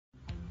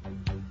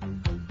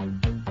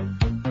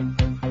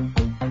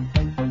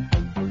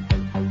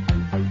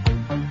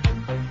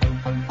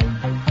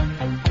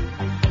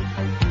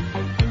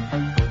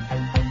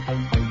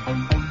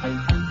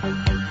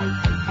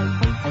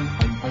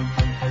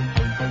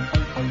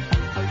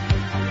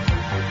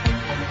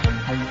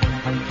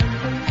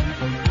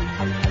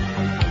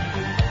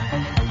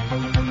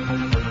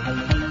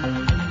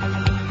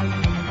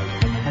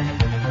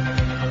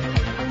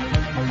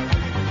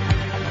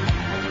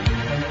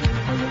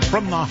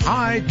the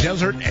high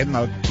desert and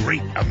the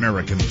great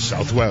American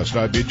Southwest,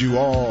 I bid you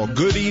all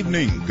good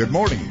evening, good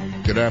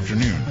morning, good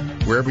afternoon,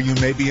 wherever you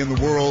may be in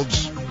the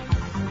world's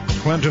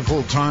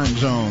plentiful time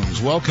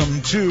zones.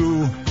 Welcome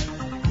to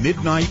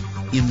Midnight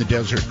in the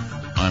Desert.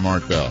 I'm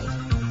Art Bell.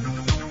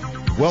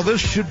 Well, this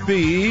should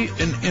be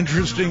an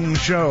interesting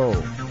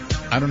show.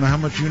 I don't know how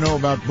much you know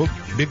about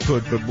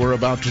Bigfoot, but we're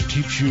about to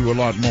teach you a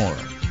lot more.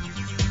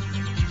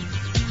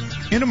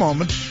 In a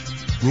moment,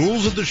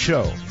 rules of the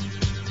show.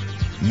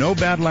 No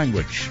bad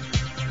language.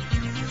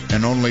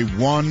 And only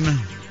one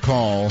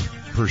call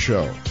per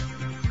show.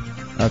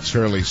 That's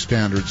fairly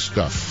standard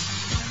stuff.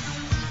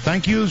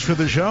 Thank yous for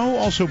the show.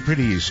 Also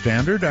pretty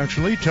standard,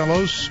 actually.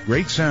 Telos,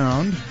 great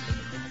sound.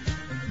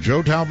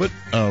 Joe Talbot,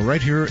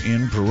 right here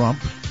in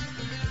Pahrump.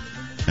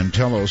 And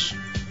Telos,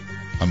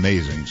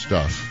 amazing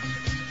stuff.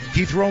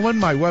 Keith Rowland,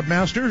 my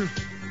webmaster.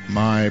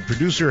 My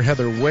producer,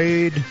 Heather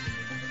Wade.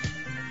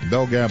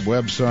 BellGab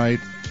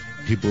website.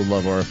 People who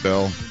love Art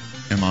Bell.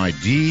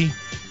 MID.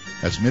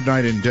 That's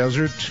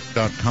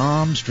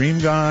midnightindesert.com. Stream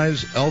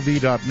Guys,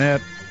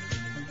 LV.net.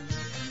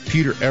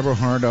 Peter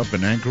Eberhard up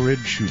in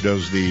Anchorage, who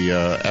does the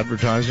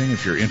advertising.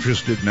 If you're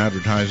interested in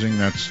advertising,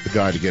 that's the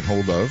guy to get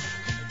hold of.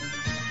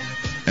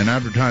 And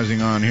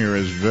advertising on here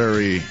is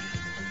very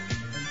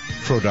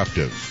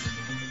productive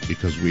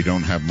because we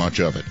don't have much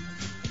of it.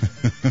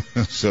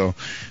 So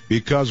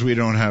because we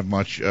don't have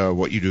much,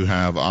 what you do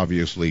have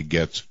obviously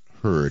gets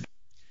heard.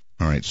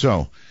 All right,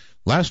 so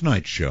last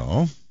night's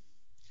show,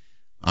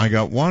 I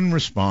got one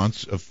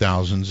response of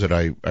thousands that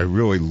I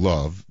really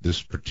love,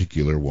 this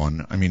particular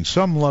one. I mean,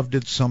 some loved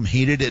it, some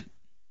hated it.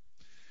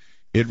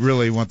 It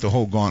really went the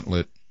whole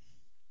gauntlet.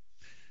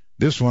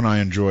 This one I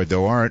enjoyed,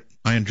 though, Art.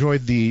 I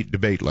enjoyed the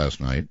debate last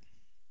night.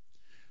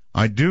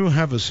 I do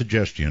have a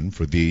suggestion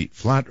for the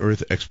Flat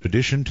Earth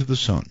expedition to the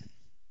sun.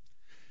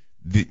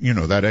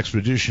 That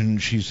expedition,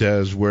 she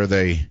says, where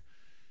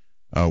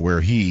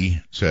he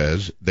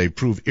says they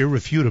prove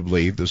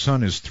irrefutably the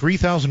sun is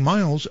 3,000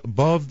 miles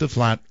above the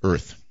flat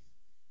Earth.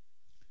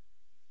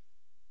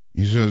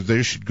 He says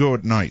they should go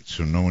at night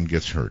so no one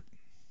gets hurt.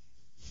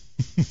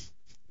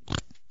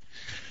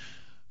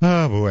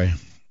 Oh, boy.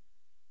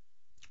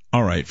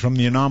 All right, from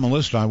the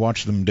Anomalist,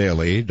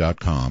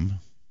 iwatchthemdaily.com.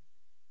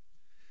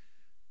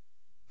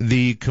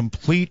 The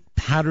complete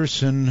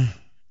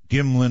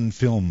Patterson-Gimlin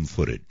film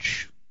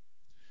footage.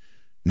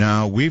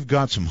 Now, we've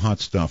got some hot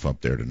stuff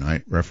up there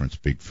tonight, reference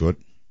Bigfoot.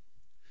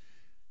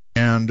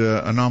 And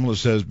Anomalist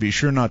says, be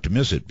sure not to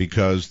miss it,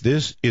 because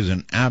this is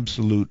an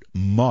absolute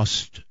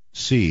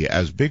must-see.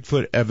 As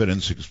Bigfoot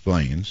evidence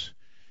explains,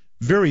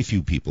 very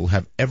few people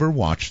have ever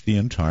watched the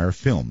entire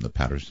film, the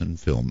Patterson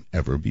film,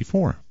 ever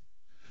before.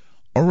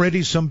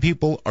 Already some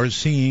people are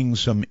seeing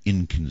some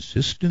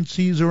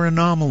inconsistencies or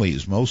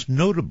anomalies, most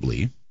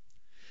notably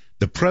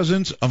the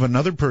presence of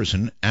another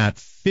person at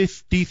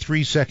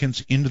 53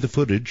 seconds into the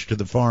footage to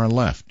the far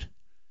left.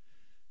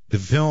 The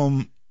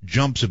film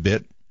jumps a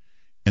bit,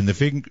 and the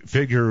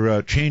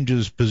figure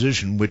changes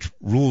position, which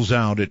rules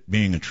out it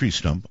being a tree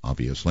stump,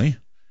 obviously.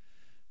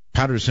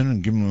 Patterson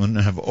and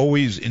Gimlin have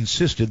always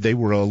insisted they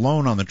were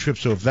alone on the trip,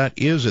 so if that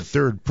is a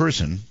third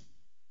person,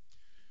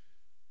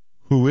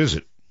 who is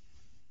it?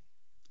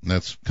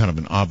 That's kind of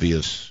an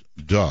obvious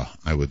duh,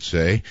 I would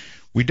say.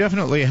 We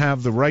definitely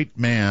have the right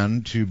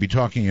man to be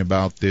talking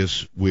about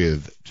this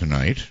with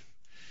tonight.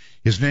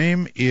 His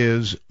name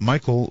is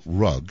Michael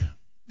Rugg.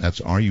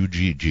 That's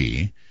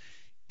R-U-G-G.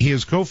 He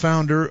is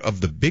co-founder of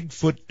the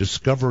Bigfoot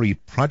Discovery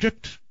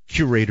Project,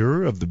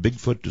 curator of the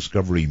Bigfoot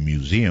Discovery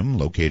Museum,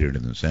 located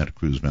in the Santa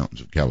Cruz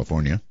Mountains of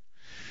California.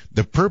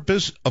 The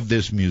purpose of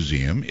this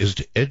museum is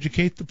to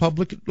educate the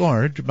public at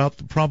large about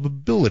the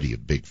probability of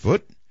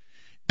Bigfoot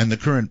and the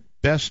current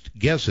best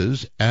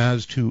guesses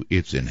as to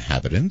its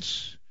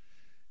inhabitants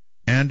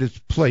and its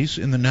place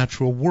in the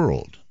natural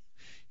world.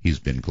 He's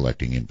been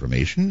collecting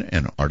information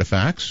and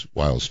artifacts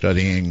while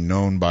studying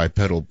known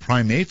bipedal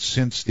primates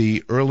since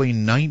the early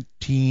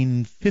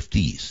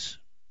 1950s.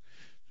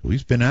 So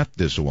he's been at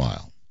this a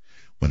while.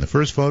 When the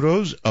first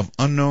photos of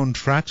unknown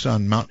tracks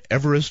on Mount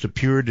Everest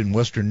appeared in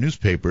Western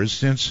newspapers,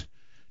 since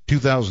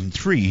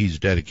 2003 he's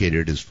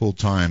dedicated his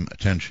full-time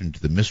attention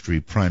to the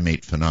mystery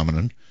primate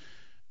phenomenon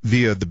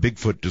via the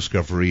Bigfoot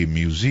Discovery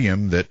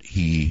Museum that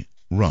he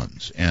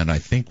runs. And I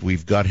think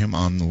we've got him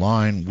on the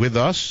line with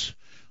us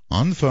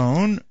on the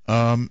phone.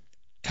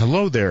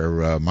 Hello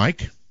there,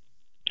 Mike.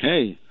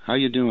 Hey, how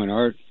you doing,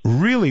 Art?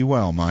 Really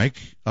well,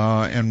 Mike,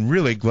 and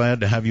really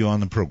glad to have you on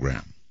the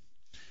program.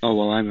 Oh,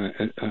 well,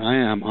 I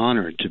am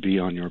honored to be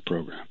on your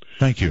program.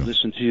 Thank you. I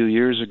listened to you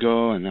years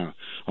ago, and I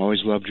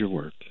always loved your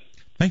work.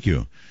 Thank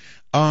you.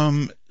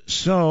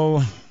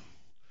 So,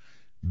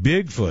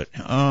 Bigfoot,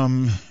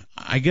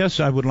 I guess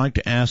I would like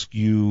to ask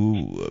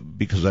you,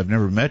 because I've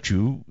never met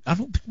you, I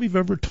don't think we've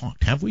ever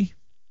talked, have we?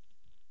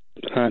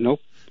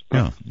 Nope.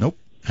 Yeah, nope,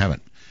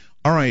 haven't.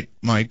 All right,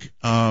 Mike,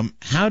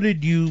 how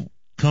did you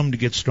come to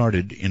get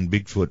started in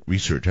Bigfoot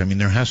research? I mean,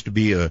 there has to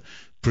be a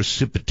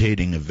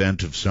precipitating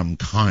event of some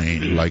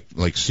kind,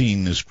 like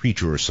seeing this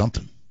creature or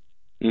something.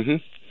 Mm-hmm.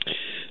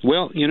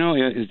 Well,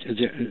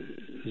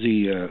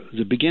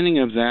 the beginning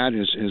of that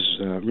is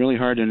really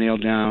hard to nail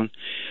down,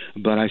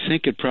 but I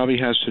think it probably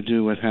has to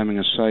do with having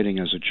a sighting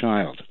as a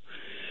child.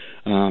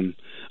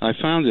 I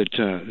found that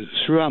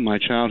throughout my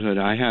childhood,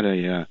 I had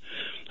a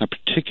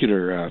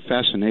particular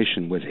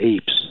fascination with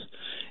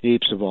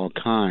apes of all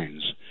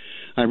kinds.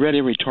 I read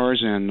every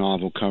Tarzan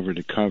novel cover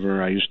to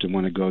cover. I used to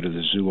want to go to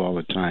the zoo all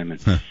the time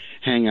and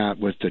hang out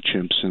with the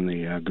chimps and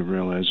the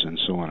gorillas and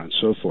so on and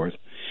so forth.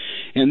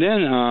 And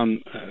then,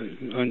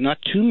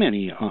 not too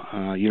many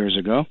years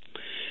ago,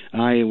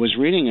 I was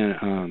reading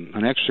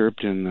an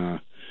excerpt in,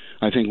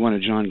 I think, one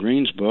of John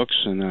Green's books,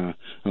 and a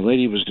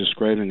lady was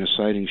describing a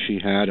sighting she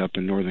had up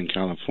in Northern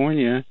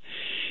California,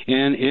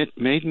 and it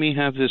made me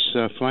have this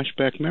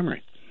flashback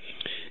memory.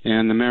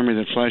 And the memory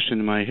that flashed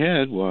into my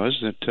head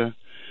was that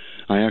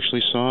I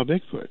actually saw a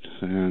Bigfoot.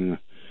 And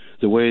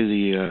the way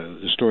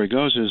the story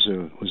goes is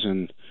it was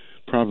in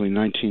probably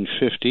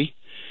 1950,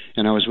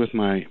 and I was with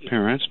my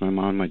parents, my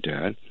mom and my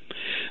dad.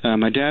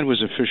 My dad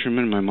was a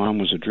fisherman. My mom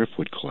was a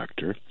driftwood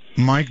collector.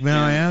 Mike, may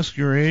I ask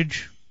your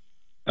age?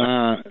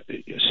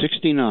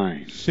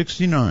 69.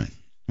 69.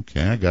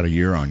 Okay, I got a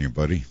year on you,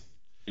 buddy.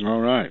 All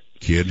right.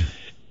 Kid.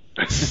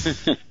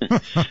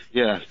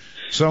 Yeah.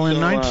 So in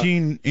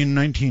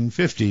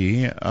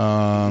 1950,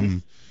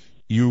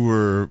 you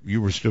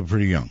were still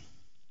pretty young.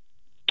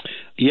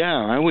 Yeah,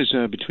 I was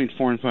between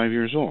 4 and 5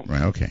 years old.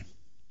 Right. Okay.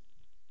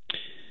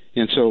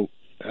 And so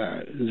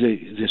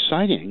the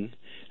sighting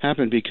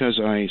happened because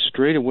I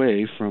strayed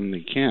away from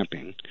the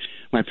camping.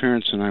 My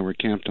parents and I were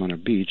camped on a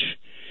beach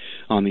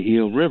on the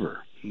Eel River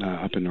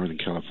up in Northern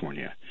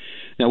California.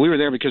 Now, we were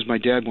there because my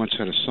dad once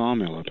had a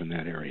sawmill up in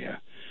that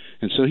area,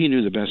 and so he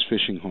knew the best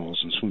fishing holes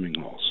and swimming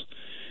holes.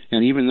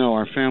 And even though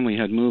our family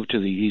had moved to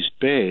the East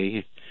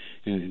Bay,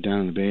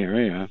 down in the Bay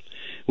Area,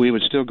 we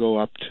would still go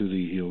up to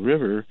the Eel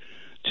River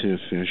to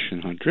fish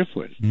and hunt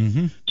driftwood.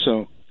 Mm-hmm.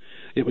 So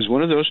it was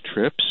one of those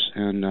trips,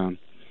 and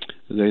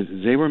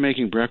they were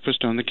making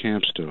breakfast on the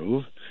camp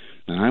stove,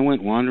 and I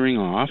went wandering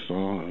off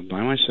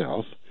by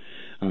myself.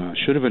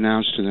 Should have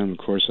announced to them, of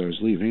course, I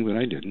was leaving, but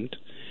I didn't.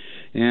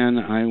 And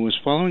I was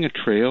following a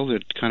trail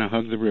that kind of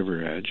hugged the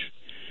river edge,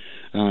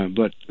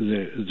 but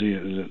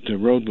the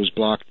road was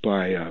blocked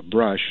by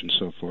brush and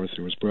so forth.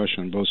 There was brush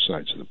on both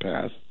sides of the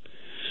path.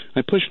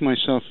 I pushed my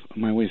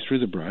way through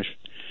the brush,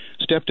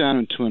 stepped out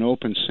into an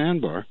open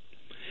sandbar,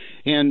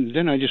 and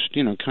then I just,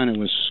 kind of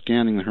was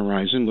scanning the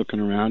horizon, looking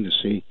around to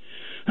see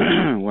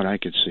what I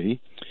could see.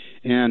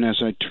 And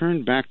as I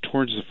turned back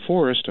towards the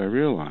forest, I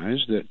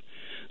realized that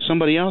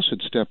somebody else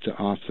had stepped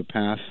off the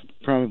path,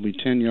 probably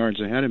 10 yards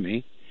ahead of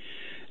me,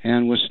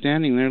 and was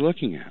standing there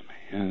looking at me.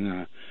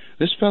 And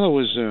this fellow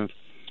was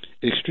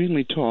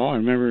extremely tall. I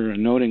remember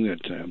noting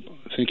that,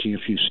 thinking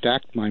if you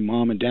stacked my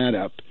mom and dad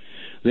up,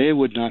 they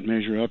would not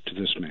measure up to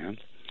this man.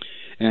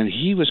 And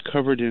he was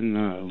covered in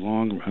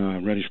long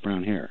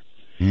reddish-brown hair.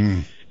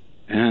 Mm.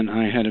 And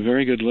I had a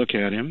very good look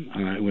at him.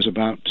 It was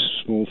about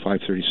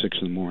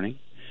 5:36 in the morning.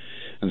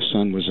 The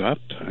sun was up.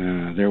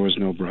 There was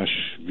no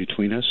brush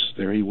between us.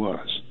 There he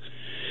was.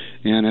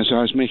 And as I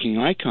was making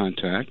eye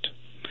contact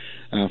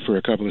for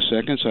a couple of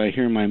seconds, I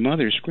hear my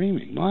mother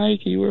screaming,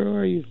 "Mikey, where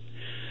are you?"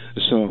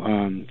 So,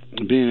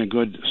 being a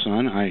good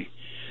son, I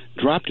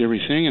dropped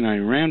everything and I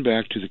ran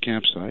back to the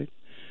campsite,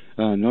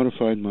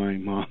 notified my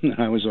mom that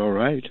I was all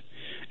right,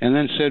 and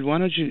then said, "Why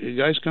don't you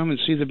guys come and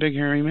see the big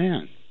hairy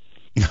man?"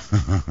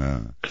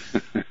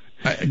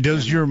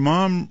 Does your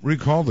mom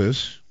recall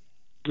this?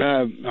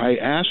 I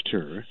asked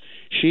her.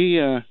 She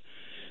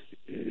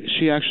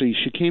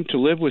came to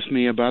live with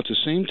me about the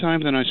same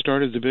time that I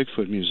started the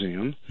Bigfoot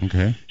Museum.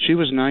 Okay. She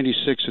was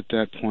 96 at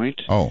that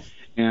point. Oh.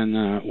 And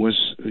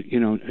was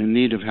in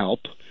need of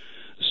help.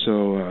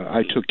 So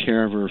I took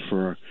care of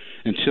her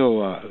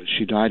until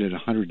she died at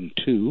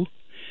 102.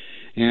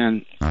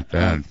 And not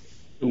bad.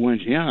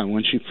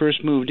 When she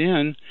first moved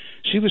in,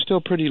 she was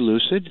still pretty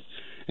lucid.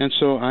 And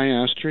so I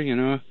asked her,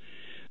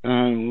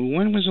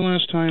 when was the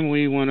last time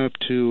we went up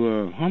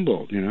to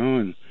Humboldt,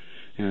 and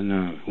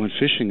went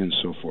fishing and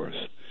so forth?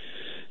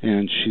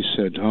 And she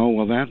said, "Oh,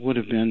 well, that would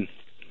have been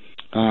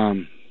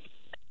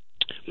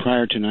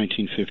prior to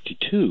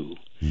 1952.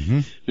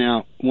 Mm-hmm.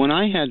 Now, when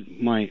I had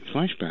my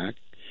flashback,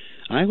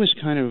 I was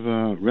kind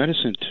of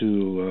reticent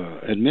to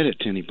admit it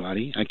to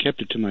anybody. I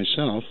kept it to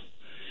myself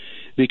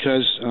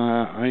because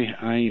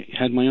I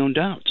had my own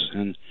doubts.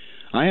 And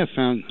I have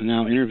found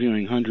now,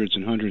 interviewing hundreds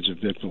and hundreds of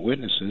Bigfoot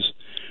witnesses,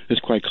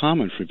 it's quite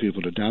common for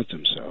people to doubt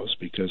themselves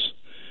because,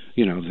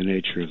 the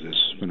nature of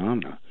this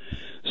phenomena.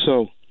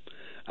 So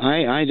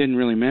I didn't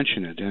really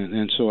mention it.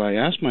 And so I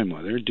asked my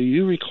mother, "Do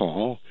you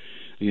recall,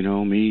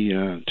 me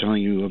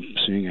telling you of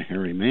seeing a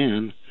hairy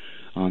man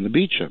on the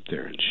beach up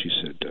there?" And she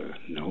said,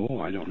 "No,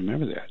 I don't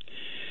remember that."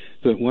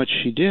 But what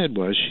she did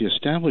was she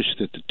established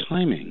that the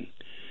timing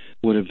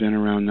would have been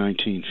around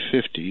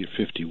 1950 or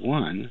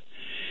 51.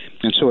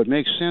 And so it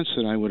makes sense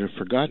that I would have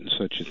forgotten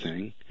such a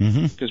thing,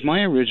 because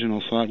my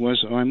original thought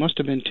was, I must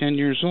have been 10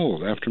 years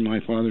old after my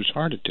father's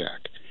heart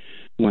attack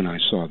when I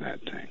saw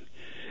that thing.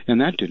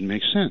 And that didn't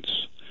make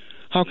sense.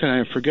 how can I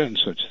have forgotten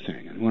such a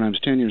thing? And when I was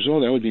 10 years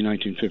old, that would be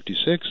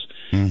 1956.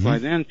 Mm-hmm. By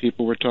then,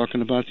 people were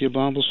talking about the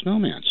abominable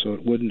snowman, so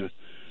it wouldn't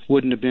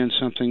have been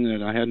something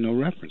that I had no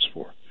reference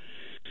for.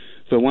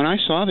 But when I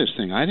saw this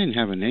thing, I didn't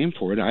have a name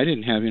for it. I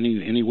didn't have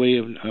any way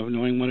of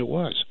knowing what it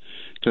was,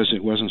 because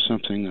it wasn't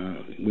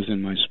something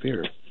within my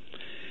sphere.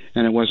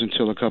 And it wasn't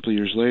until a couple of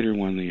years later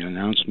when the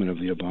announcement of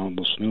the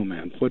abominable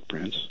snowman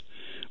footprints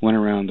went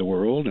around the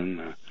world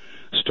and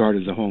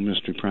started the whole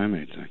mystery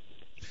primate thing.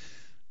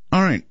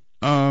 All right.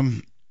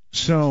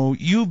 So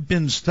you've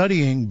been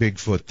studying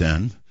Bigfoot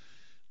then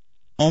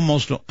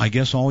almost, I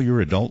guess, all your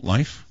adult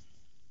life?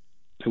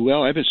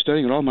 Well, I've been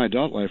studying it all my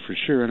adult life for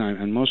sure,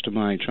 and most of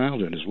my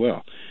childhood as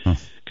well.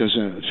 Because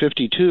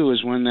 52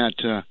 is when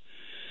that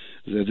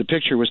the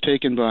picture was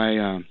taken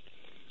by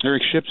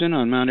Eric Shipton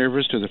on Mount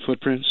Everest of the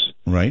footprints.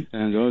 Right.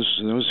 And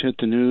those hit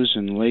the news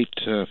in late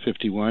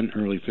 51,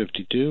 early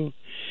 52.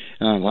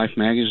 Life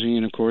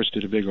magazine, of course,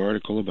 did a big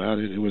article about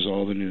it. It was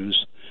all the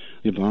news,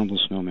 the abominable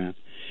snowman.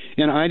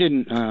 And I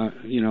didn't,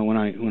 when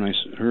I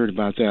heard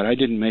about that, I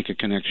didn't make a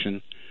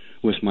connection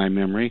with my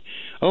memory.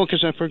 Oh,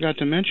 because I forgot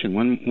to mention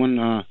when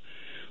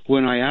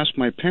I asked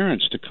my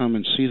parents to come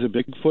and see the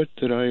Bigfoot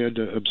that I had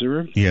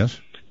observed. Yes.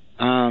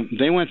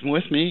 They went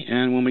with me,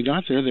 and when we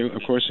got there,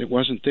 of course, it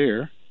wasn't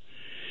there.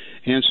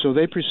 And so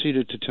they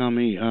proceeded to tell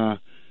me,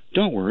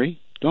 "Don't worry,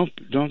 don't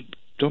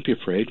be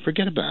afraid,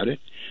 forget about it.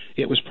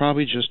 It was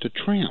probably just a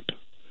tramp."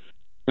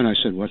 And I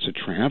said, "What's a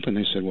tramp?" And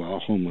they said, "Well, a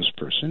homeless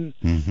person.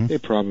 Mm-hmm. They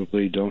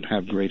probably don't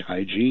have great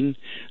hygiene.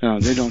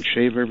 They don't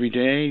shave every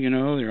day.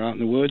 They're out in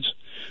the woods.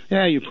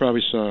 Yeah, you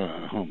probably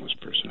saw a homeless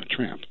person, a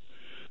tramp."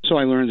 So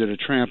I learned that a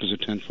tramp is a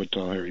 10-foot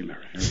tall hairy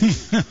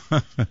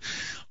man.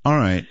 All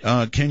right.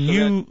 Can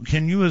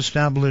you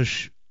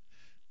establish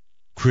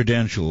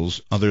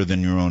credentials other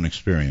than your own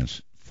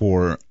experience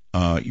for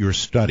your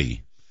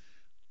study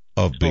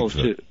of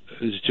Bigfoot?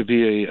 To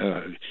be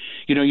a,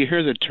 you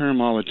hear the term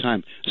all the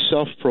time,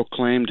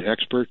 self-proclaimed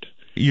expert.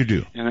 You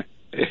do. And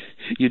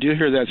you do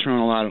hear that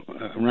thrown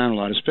around a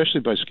lot,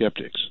 especially by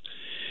skeptics.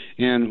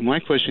 And my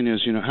question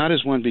is, how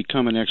does one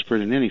become an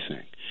expert in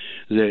anything?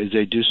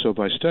 They do so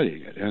by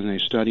studying it, and they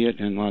study it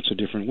in lots of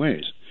different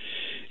ways.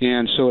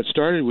 And so it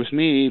started with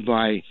me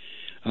by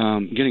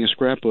getting a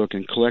scrapbook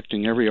and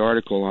collecting every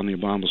article on the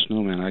abominable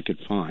snowman I could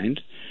find,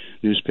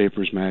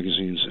 newspapers,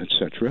 magazines,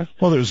 etc.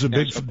 Well, there's a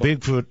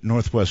Bigfoot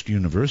Northwest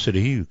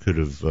University. You could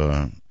have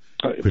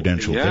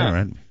credentialed there,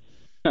 right?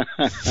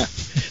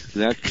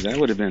 That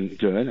would have been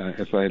good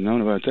if I had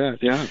known about that.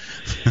 Yeah.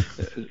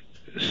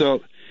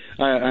 So,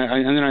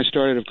 and then I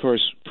started, of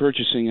course,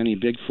 purchasing any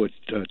Bigfoot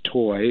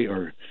toy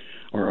or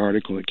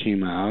article that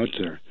came out.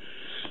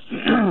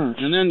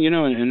 And then, in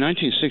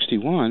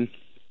 1961,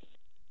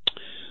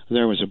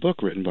 there was a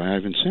book written by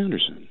Ivan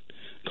Sanderson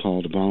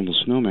called Abominable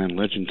Snowman,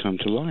 Legend Come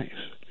to Life.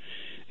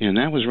 And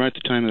that was right at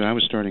the time that I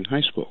was starting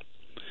high school.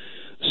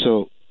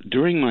 So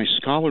during my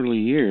scholarly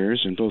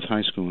years in both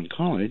high school and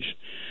college,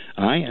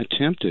 I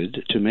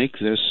attempted to make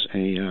this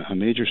a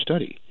major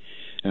study.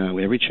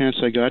 Every chance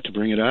I got to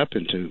bring it up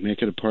and to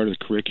make it a part of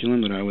the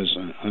curriculum that I was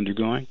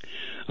undergoing,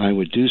 I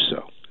would do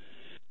so.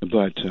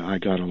 But I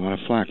got a lot of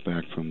flack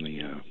back from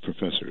the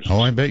professors. Oh,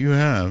 I bet you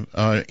have.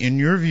 In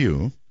your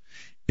view,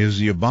 is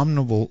the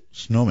abominable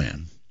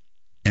snowman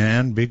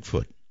and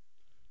Bigfoot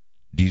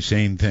the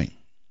same thing?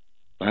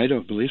 I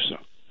don't believe so.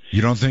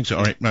 You don't think so?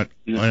 All right,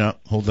 No.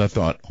 Hold that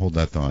thought.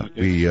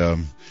 Okay.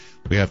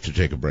 We have to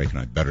take a break, and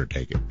I better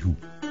take it too.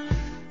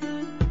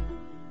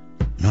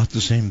 Not the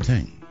same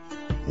thing.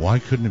 Why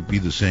couldn't it be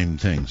the same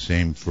thing?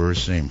 Same fur,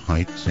 same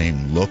height,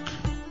 same look.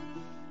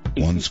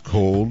 One's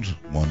cold,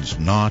 one's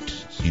not.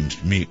 Seems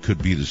to me it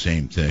could be the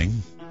same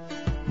thing.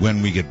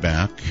 When we get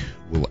back,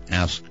 we'll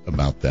ask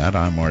about that.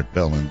 I'm Art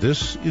Bell, and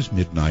this is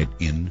Midnight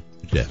in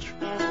the Desert.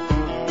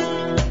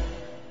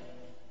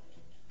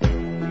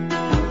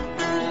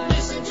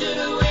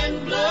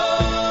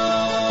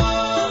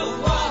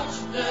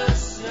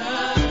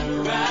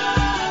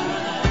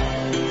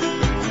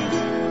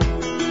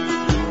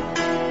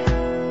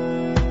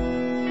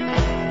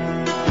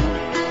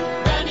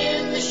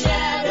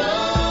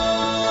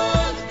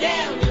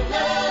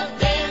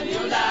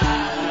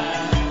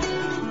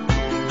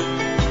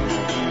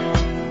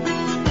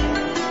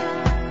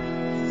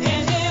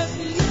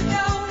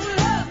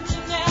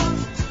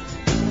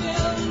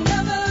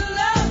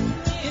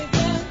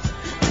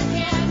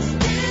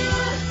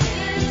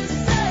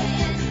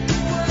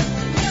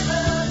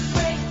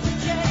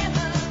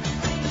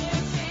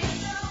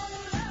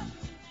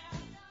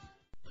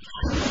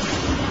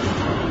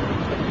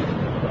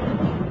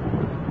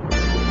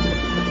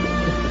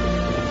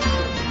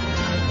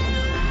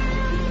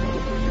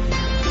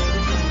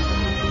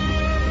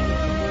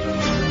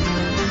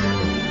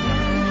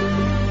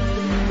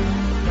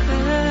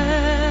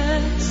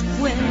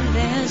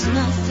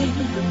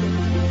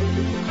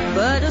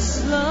 But a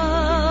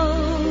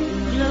slow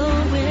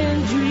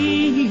glowing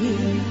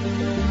dream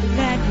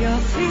that your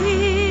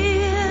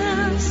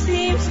fear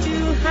seems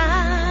to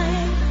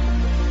hide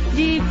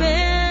deep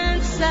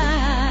inside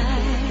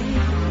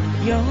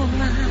your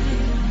mind.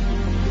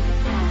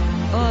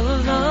 All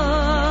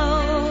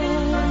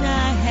alone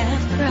I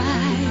have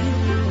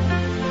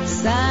cried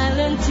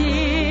silent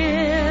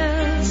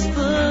tears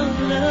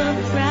full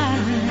of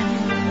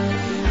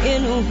pride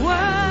in a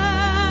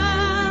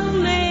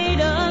world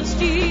made of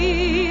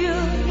steel,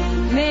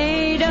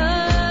 made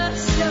of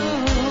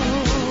stone.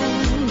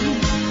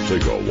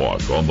 Take a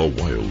walk on the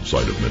wild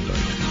side of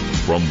midnight.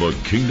 From the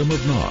Kingdom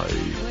of Nye,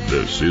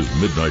 this is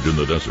Midnight in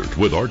the Desert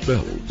with Art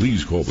Bell.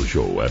 Please call the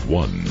show at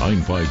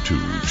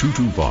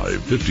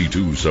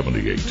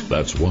 1-952-225-5278.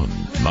 That's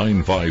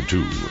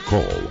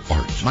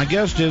 1-952-CALL-ART. My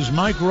guest is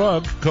Mike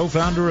Rugg,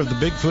 co-founder of the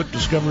Bigfoot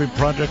Discovery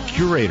Project,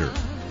 curator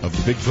of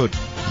the Bigfoot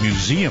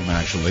Museum,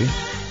 actually,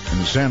 in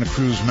the Santa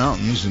Cruz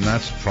Mountains, and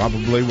that's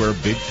probably where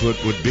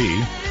Bigfoot would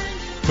be.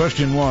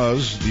 Question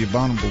was, the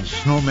abominable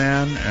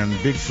snowman and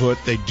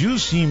Bigfoot, they do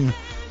seem,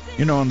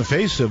 you know, on the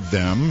face of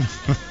them,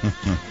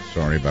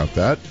 sorry about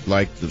that,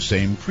 like the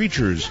same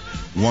creatures.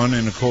 One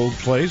in a cold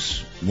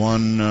place,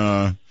 one,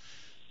 I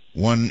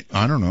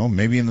don't know,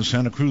 maybe in the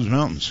Santa Cruz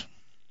Mountains.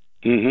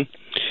 Mm-hmm.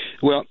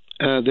 Well,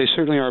 they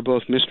certainly are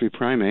both mystery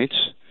primates,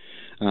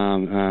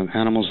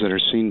 animals that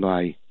are seen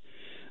by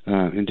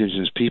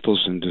indigenous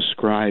peoples and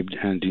described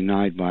and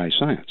denied by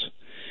science.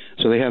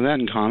 So they have that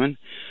in common.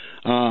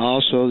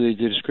 Also, the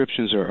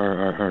descriptions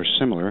are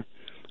similar.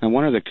 And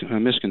one of the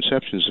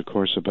misconceptions, of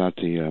course, about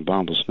the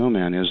abominable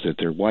snowman is that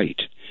they're white.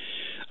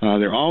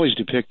 They're always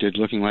depicted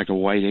looking like a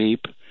white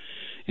ape,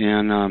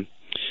 and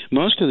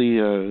most of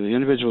the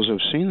individuals who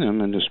have seen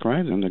them and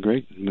described them, the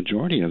great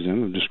majority of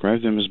them have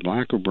described them as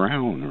black or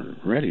brown or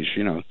reddish,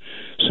 you know,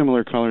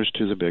 similar colors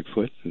to the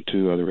Bigfoot and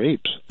to other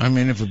apes. I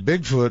mean, if a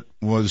Bigfoot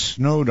was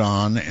snowed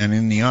on and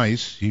in the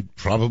ice, he'd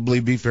probably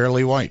be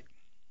fairly white.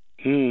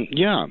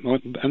 Yeah,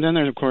 and then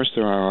of course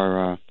there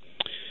are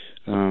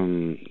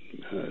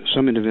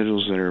some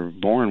individuals that are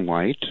born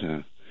white,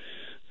 you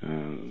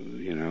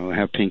know,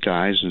 have pink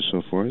eyes and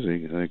so forth.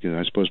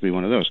 I suppose be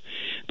one of those.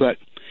 But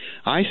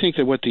I think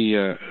that what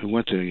the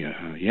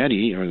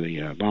Yeti or the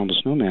abominable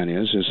snowman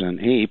is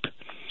an ape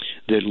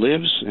that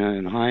lives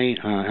in high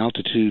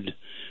altitude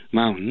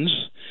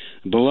mountains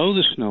below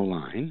the snow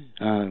line.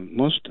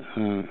 Most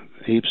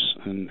apes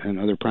and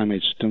other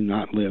primates do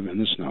not live in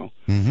the snow.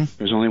 Mm-hmm.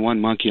 There's only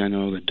one monkey I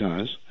know that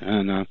does,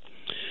 and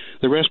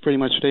the rest pretty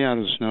much stay out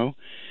of the snow.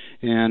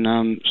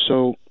 And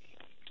so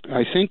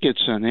I think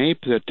it's an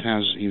ape that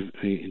has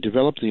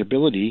developed the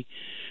ability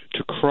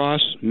to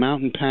cross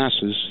mountain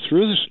passes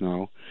through the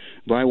snow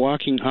by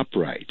walking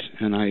upright.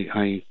 And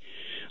I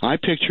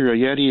picture a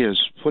Yeti as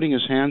putting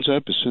his hands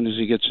up as soon as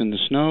he gets in the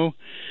snow,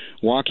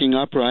 walking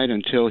upright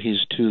until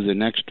he's to the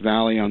next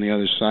valley on the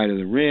other side of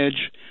the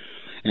ridge,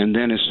 and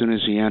then as soon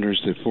as he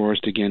enters the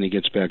forest again, he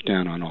gets back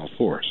down on all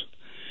fours.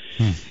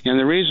 And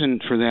the reason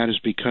for that is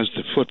because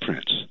the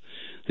footprints.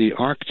 The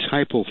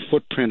archetypal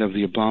footprint of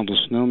the abominable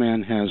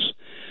snowman has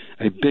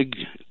a big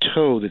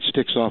toe that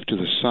sticks off to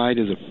the side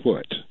of the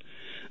foot,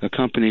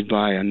 accompanied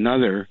by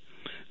another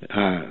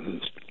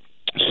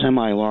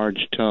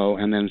semi-large toe,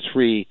 and then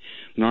three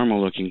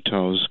normal-looking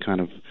toes,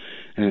 kind of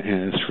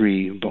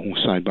three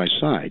side by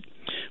side.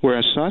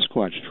 Whereas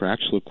Sasquatch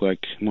tracks look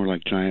more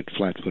like giant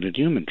flat-footed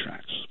human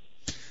tracks.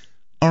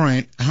 All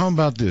right. How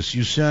about this?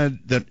 You said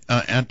that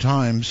at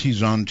times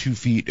he's on 2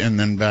 feet and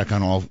then back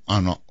on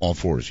all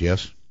fours.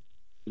 Yes.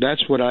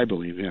 That's what I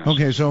believe, yes.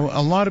 Okay, so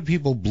a lot of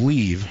people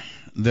believe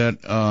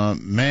that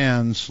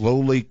man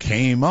slowly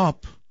came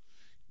up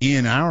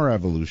in our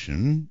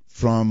evolution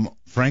from,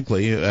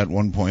 frankly, at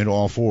one point,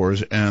 all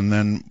fours, and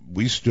then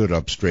we stood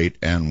up straight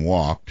and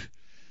walked.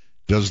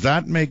 Does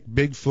that make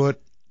Bigfoot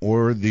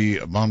or the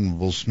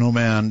abominable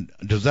snowman,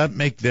 does that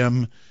make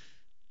them,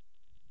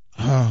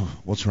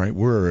 what's the right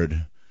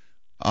word,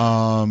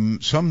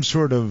 some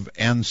sort of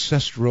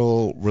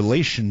ancestral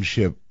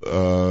relationship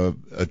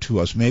to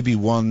us, maybe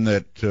one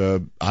that,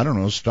 I don't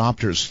know,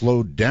 stopped or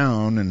slowed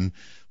down and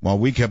while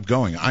we kept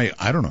going?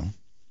 I don't know.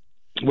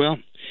 Well,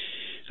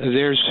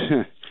 there's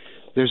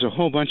a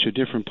whole bunch of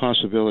different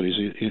possibilities.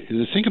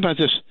 Think about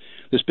this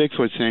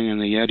Bigfoot thing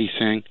and the Yeti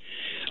thing.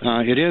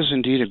 It is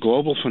indeed a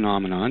global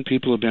phenomenon.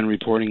 People have been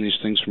reporting these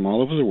things from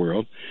all over the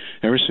world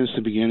ever since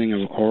the beginning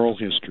of oral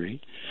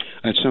history.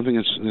 It's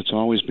something that's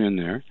always been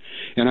there,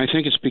 and I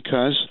think it's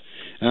because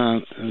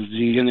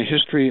in the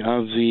history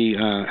of the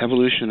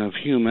evolution of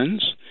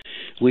humans,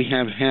 we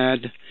have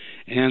had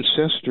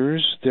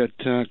ancestors that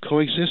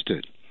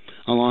coexisted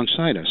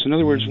alongside us. In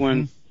other words,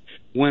 when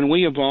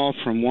we evolved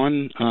from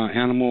one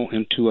animal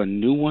into a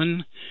new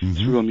one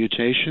through a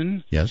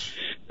mutation, yes,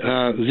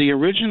 the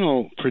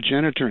original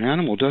progenitor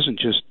animal doesn't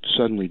just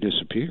suddenly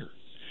disappear.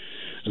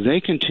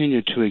 They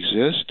continue to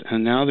exist,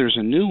 and now there's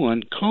a new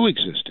one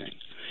coexisting.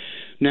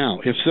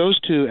 Now, if those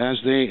two,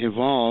 as they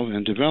evolve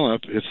and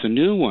develop, if the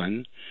new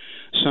one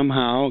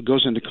somehow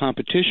goes into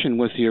competition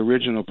with the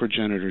original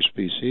progenitor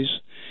species,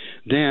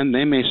 then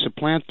they may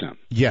supplant them.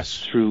 Yes.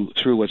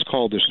 Through what's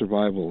called the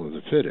survival of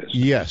the fittest.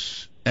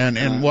 Yes.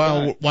 And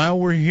while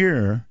we're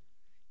here,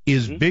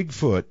 is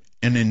Bigfoot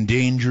an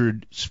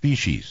endangered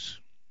species?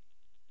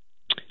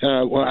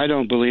 Well, I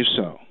don't believe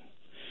so.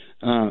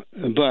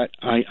 But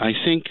I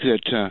think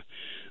that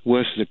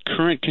with the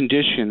current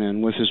condition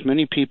and with as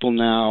many people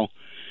now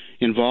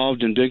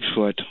involved in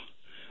Bigfoot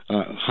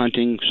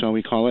hunting, shall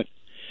we call it,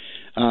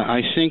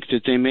 I think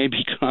that they may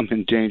become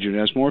endangered.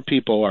 As more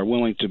people are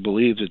willing to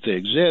believe that they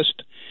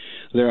exist,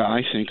 there,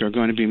 I think, are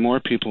going to be more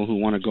people who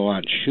want to go out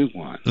and shoot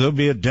one. There'll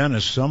be a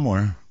dentist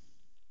somewhere.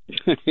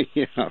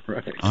 Yeah,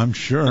 right. I'm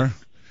sure.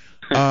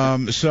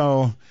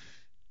 So,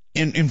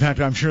 in fact,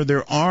 I'm sure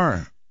there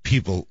are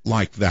people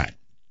like that.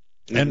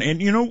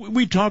 And you know,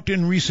 we talked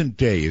in recent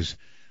days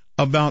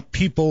about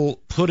people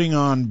putting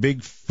on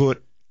Bigfoot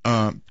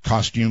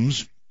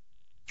costumes,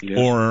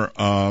 or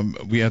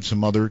we had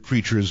some other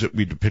creatures that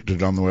we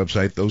depicted on the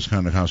website, those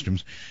kind of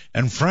costumes.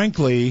 And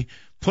frankly,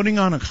 putting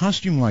on a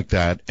costume like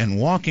that and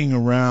walking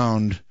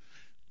around,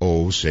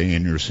 say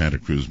in your Santa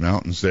Cruz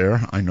Mountains there,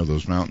 I know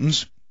those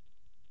mountains,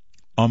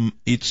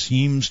 it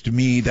seems to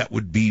me that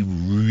would be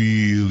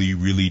really,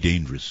 really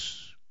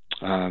dangerous.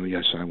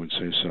 Yes, I would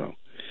say so.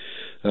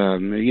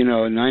 You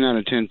know, 9 out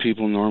of 10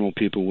 people, normal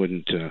people,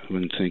 wouldn't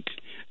think,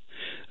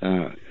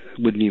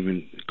 wouldn't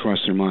even cross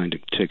their mind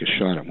to take a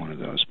shot at one of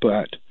those.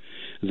 But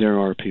there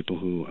are people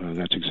who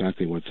that's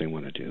exactly what they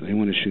want to do. They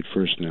want to shoot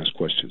first and ask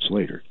questions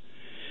later.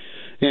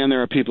 And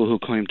there are people who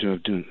claim to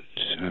have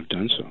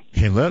done so.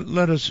 Okay,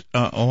 let us.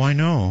 I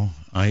know.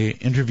 I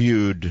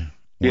interviewed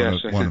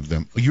one of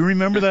them. You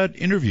remember that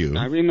interview?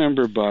 I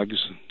remember Bugs.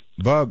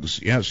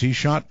 Bugs, yes, he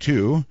shot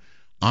 2.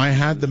 I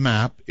had the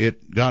map.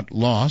 It got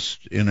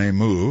lost in a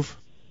move.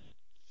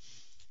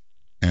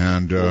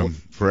 And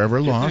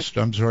forever lost,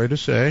 I'm sorry to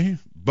say.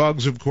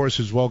 Bugs, of course,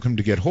 is welcome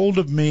to get hold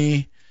of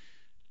me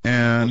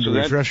and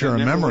refresh our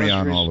memory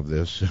on all of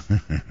this.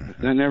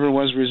 That never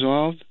was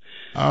resolved?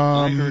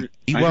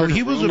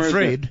 He was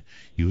afraid.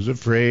 He was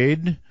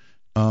afraid,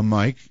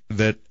 Mike,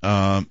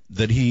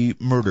 that he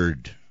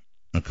murdered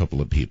a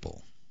couple of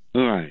people.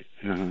 All right.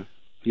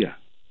 Yeah.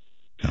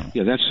 No.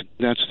 Yeah,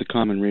 that's the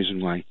common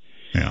reason why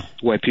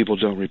people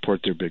don't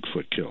report their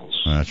Bigfoot kills.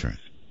 That's right.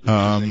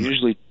 They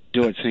usually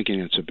do it thinking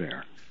it's a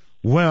bear.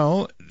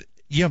 Well,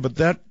 yeah, but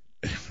that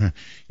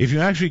if you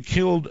actually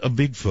killed a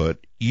Bigfoot,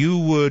 you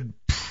would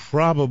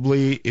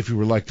probably, if you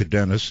were like the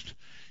dentist,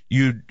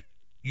 you'd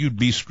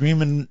be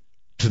screaming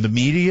to the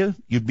media.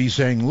 You'd be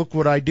saying, "Look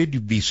what I did."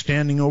 You'd be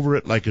standing over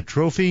it like a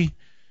trophy,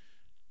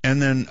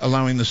 and then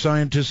allowing the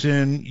scientists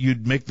in.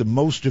 You'd make the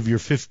most of your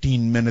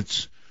 15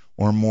 minutes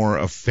or more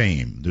of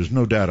fame. There's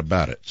no doubt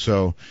about it.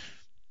 So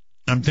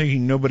I'm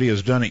thinking nobody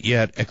has done it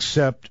yet,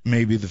 except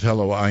maybe the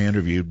fellow I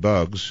interviewed,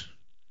 Bugs.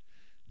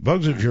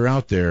 Bugs, if you're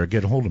out there,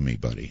 get a hold of me,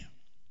 buddy.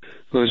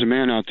 Well, there's a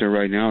man out there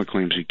right now who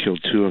claims he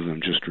killed 2 of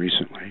them just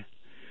recently.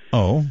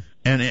 Oh,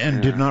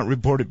 and did not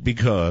report it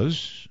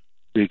because?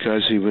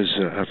 Because he was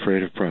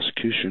afraid of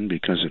prosecution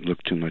because it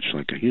looked too much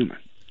like a human.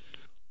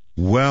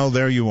 Well,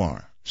 there you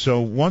are.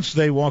 So once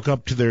they walk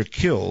up to their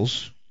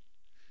kills...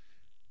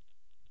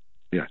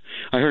 Yeah.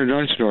 I heard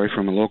another story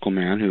from a local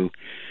man who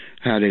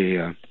had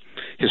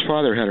his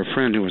father had a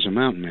friend who was a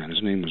mountain man.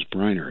 His name was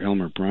Briner,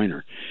 Elmer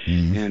Briner.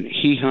 Mm-hmm. And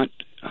he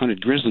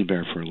hunted grizzly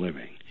bear for a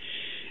living.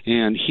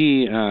 And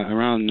he,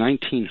 around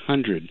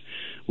 1900,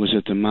 was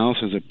at the mouth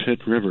of the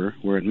Pitt River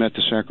where it met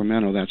the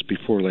Sacramento. That's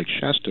before Lake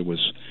Shasta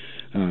was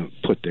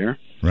put there.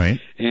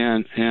 Right.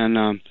 And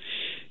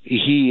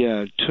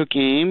he took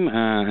aim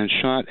and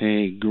shot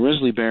a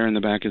grizzly bear in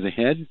the back of the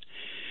head.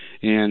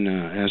 And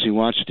as he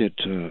watched it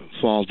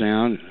fall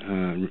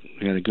down,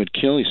 he had a good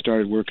kill. He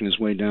started working his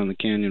way down the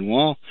canyon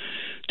wall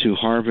to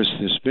harvest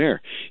this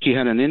bear. He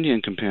had an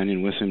Indian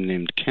companion with him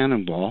named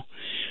Cannonball,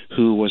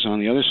 who was on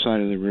the other side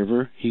of the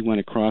river. He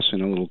went across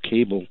in a little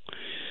cable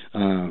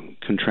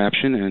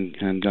contraption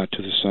and got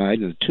to the side.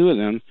 And the 2 of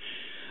them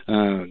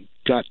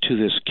got to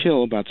this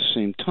kill about the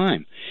same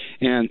time.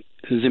 And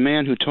the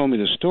man who told me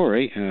the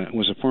story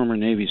was a former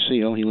Navy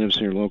SEAL. He lives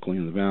here locally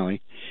in the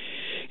valley.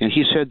 And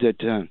he said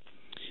that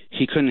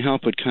he couldn't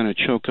help but kind of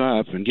choke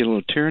up and get a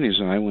little tear in his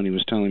eye when he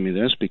was telling me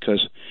this,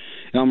 because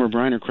Elmer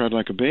Briner cried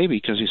like a baby,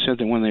 because he said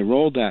that when they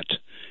rolled that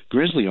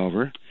grizzly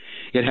over,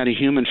 it had a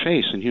human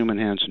face and human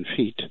hands and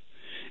feet,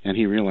 and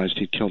he realized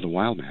he'd killed a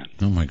wild man.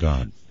 Oh, my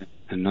God.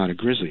 And not a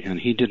grizzly, and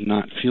he did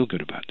not feel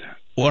good about that.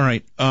 Well, all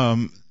right.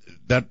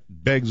 That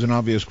begs an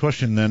obvious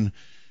question then.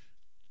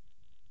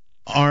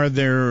 Are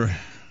there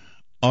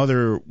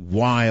other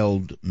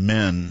wild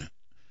men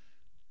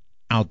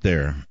out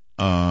there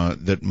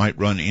that might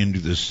run into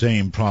the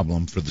same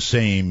problem for the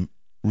same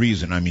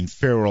reason? I mean,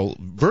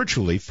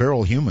 virtually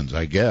feral humans,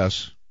 I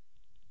guess.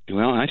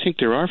 Well, I think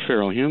there are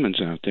feral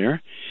humans out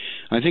there.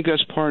 I think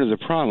that's part of the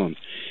problem.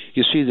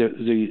 You see,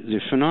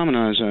 the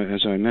phenomena,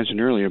 as I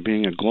mentioned earlier,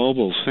 being a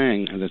global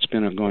thing that's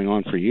been going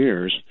on for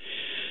years,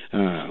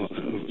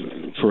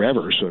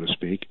 forever, so to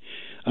speak,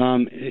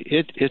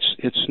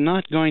 it's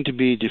not going to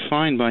be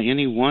defined by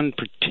any one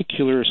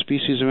particular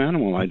species of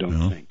animal, I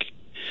don't think.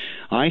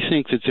 I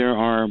think that there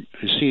are,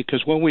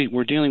 because what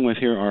we're dealing with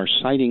here are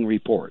sighting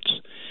reports.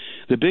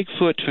 The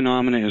Bigfoot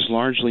phenomena is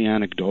largely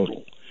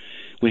anecdotal.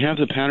 We have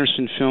the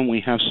Patterson film,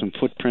 we have some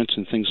footprints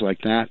and things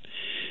like that,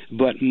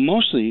 but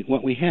mostly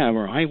what we have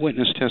are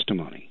eyewitness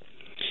testimony.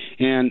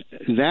 And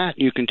that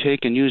you can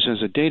take and use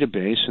as a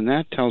database, and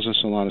that tells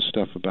us a lot of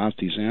stuff about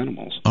these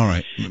animals. All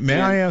right.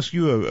 May I ask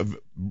you a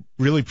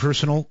really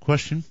personal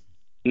question?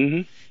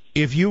 Mm-hmm.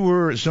 If you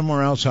were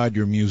somewhere outside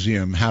your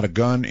museum, had a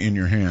gun in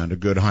your hand, a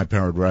good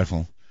high-powered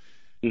rifle,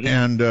 Mm-hmm.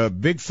 and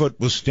Bigfoot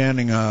was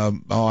standing,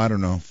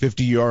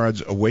 50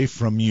 yards away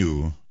from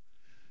you,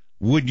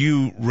 would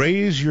you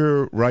raise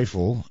your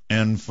rifle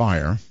and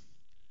fire,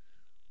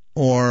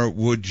 or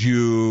would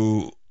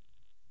you,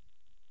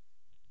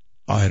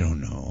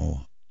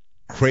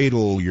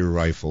 cradle your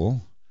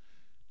rifle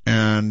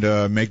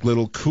and make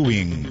little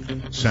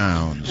cooing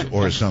sounds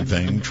or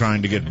something,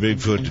 trying to get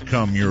Bigfoot to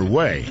come your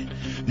way?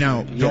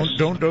 Now,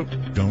 don't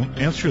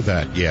answer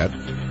that yet.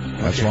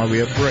 That's why we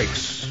have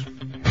breaks.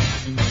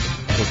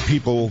 So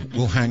people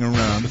will hang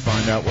around to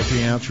find out what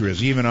the answer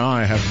is. Even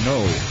I have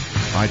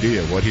no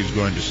idea what he's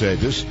going to say.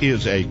 This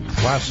is a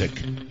classic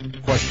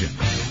question.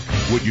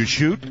 Would you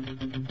shoot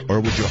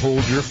or would you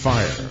hold your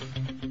fire?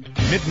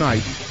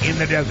 Midnight in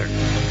the desert.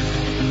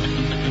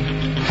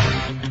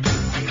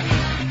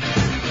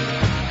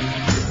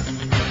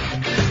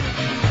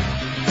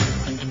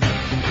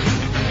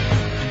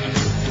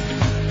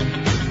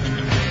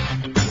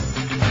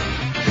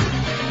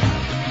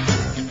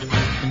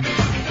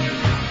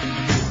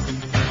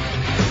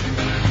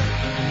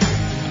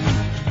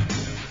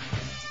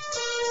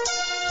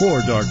 For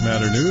Dark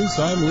Matter News,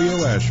 I'm Leo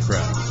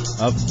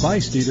Ashcraft. A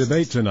feisty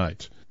debate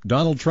tonight.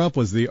 Donald Trump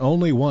was the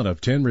only one of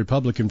 10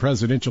 Republican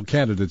presidential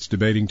candidates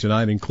debating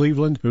tonight in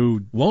Cleveland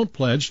who won't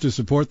pledge to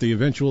support the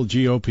eventual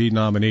GOP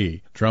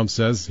nominee. Trump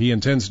says he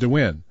intends to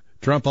win.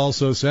 Trump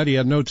also said he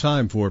had no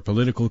time for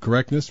political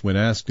correctness when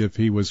asked if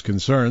he was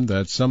concerned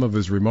that some of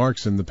his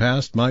remarks in the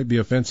past might be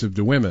offensive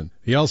to women.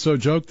 He also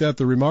joked that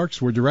the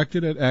remarks were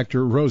directed at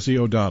actor Rosie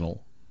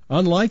O'Donnell.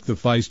 Unlike the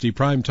feisty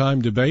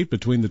primetime debate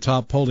between the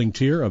top polling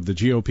tier of the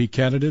GOP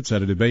candidates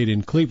at a debate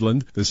in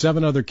Cleveland, the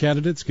 7 other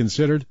candidates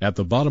considered at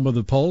the bottom of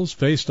the polls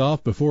faced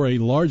off before a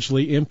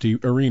largely empty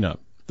arena.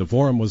 The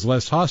forum was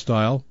less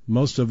hostile.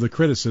 Most of the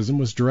criticism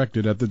was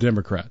directed at the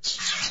Democrats.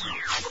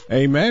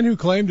 A man who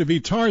claimed to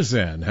be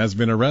Tarzan has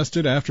been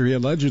arrested after he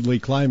allegedly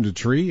climbed a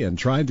tree and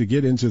tried to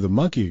get into the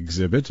monkey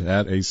exhibit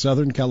at a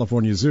Southern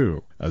California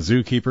zoo. A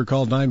zookeeper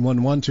called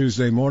 911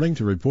 Tuesday morning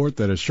to report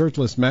that a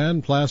shirtless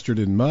man plastered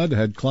in mud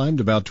had climbed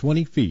about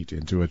 20 feet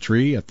into a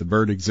tree at the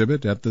bird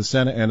exhibit at the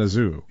Santa Ana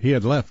Zoo. He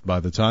had left by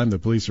the time the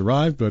police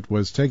arrived but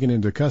was taken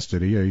into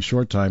custody a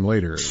short time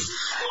later.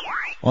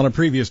 On a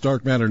previous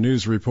Dark Matter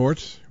News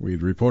report,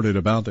 we'd reported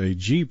about a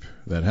Jeep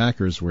that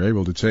hackers were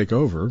able to take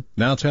over.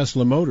 Now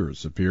Tesla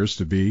Motors appears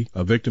to be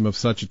a victim of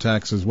such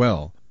attacks as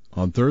well.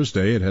 On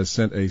Thursday, it has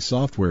sent a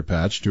software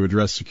patch to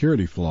address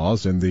security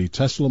flaws in the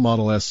Tesla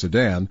Model S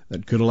sedan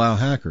that could allow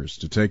hackers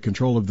to take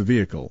control of the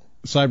vehicle.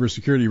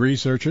 Cybersecurity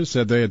researchers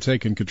said they had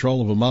taken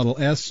control of a Model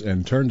S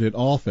and turned it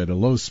off at a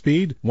low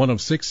speed, one of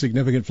 6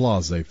 significant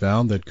flaws they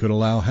found that could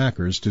allow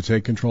hackers to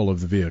take control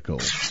of the vehicle.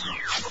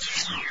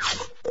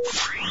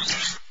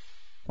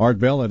 Art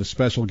Bell had a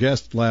special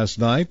guest last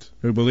night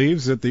who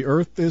believes that the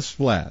earth is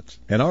flat.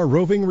 And our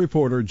roving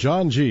reporter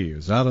John G.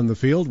 is out in the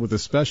field with a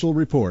special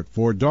report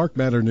for Dark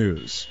Matter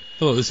News.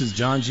 Hello, this is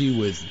John G.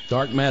 with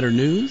Dark Matter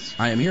News.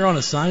 I am here on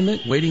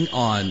assignment waiting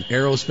on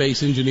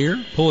aerospace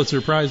engineer, Pulitzer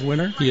Prize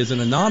winner. He is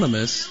an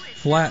anonymous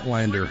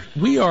flatlander.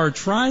 We are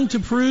trying to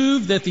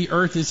prove that the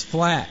earth is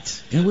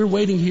flat. And we're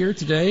waiting here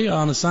today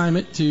on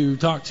assignment to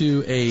talk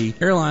to a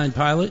airline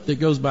pilot that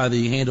goes by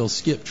the handle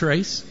Skip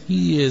Trace.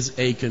 He is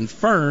a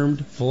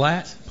confirmed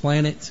flat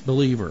planet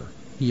believer.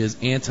 He is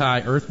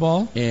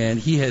anti-earthball, and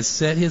he has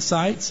set his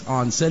sights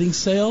on setting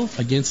sail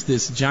against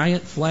this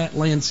giant flat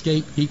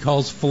landscape he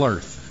calls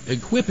Flirth,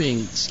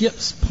 equipping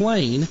Skip's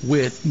plane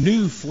with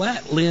new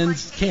flat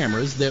lens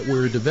cameras that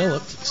were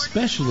developed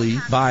specially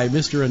by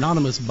Mr.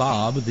 Anonymous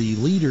Bob, the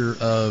leader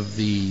of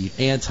the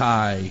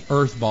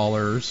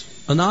anti-earthballers.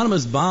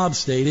 Anonymous Bob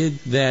stated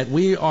that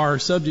we are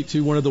subject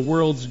to one of the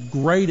world's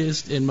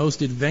greatest and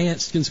most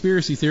advanced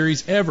conspiracy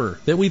theories ever,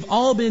 that we've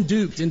all been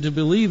duped into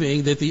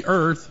believing that the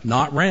earth,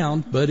 not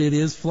round, but it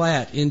is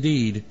flat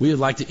indeed. We would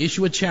like to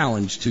issue a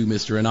challenge to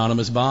Mr.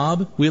 Anonymous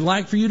Bob. We'd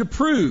like for you to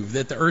prove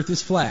that the earth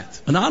is flat.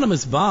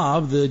 Anonymous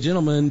Bob, the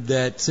gentleman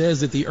that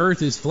says that the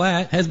earth is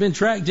flat, has been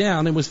tracked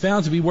down and was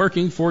found to be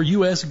working for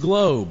U.S.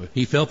 Globe.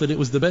 He felt that it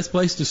was the best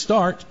place to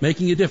start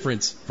making a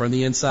difference from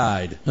the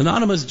inside.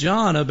 Anonymous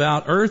John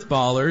about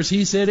earthballers,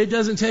 he said it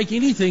doesn't take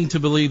anything to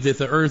believe that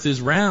the earth is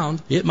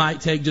round. It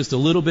might take just a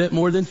little bit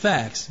more than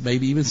facts,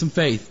 maybe even some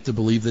faith, to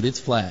believe that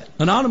it's flat.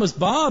 Anonymous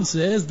Bob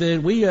says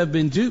that we have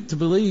been duped to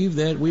believe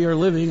that we are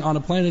living on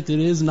a planet that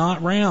is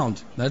not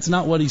round. That's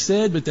not what he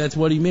said, but that's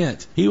what he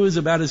meant. He was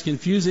about as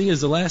confusing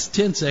as the last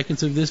 10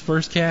 seconds of this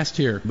first cast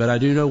here. But I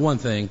do know one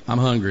thing, I'm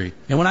hungry.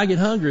 And when I get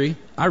hungry,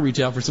 I reach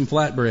out for some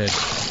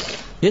flatbread.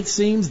 It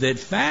seems that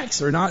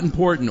facts are not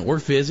important, or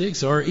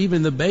physics, or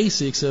even the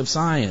basics of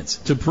science,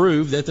 to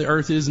prove that the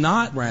earth is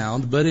not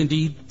round, but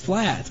indeed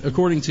flat,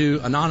 according to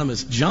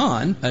Anonymous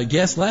John, a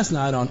guest last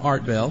night on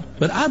Art Bell.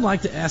 But I'd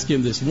like to ask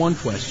him this one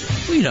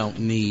question. We don't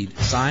need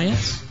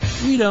science.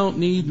 We don't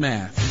need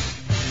math.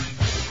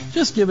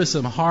 Just give us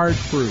some hard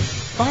proof.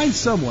 Find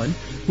someone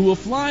who will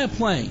fly a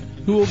plane,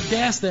 who will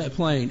gas that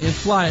plane and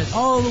fly it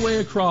all the way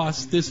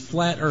across this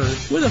flat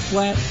earth with a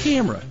flat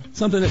camera,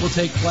 something that will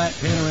take flat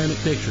panoramic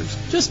pictures.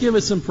 Just give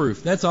us some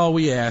proof. That's all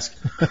we ask.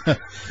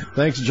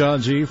 Thanks,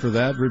 John G., for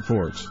that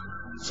report.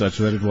 Such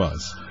that it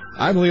was.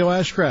 I'm Leo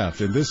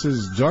Ashcraft, and this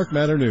is Dark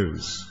Matter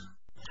News.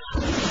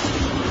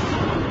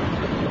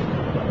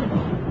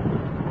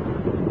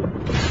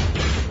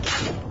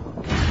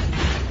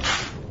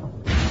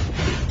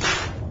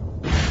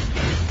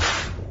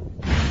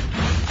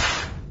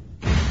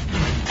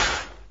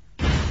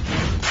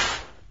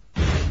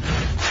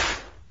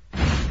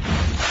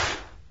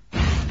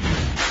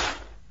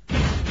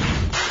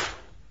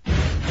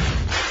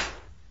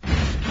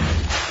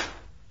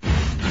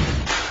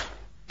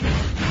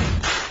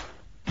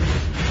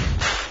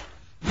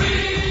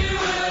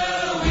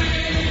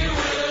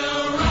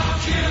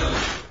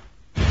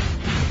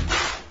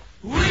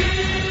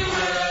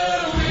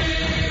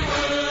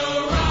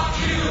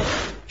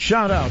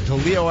 Shout out to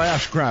Leo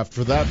Ashcraft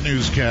for that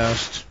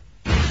newscast.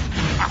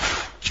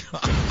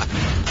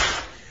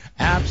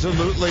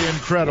 Absolutely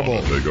incredible.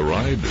 On a bigger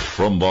ride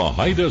from the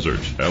high desert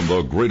and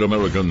the great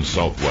American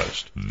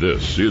Southwest.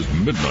 This is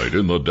Midnight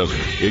in the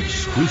Desert,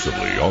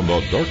 exclusively on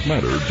the Dark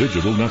Matter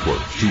Digital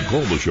Network. To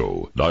call the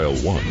show, dial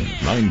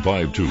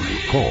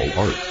 1-952. Call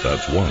Art.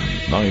 That's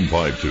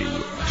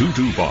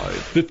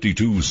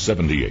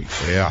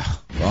 1-952-225-5278. Yeah.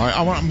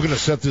 I'm going to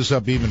set this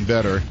up even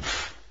better.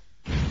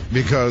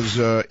 Because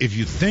if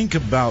you think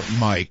about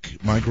Mike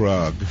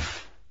Rugg,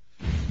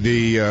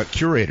 the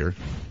curator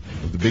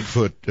of the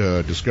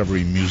Bigfoot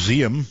Discovery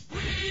Museum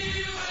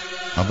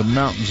up in the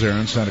mountains there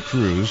in Santa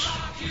Cruz,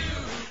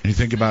 and you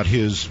think about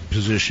his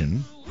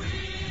position,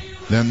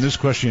 then this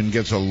question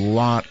gets a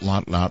lot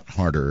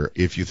harder.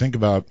 If you think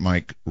about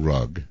Mike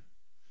Rugg,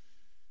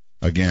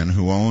 again,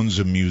 who owns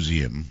a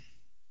museum,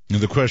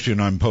 the question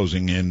I'm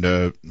posing,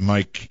 and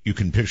Mike, you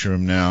can picture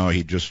him now,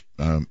 he just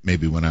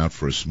maybe went out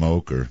for a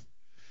smoke, or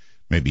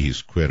maybe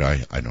he's quit,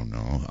 I don't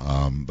know.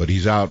 But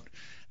he's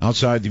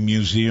outside the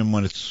museum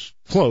when it's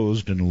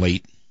closed and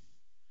late.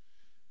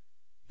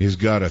 He's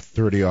got a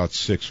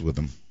 30-06 with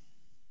him,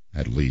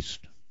 at least.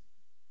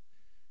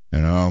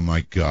 And oh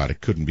my God,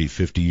 it couldn't be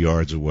 50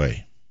 yards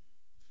away.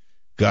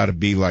 Got to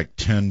be like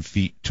 10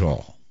 feet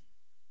tall,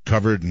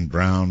 covered in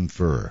brown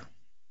fur.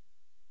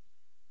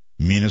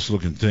 Meanest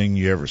looking thing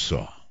you ever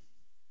saw.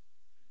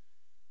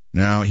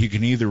 Now, he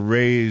can either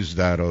raise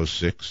that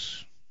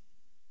 06,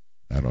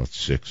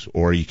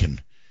 or he can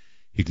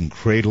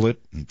cradle it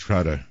and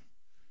try to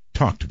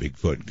talk to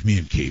Bigfoot and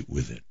communicate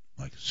with it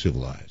like a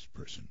civilized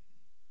person.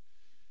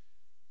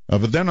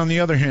 But then on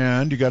the other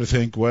hand, you got to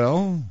think,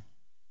 well,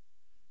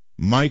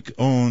 Mike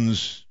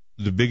owns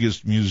the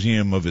biggest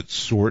museum of its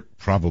sort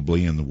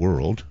probably in the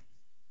world.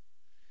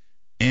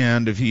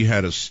 And if he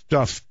had a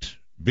stuffed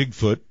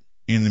Bigfoot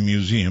in the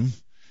museum,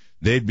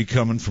 they'd be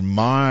coming from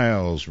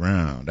miles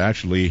round.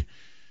 Actually,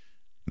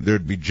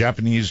 there'd be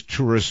Japanese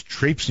tourists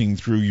traipsing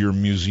through your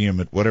museum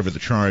at whatever the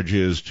charge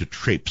is to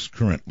traipse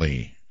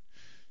currently.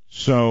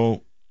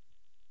 So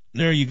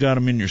there you got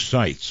him in your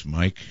sights,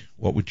 Mike.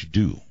 What would you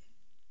do?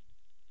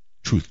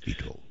 Truth be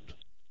told.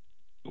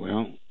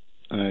 Well,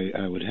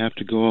 I would have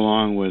to go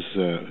along with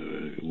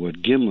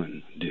what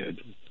Gimlin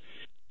did.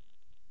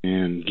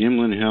 And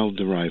Gimlin held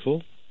the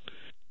rifle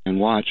and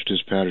watched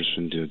as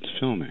Patterson did the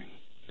filming.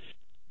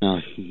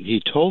 Now,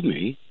 he told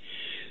me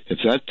if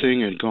that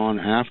thing had gone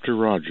after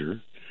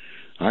Roger,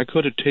 I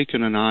could have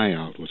taken an eye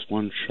out with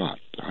one shot.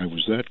 I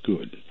was that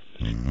good.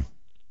 Mm-hmm.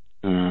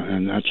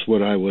 And that's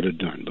what I would have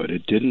done. But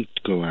it didn't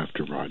go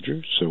after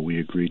Roger, so we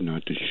agreed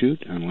not to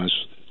shoot unless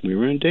we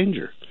were in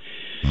danger.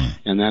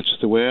 Mm-hmm. And that's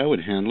the way I would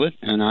handle it.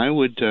 And I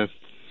would,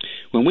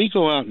 when we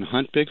go out and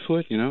hunt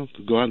Bigfoot,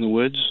 go out in the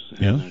woods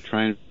and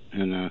try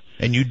and...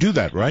 and you do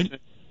that,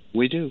 right?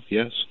 We do,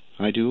 yes.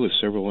 I do with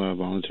several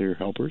volunteer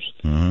helpers.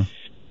 Mm-hmm.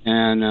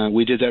 And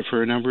we did that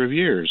for a number of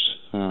years,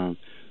 3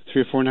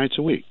 or 4 nights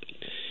a week.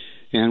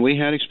 And we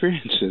had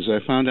experiences. I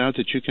found out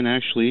that you can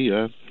actually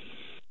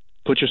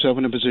put yourself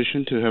in a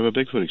position to have a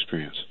Bigfoot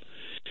experience.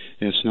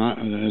 It's not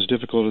as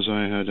difficult as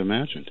I had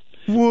imagined.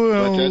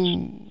 Well,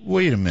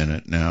 wait a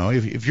minute now.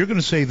 If you're going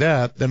to say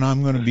that, then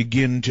I'm going to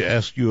begin to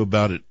ask you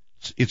about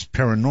its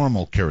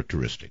paranormal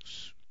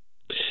characteristics.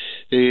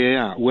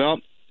 Yeah, well,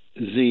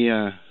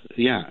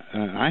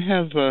 I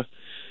have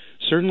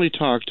certainly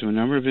talked to a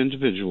number of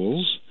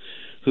individuals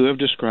who have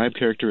described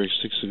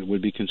characteristics that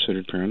would be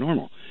considered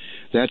paranormal.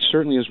 That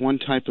certainly is one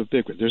type of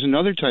Bigfoot. There's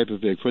another type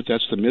of Bigfoot.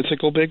 That's the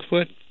mythical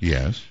Bigfoot.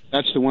 Yes.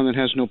 That's the one that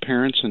has no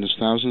parents and is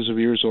thousands of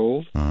years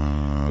old.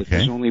 Okay.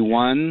 There's only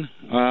one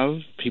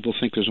of. People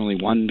think there's only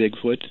one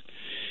Bigfoot.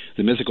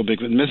 The mythical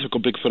Bigfoot. The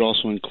mythical Bigfoot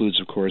also includes,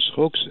 of course,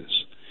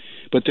 hoaxes.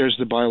 But there's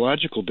the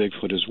biological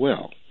Bigfoot as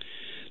well.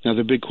 Now,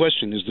 the big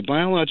question is the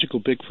biological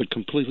Bigfoot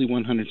completely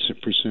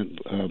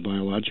 100%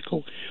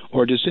 biological,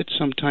 or does it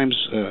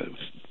sometimes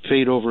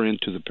fade over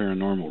into the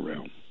paranormal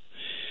realm?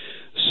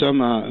 Some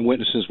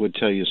witnesses would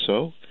tell you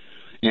so,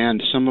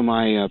 and some of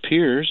my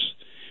peers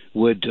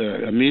would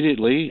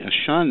immediately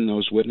shun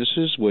those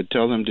witnesses, would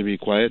tell them to be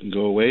quiet and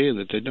go away, and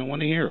that they don't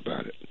want to hear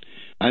about it.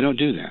 I don't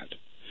do that.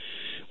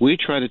 We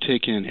try to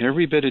take in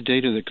every bit of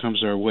data that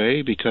comes our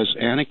way, because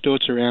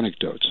anecdotes are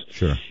anecdotes.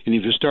 Sure. And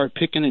if you start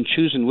picking and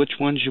choosing which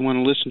ones you want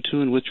to listen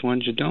to and which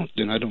ones you don't,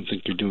 then I don't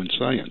think you're doing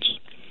science.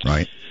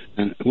 Right.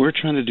 And we're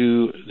trying to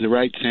do the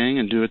right thing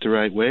and do it the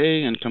right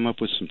way and come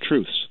up with some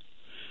truths.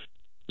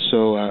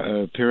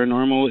 So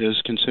paranormal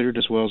is considered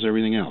as well as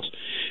everything else.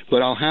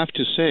 But I'll have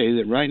to say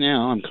that right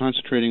now I'm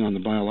concentrating on the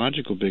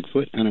biological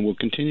Bigfoot, and I will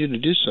continue to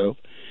do so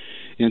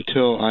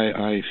until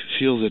I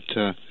feel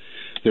that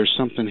there's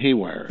something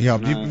haywire. Yeah,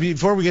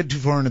 before we get too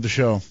far into the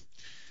show,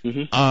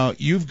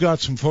 you've got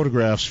some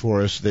photographs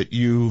for us that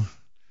you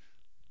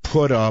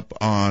put up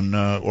on,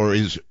 or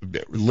is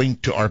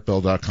linked to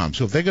artbell.com.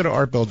 So if they go to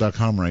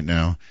artbell.com right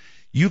now,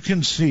 you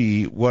can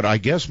see what I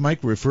guess Mike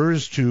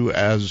refers to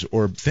as,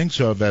 or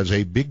thinks of as,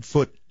 a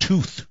Bigfoot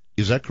tooth.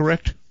 Is that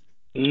correct?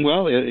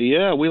 Well,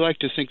 yeah, we like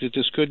to think that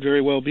this could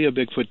very well be a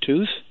Bigfoot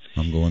tooth.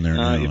 I'm going there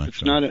now. If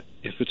it's not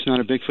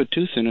a Bigfoot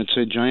tooth, then it's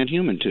a giant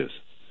human tooth.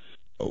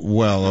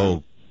 Well,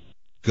 oh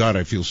God,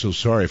 I feel so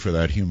sorry for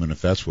that human if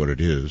that's what it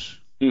is.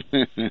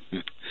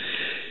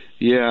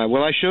 Yeah,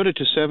 well, I showed it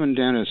to 7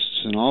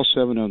 dentists, and all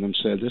 7 of them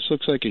said, this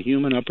looks like a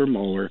human upper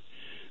molar,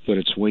 but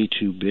it's way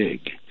too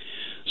big.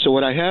 So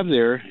what I have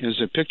there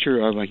is a picture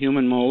of a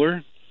human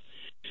molar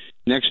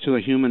next to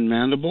a human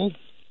mandible.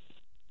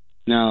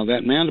 Now,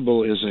 that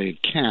mandible is a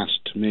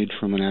cast made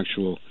from an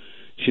actual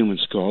human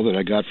skull that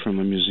I got from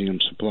a museum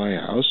supply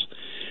house.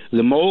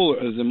 The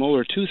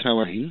molar tooth,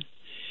 however,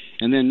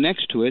 and then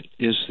next to it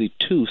is the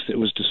tooth that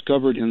was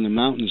discovered in the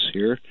mountains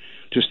here,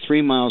 just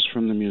 3 miles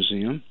from the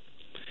museum.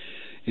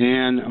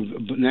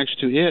 And next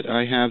to it,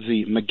 I have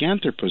the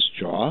Meganthropus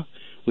jaw,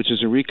 which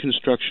is a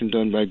reconstruction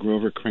done by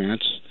Grover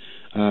Krantz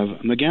of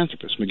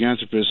Meganthropus.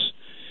 Meganthropus,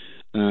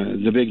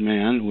 the big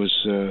man, was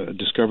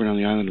discovered on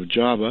the island of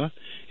Java.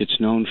 It's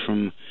known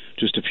from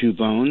just a few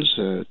bones.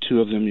 2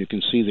 of them you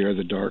can see there,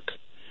 the dark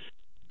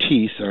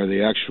teeth are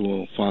the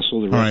actual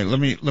fossil. All right, let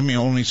me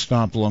only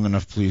stop long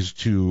enough, please,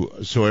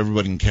 so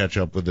everybody can catch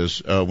up with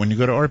this. When you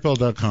go to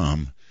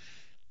artbell.com,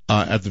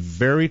 at the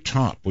very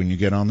top, when you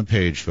get on the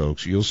page,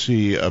 folks, you'll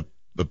see a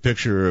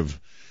picture of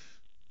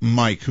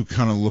Mike, who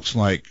kind of looks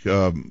like.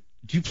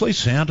 Do you play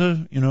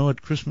Santa?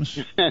 At Christmas.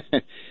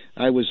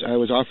 I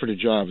was offered a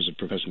job as a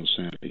professional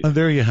Santa.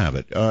 There you have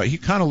it. He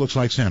kind of looks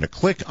like Santa.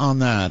 Click on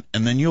that,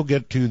 and then you'll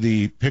get to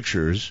the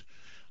pictures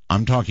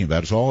I'm talking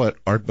about. It's all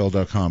at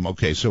artbell.com.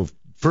 Okay, so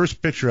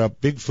first picture up,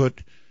 Bigfoot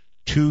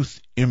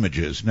tooth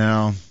images.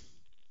 Now,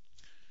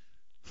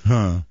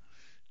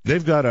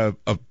 they've got a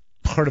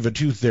part of a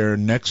tooth there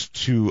next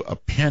to a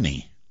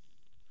penny.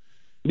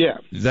 Yeah.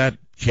 That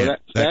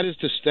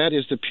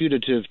is the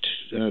putative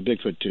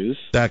Bigfoot tooth.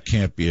 That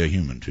can't be a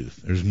human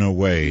tooth. There's no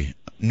way.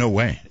 No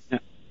way.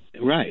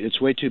 Right. It's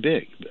way too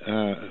big.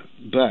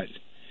 But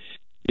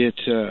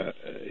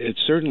it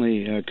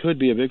certainly could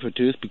be a Bigfoot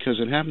tooth, because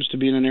it happens to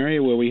be in an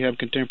area where we have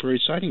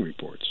contemporary sighting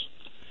reports.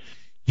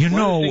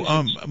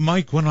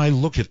 Mike, when I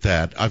look at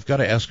that, I've got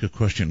to ask a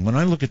question. When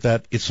I look at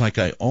that, it's like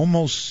I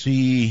almost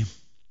see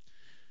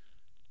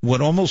what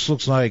almost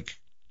looks like,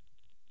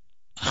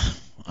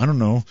 I don't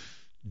know,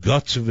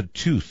 guts of a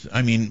tooth.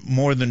 I mean,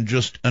 more than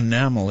just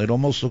enamel. It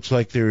almost looks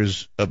like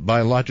there's a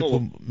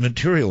biological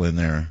material in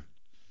there.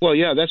 Well,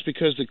 yeah, that's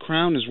because the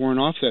crown is worn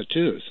off that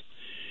tooth.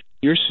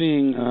 You're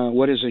seeing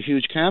what is a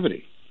huge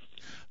cavity.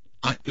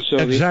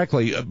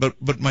 Exactly.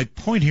 But my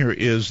point here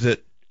is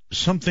that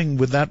something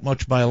with that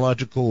much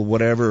biological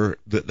whatever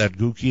that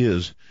gookie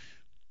is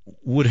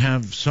would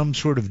have some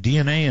sort of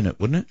DNA in it,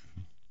 wouldn't it?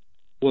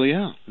 Well,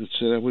 yeah,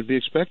 that would be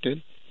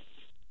expected.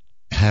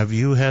 Have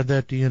you had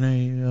that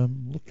DNA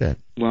looked at?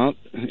 Well,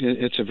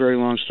 it's a very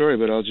long story,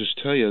 but I'll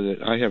just tell you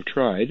that I have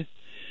tried.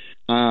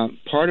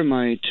 Part of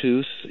my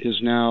tooth is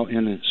now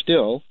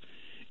still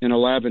in a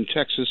lab in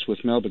Texas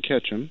with Melba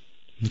Ketchum.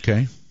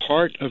 Okay.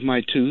 Part of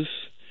my tooth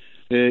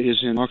is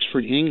in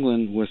Oxford,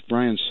 England with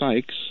Brian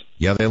Sykes.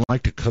 Yeah, they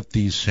like to cut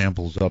these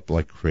samples up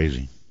like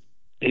crazy.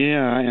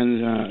 Yeah,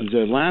 and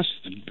the last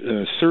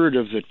third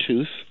of the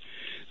tooth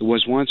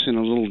was once in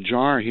a little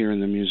jar here in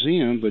the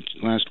museum, but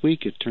last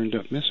week it turned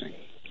up missing.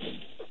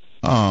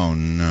 Oh,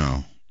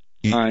 no.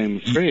 I'm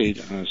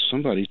afraid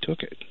somebody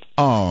took it.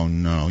 Oh,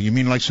 no. You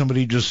mean like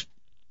somebody just...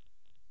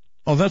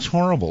 Oh, that's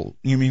horrible.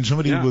 You mean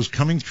somebody was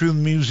coming through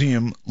the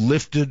museum,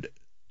 lifted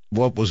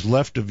what was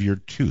left of your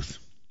tooth?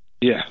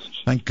 Yeah.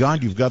 Thank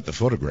God you've got the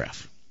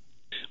photograph.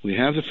 We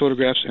have the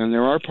photographs, and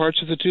there are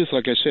parts of the tooth,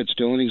 like I said,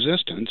 still in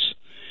existence,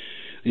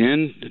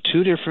 in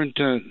 2 different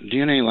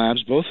DNA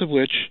labs, both of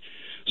which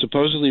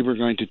supposedly we're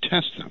going to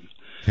test them.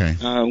 Okay.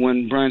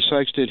 When Brian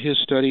Sykes did his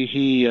study,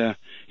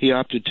 he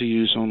opted to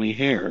use only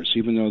hairs,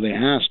 even though they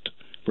asked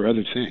for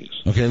other things.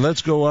 Okay,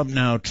 let's go up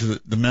now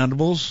to the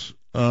mandibles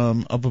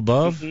up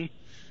above.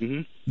 Mm-hmm.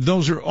 Mm-hmm.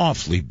 Those are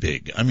awfully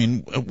big. I mean,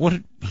 what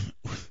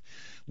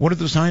do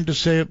the scientists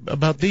say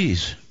about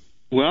these?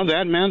 Well,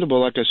 that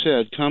mandible, like I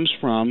said, comes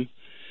from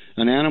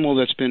an animal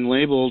that's been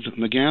labeled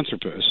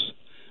Meganthropus,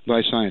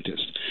 by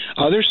scientists.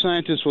 Other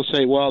scientists will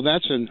say, well,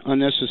 that's an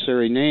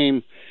unnecessary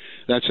name.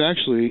 That's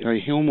actually a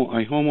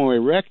Homo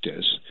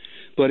erectus,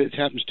 but it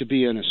happens to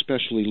be an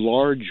especially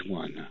large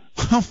one.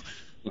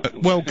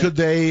 Well, could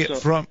they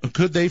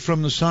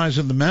from the size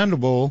of the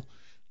mandible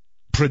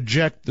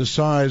project the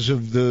size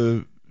of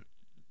the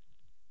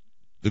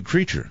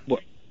creature?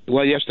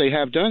 Well, yes, they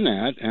have done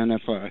that, and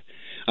if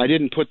I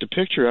didn't put the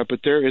picture up, but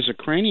there is a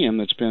cranium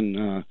that's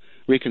been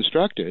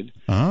reconstructed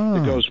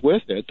that goes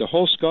with it. The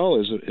whole skull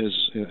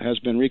has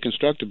been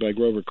reconstructed by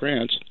Grover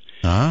Krantz,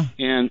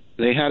 and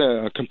they had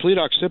a complete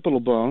occipital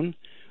bone,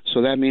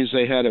 so that means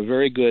they had a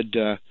very good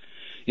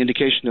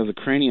indication of the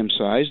cranium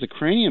size. The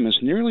cranium is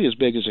nearly as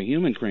big as a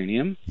human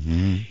cranium.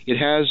 Mm-hmm. It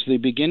has the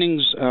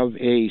beginnings of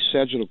a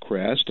sagittal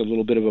crest, a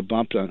little bit of a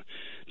bump down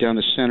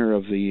the center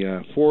of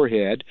the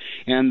forehead,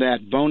 and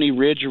that bony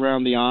ridge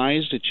around the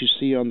eyes that you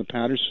see on the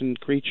Patterson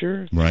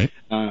creature. Right.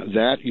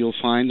 That you'll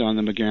find on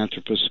the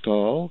Meganthropus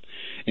skull,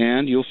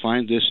 and you'll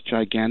find this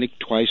gigantic,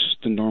 twice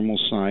the normal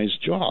size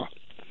jaw.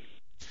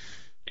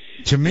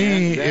 To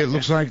me, it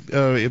looks like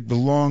it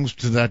belongs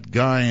to that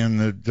guy in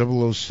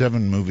the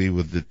 007 movie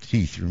with the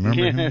teeth.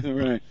 Remember him?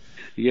 Right.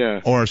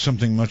 Yeah. Or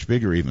something much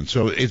bigger even.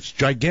 So it's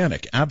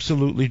gigantic,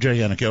 absolutely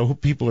gigantic. I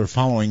hope people are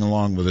following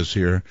along with us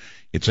here.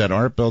 It's at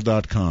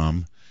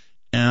artbell.com.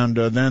 And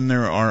then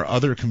there are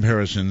other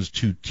comparisons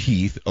to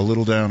teeth a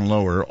little down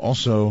lower,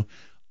 also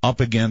up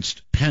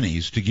against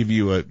pennies to give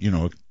you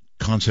a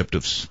concept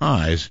of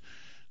size.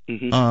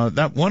 Mm-hmm.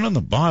 That one on the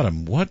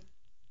bottom, what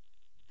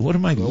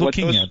am I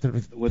looking at?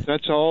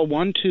 That's all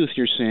one tooth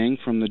you're seeing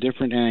from the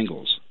different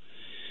angles.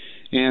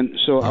 And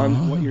so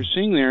what you're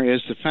seeing there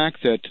is the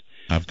fact that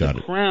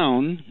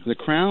the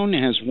crown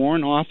has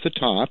worn off the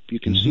top. You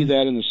can see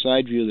that in the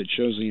side view that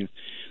shows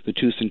the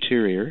tooth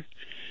interior.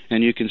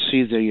 And you can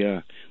see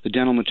the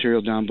dental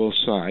material down both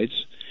sides.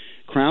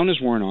 Crown is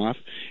worn off.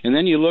 And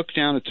then you look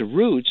down at the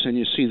roots, and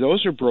you see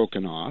those are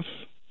broken off.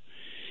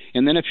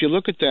 And then if you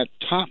look at that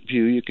top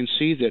view, you can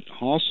see that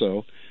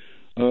also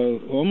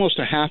almost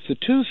a half the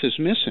tooth is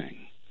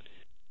missing.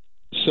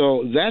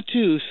 So that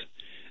tooth,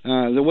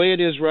 the way it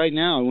is right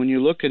now, when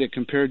you look at it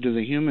compared to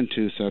the human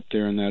tooth up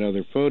there in that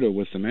other photo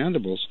with the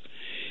mandibles,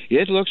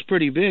 it looks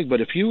pretty big.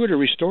 But if you were to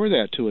restore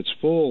that to its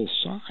full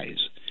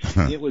size,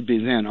 it would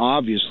be then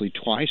obviously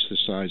twice the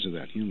size of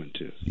that human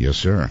tooth. Yes,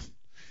 sir.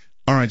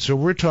 All right, so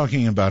we're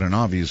talking about an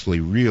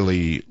obviously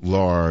really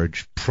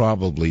large,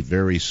 probably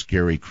very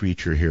scary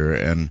creature here.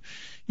 And,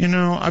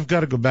 I've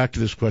got to go back to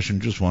this question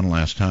just one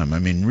last time. I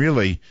mean,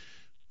 really,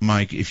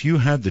 Mike, if you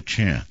had the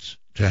chance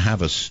to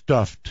have a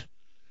stuffed,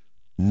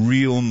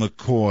 real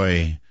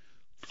McCoy,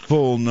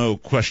 full, no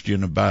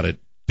question about it,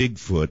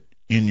 Bigfoot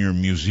in your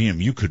museum,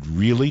 you could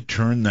really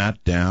turn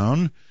that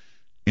down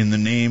in the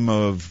name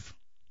of...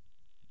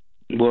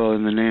 Well,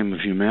 in the name of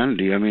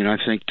humanity. I mean, I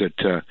think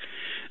that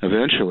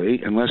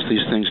eventually, unless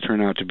these things turn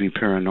out to be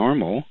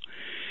paranormal,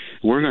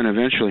 we're going to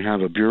eventually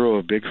have a Bureau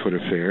of Bigfoot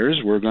Affairs.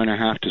 We're going to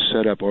have to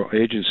set up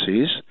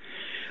agencies.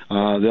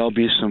 There'll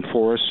be some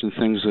forests and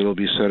things that will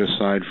be set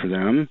aside for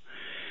them,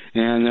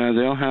 and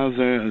they'll have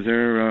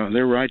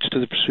their rights to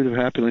the pursuit of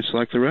happiness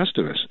like the rest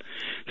of us.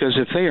 Because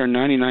if they are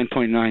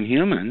 99.9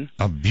 human...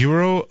 A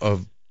Bureau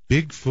of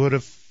Bigfoot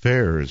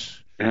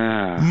Affairs.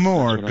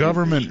 More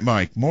government,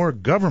 Mike, more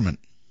government.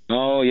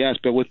 Oh, yes,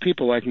 but with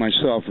people like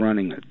myself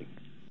running it.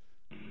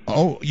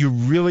 Oh, you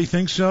really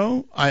think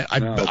so?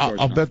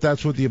 I'll bet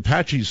that's what the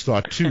Apaches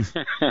thought, too.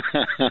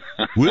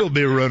 We'll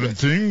be running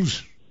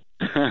things.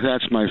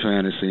 That's my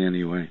fantasy,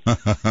 anyway.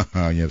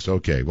 Yes,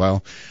 okay.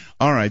 Well,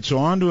 all right, so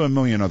on to a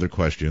million other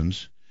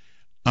questions.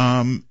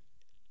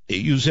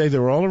 You say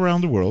they're all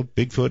around the world.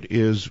 Bigfoot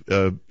is,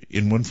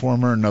 in one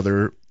form or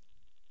another,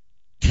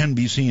 can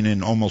be seen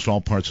in almost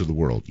all parts of the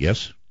world,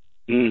 yes?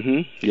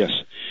 Mm-hmm, yes.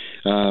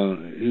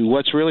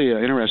 What's really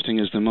interesting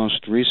is the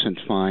most recent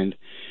find,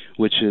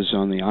 which is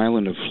on the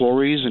island of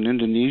Flores in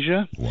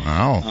Indonesia.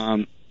 Wow.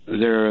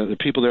 The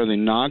people there, the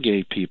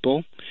Nage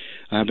people.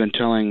 I've been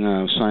telling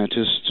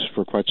scientists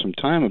for quite some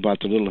time about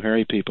the little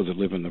hairy people that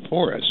live in the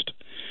forest.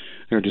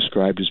 They're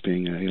described as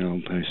being,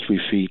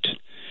 3 feet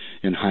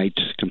in height,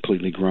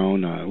 completely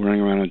grown,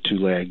 running around on 2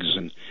 legs,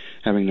 and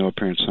having no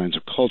apparent signs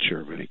of culture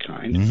of any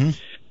kind.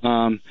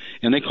 Mm-hmm.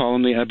 And they call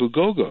them the Abu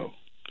Gogo.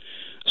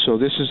 So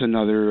this is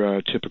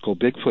another typical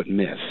Bigfoot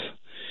myth,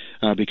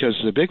 because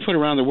the Bigfoot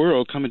around the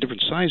world come in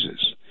different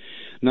sizes.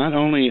 Not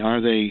only are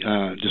they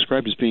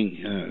described as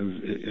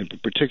being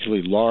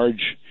particularly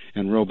large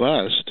and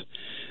robust,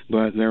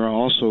 but there are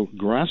also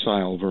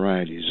gracile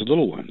varieties,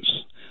 little ones,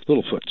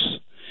 littlefoots.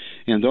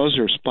 And those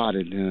are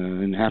spotted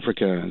in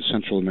Africa,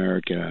 Central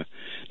America,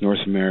 North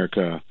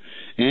America,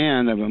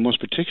 and most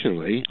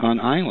particularly on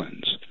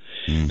islands.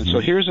 Mm-hmm. And so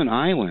here's an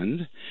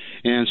island,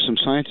 and some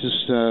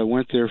scientists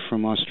went there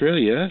from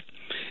Australia,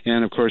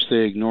 and of course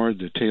they ignored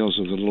the tales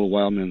of the little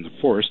wild men in the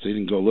forest. They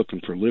didn't go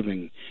looking for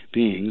living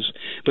beings,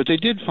 but they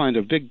did find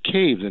a big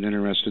cave that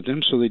interested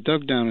them, so they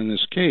dug down in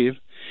this cave,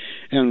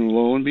 and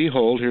lo and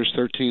behold, here's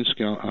 13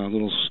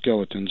 little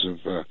skeletons of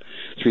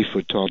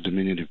 3-foot-tall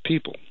diminutive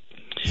people.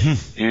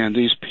 And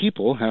these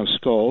people have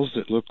skulls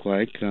that look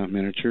like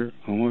miniature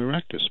Homo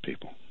erectus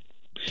people.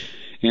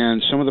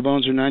 And some of the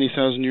bones are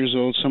 90,000 years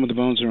old. Some of the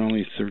bones are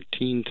only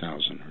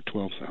 13,000 or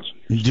 12,000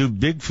 years Do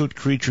Bigfoot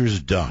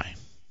creatures die?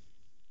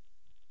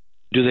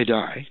 Do they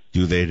die?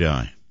 Do they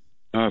die?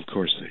 Of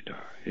course they die.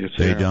 If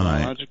They they're die.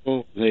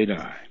 biological, they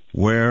die.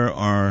 Where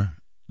are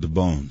the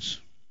bones?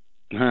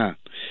 Huh.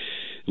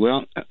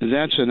 Well,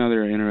 that's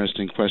another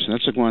interesting question.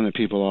 That's the one that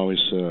people always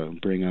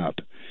bring up.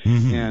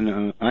 Mm-hmm.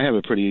 And I have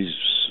a pretty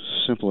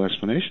simple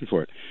explanation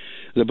for it.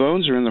 The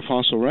bones are in the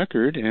fossil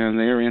record, and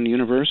they are in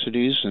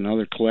universities and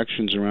other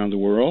collections around the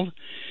world,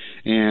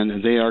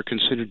 and they are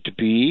considered to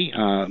be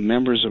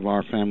members of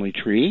our family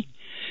tree.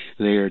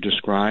 They are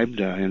described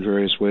in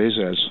various ways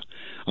as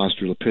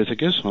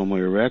Australopithecus, Homo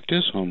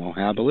erectus, Homo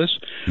habilis,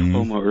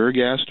 Homo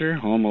ergaster,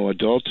 Homo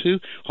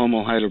adultu,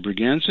 Homo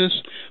heidelbergensis,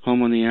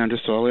 Homo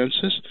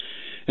neanderthalensis.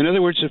 In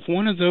other words, if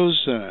one of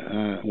those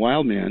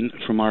wild men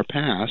from our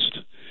past,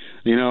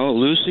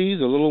 Lucy,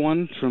 the little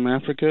one from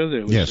Africa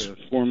that was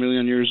 4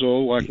 million years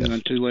old walking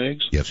on two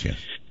legs. Yes.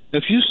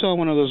 If you saw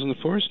one of those in the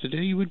forest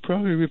today, you would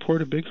probably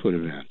report a Bigfoot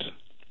event.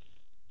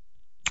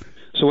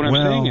 So what I'm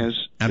saying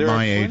is, at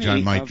my age,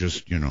 I might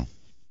just,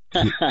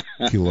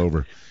 keel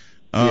over.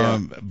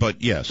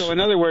 But yes. So in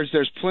other words,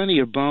 there's plenty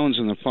of bones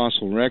in the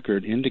fossil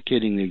record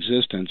indicating the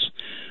existence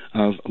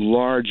of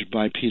large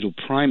bipedal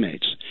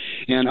primates.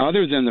 And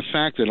other than the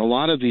fact that a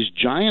lot of these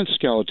giant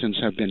skeletons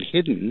have been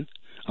hidden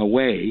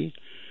away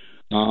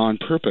on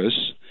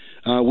purpose,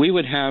 we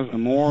would have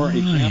more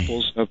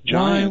examples of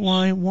giants.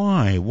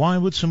 Why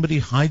would somebody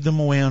hide them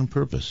away on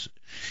purpose?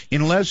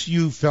 Unless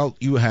you felt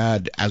you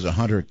had, as a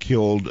hunter,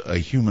 killed a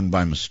human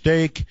by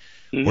mistake,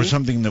 or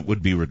something that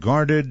would be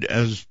regarded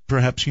as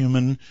perhaps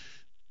human,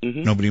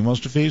 nobody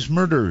wants to face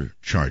murder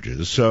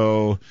charges.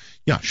 So,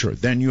 yeah, sure,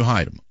 then you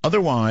hide them.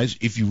 Otherwise,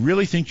 if you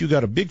really think you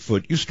got a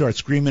Bigfoot, you start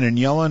screaming and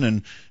yelling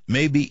and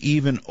maybe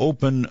even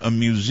open a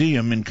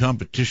museum in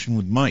competition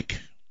with Mike.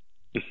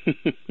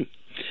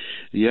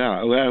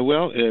 Yeah,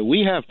 well,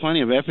 we have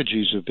plenty of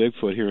effigies of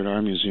Bigfoot here at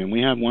our museum.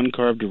 We have one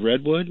carved of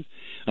redwood,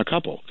 a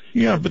couple.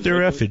 Yeah, but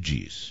they're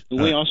effigies.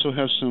 We also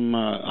have some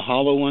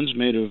hollow ones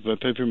made of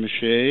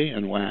papier-mâché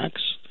and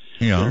wax.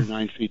 Yeah. They're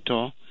 9 feet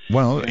tall.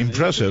 Well, and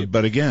impressive,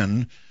 but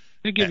again...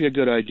 They give you a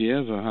good idea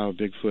of how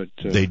Bigfoot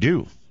they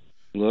do.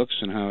 Looks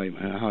and how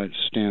it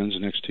stands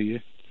next to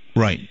you.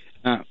 Right.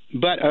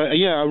 But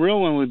a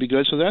real one would be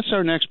good. So that's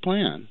our next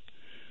plan.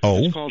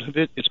 Oh.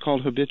 It's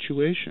called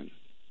habituation.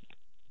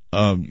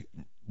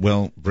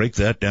 Well, break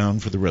that down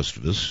for the rest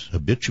of us.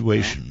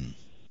 Habituation.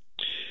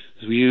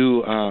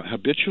 You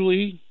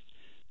habitually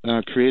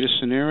create a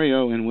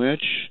scenario in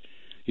which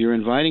you're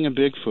inviting a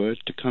Bigfoot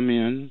to come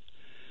in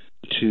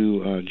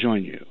to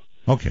join you.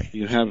 Okay.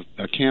 You have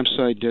a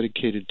campsite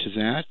dedicated to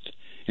that,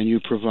 and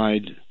you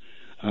provide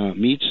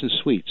meats and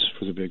sweets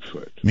for the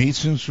Bigfoot.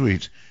 Meats and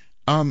sweets.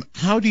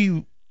 How do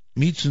you...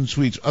 Meats and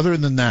sweets. Other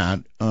than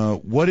that,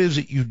 what is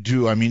it you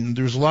do? I mean,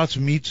 there's lots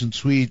of meats and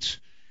sweets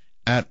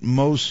at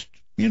most,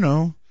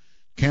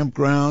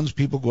 campgrounds.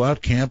 People go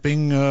out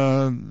camping.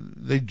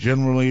 They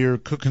generally are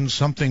cooking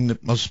something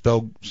that must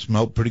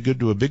smell pretty good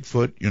to a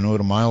Bigfoot, at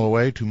a mile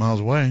away, 2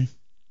 miles away.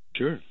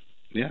 Sure.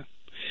 Yeah.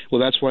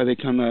 Well, that's why they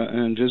come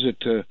and visit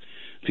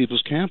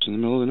people's camps in the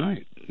middle of the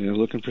night. They're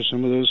looking for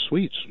some of those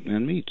sweets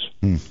and meats.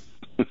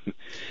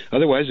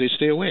 Otherwise, they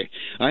stay away.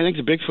 I think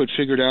the Bigfoot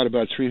figured out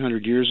about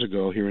 300 years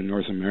ago here in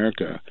North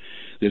America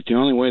that the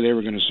only way they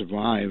were going to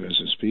survive as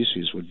a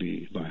species would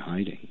be by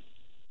hiding.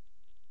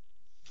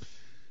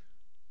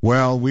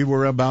 Well, we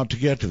were about to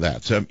get to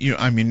that. So,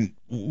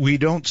 we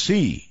don't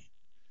see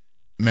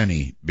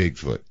many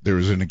Bigfoot. There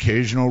is an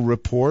occasional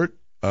report,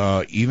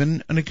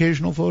 even an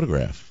occasional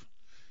photograph.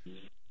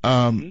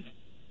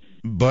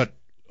 But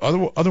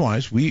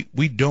otherwise,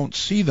 we don't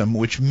see them,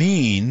 which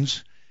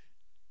means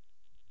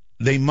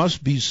they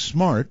must be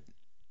smart,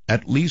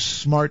 at least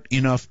smart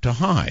enough to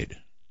hide.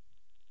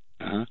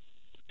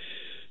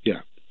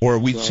 Yeah. Or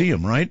we'd see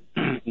them, right?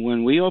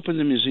 When we opened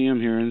the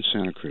museum here in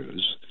Santa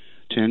Cruz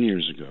 10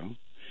 years ago,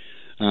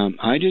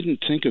 I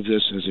didn't think of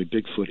this as a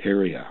Bigfoot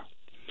area.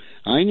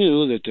 I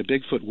knew that the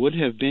Bigfoot would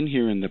have been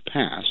here in the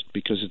past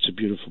because it's a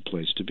beautiful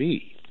place to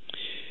be.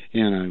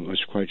 And I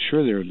was quite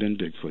sure there had been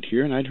Bigfoot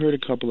here, and I'd heard a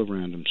couple of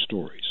random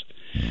stories.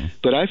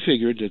 But I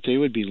figured that they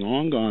would be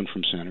long gone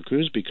from Santa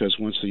Cruz because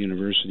once the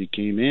university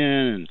came in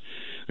and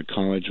the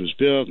college was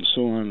built and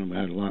so on, we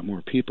had a lot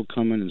more people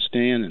coming and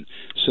staying, and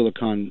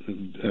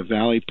Silicon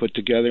Valley put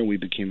together. We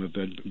became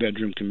a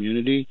bedroom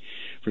community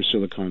for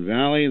Silicon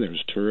Valley.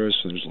 There's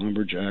tourists, there's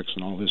lumberjacks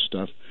and all this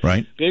stuff.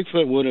 Right.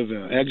 Bigfoot would have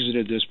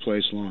exited this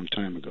place a long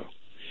time ago.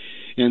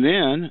 And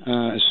then,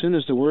 as soon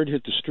as the word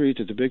hit the street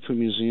that the Bigfoot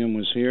Museum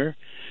was here,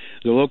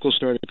 the locals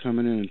started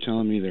coming in and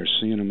telling me they're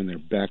seeing them in their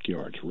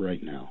backyards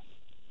right now.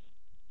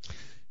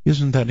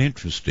 Isn't that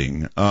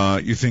interesting?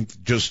 You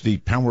think just the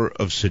power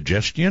of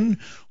suggestion,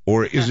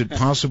 or is it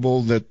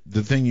possible that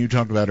the thing you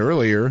talked about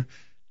earlier,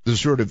 the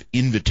sort of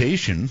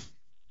invitation,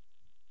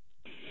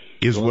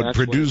 is what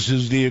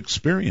produces the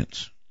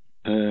experience?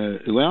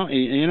 Well,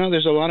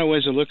 there's a lot of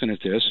ways of looking at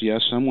this.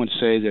 Yes, some would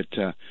say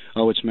that,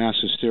 it's mass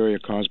hysteria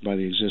caused by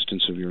the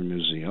existence of your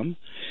museum.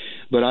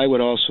 But I would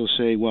also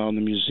say, well,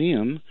 the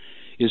museum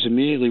is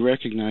immediately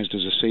recognized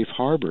as a safe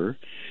harbor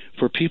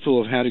for people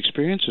who have had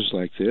experiences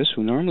like this,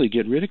 who normally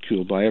get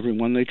ridiculed by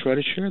everyone they try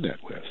to share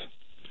that with.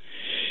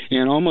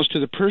 And almost to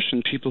the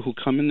person, people who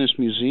come in this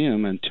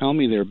museum and tell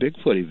me their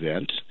Bigfoot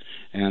event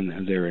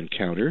and their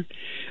encounter,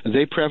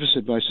 they preface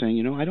it by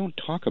saying, I don't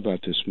talk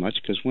about this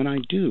much because when I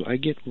do, I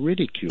get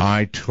ridiculed.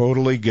 I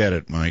totally get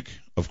it, Mike.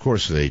 Of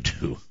course they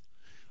do.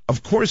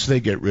 Of course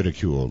they get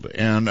ridiculed.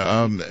 And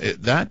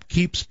that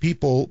keeps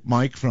people,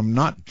 Mike, from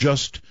not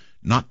just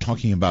not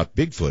talking about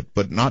Bigfoot,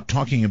 but not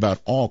talking about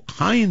all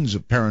kinds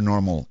of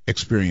paranormal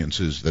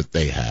experiences that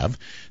they have.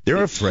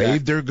 They're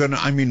afraid they're going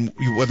to,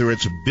 whether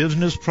it's a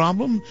business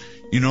problem,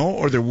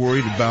 or they're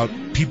worried about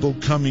people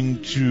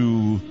coming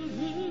to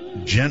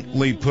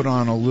gently put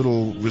on a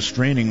little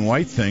restraining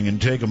white thing and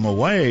take them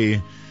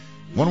away.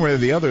 One way or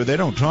the other, they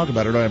don't talk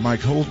about it. All right, Mike,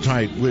 hold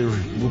tight.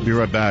 We'll be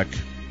right back.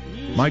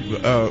 Mike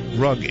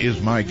Rugg is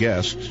my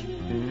guest,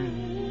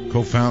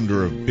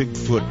 co-founder of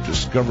Bigfoot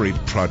Discovery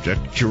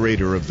Project,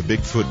 curator of the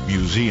Bigfoot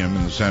Museum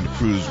in the Santa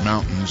Cruz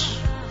Mountains,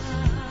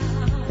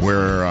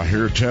 where I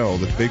hear tell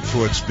that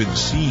Bigfoot's been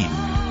seen.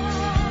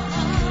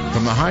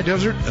 From the high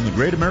desert and the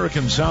great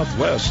American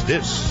Southwest,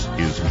 this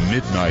is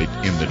Midnight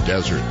in the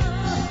Desert.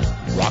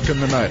 Rocking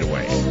the night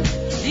away.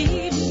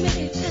 Leave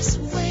me this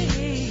way.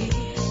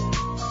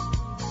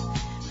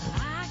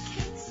 I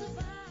can't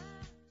survive.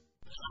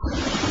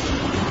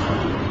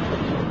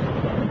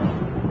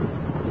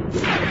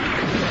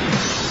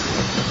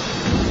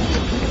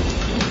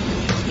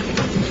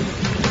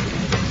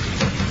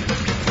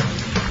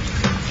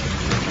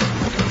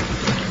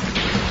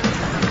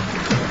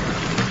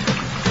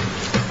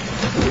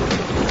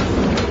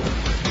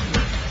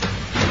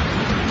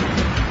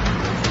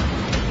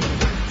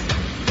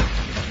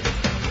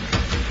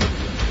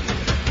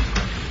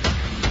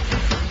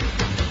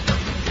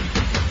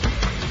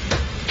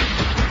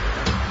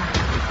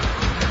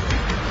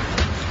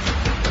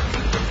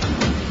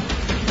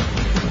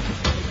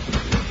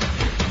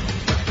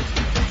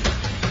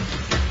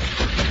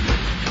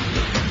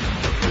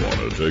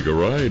 Take a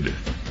ride?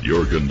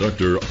 Your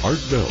conductor, Art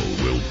Bell,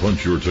 will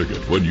punch your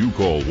ticket when you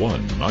call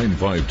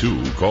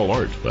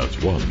 1-952-CALL-ART. That's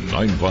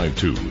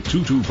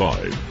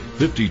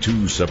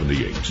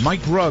 1-952-225-5278. Mike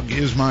Rugg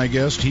is my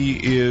guest. He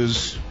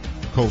is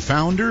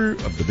co-founder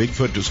of the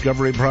Bigfoot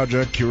Discovery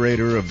Project,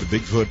 curator of the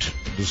Bigfoot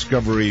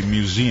Discovery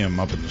Museum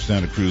up in the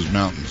Santa Cruz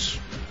Mountains.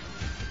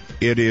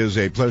 It is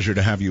a pleasure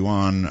to have you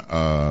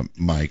on,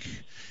 Mike.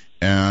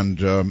 And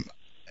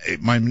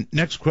my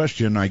next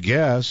question, I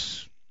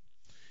guess,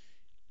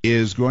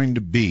 is going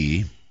to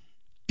be,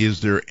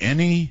 is there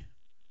any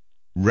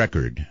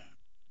record,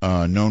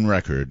 known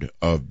record,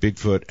 of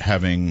Bigfoot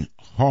having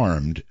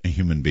harmed a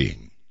human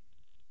being?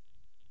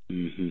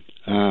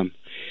 Mm-hmm.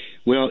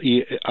 Well,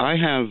 I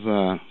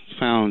have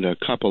found a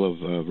couple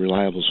of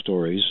reliable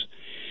stories,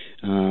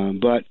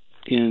 but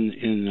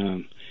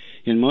in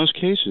most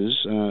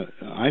cases,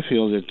 I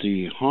feel that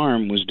the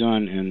harm was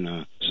done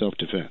in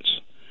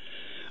self-defense.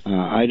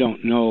 I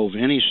don't know of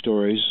any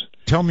stories.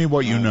 Tell me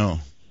what you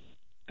know.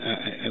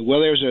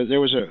 Well,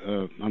 there was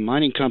a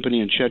mining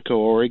company in Chetco,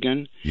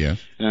 Oregon. Yes.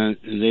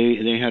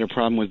 They had a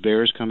problem with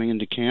bears coming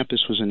into camp.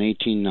 This was in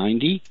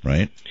 1890.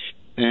 Right.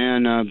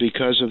 And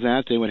because of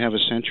that, they would have a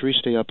sentry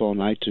stay up all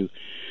night to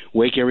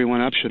wake everyone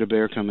up should a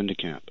bear come into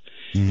camp.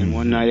 Mm-hmm. And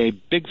one night a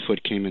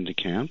Bigfoot came into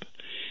camp,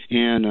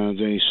 and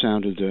they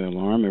sounded the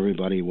alarm.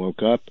 Everybody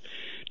woke up.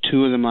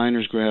 Two of the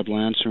miners grabbed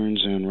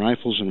lanterns and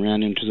rifles and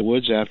ran into the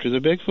woods after the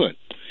Bigfoot.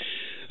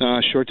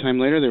 A short time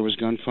later, there was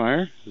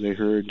gunfire. They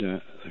heard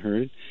it,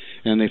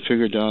 and they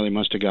figured they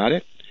must have got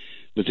it.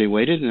 But they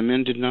waited, and the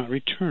men did not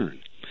return.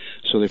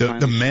 So they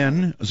the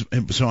men.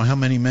 So how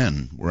many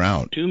men were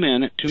out? Two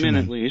men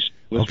at least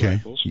with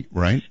rifles,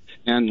 right,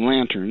 and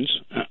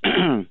lanterns.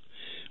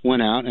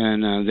 Went out,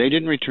 and they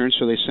didn't return.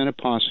 So they sent a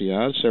posse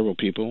out, several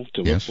people,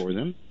 to look for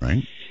them.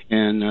 Right.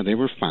 And they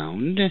were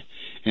found,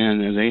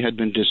 and they had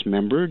been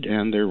dismembered,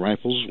 and their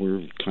rifles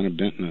were kind of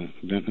bent in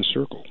a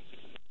circle.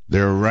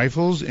 Their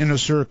rifles in a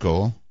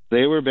circle.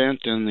 They were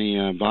bent, and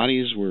the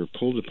bodies were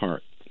pulled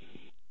apart.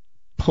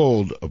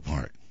 Pulled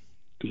apart.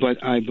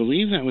 But I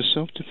believe that was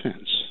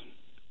self-defense.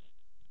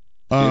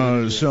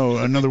 So,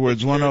 in other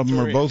words, one of them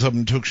or both of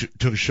them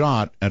took a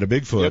shot at a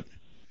Bigfoot. Yep.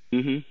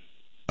 Mm-hmm.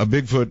 A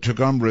Bigfoot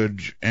took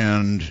umbrage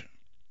and,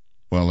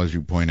 well, as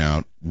you point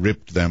out,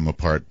 ripped them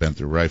apart, bent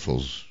their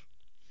rifles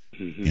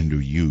into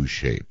U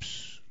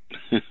shapes.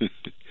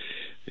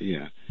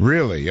 Yeah.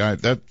 Really?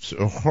 That's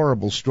a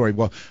horrible story.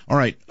 Well, all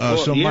right.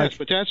 Yes, Mike,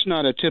 but that's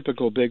not a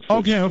typical Bigfoot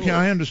Okay,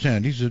 I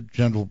understand. He's a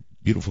gentle,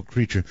 beautiful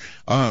creature.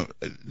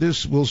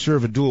 This will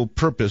serve a dual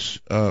purpose,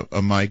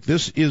 Mike.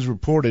 This is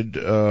reported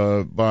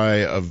by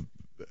a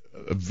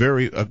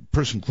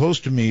person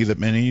close to me that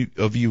many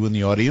of you in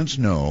the audience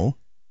know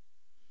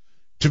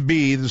to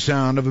be the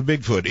sound of a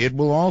Bigfoot. It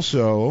will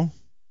also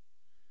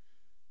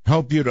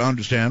help you to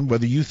understand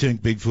whether you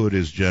think Bigfoot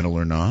is gentle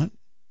or not.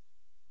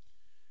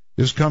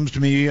 This comes to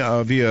me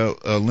via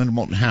Linda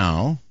Moulton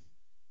Howe,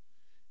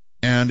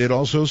 and it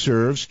also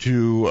serves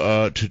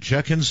to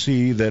check and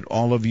see that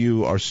all of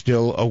you are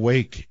still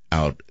awake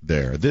out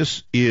there.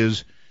 This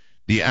is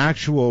the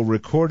actual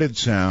recorded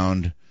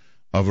sound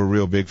of a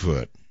real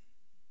Bigfoot.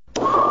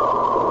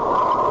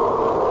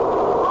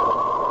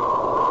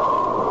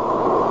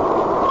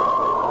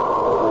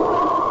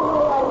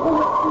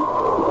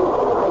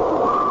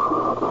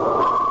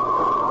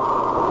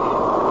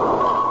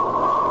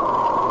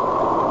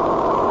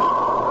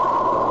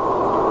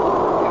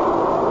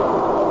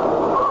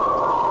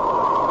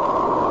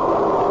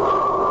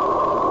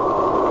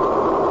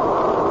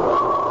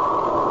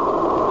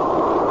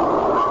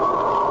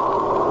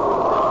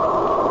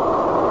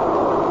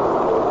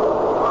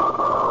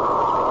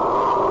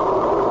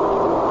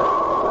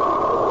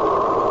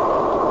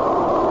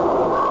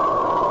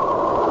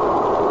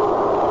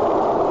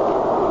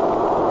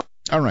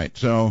 All right,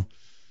 so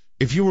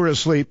if you were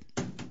asleep,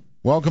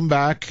 welcome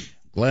back.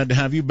 Glad to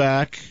have you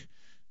back.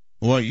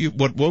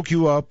 What woke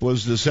you up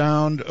was the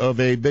sound of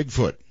a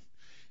Bigfoot.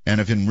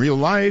 And if in real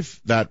life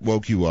that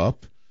woke you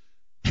up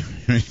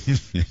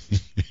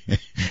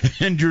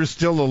and you're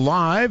still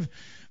alive,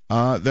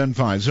 then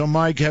fine. So,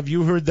 Mike, have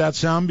you heard that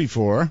sound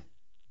before?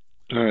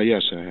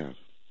 Yes, I have.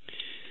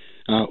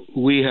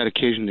 We had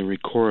occasion to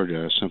record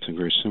something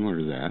very similar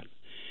to that,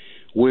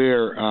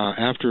 where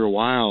after a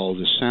while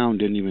the sound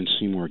didn't even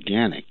seem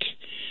organic,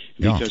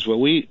 because what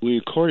we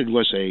recorded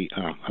was a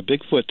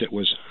Bigfoot that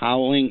was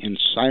howling in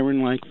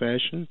siren-like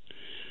fashion,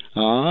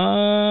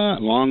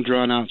 long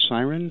drawn-out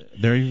siren.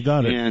 There you've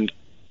got it. And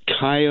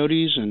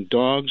coyotes and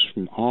dogs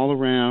from all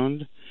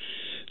around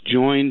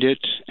joined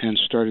it and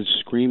started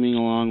screaming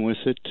along with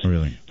it.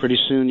 Really? Pretty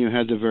soon you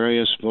had the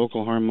various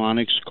vocal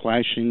harmonics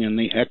clashing and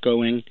the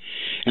echoing,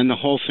 and the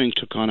whole thing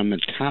took on a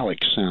metallic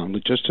sound,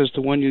 just as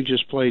the one you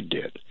just played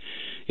did.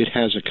 It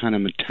has a kind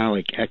of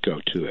metallic echo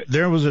to it.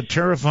 There was a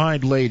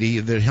terrified lady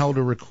that held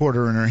a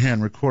recorder in her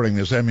hand recording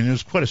this. I mean,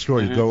 there's quite a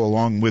story to go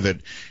along with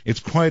it.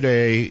 It's quite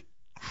a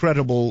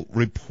credible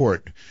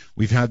report.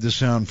 We've had this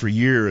sound for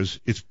years.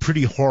 It's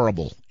pretty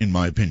horrible, in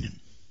my opinion.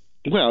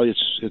 Well, it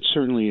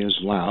certainly is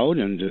loud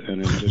and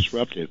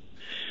disruptive.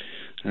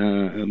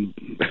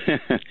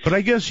 But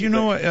I guess,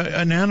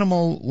 an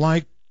animal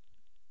like,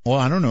 well,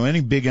 I don't know,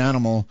 any big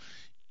animal,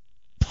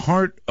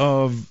 part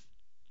of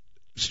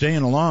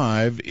staying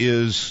alive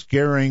is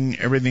scaring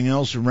everything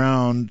else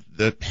around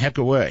the heck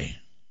away.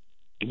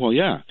 Well,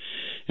 yeah.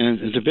 And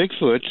the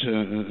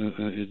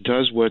Bigfoot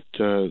does what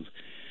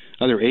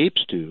other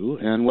apes do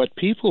and what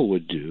people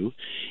would do.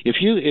 If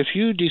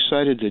you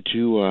decided that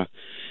you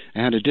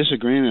had a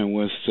disagreement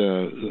with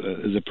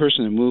the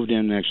person that moved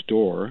in next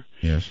door,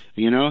 yes,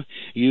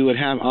 you would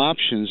have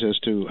options as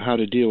to how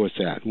to deal with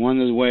that. One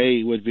of the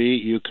way would be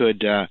you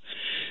could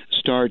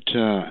start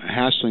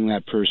hassling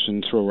that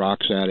person, throw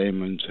rocks at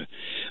him,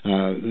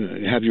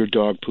 and have your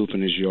dog poop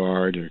in his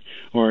yard,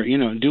 or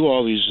do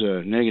all these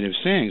negative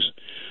things.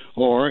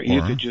 Or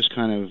you could just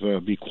kind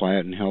of be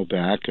quiet and held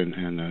back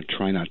and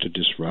try not to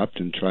disrupt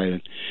and try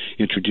to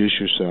introduce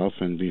yourself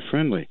and be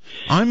friendly.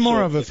 I'm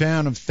more of a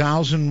fan of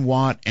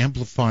 1,000-watt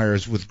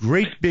amplifiers with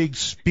great big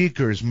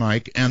speakers,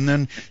 Mike, and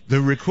then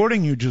the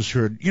recording you just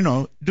heard,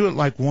 do it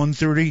like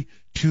 1:30,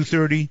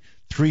 2:30,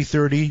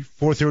 3:30,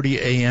 4:30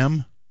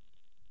 a.m.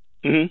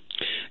 Mm-hmm.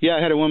 Yeah,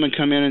 I had a woman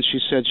come in and she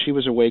said she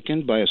was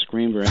awakened by a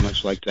scream very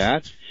much like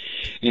that.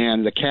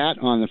 And the cat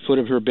on the foot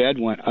of her bed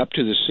went up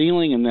to the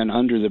ceiling and then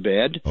under the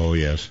bed. Oh,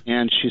 yes.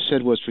 And she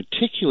said what's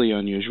particularly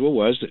unusual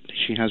was that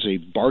she has a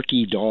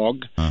barky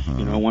dog,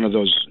 one of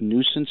those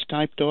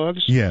nuisance-type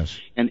dogs. Yes.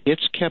 And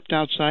it's kept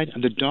outside.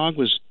 And the dog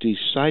was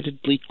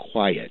decidedly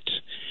quiet.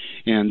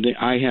 And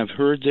I have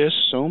heard this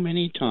so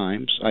many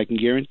times, I can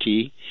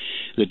guarantee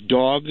that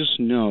dogs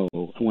know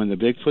when the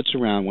Bigfoot's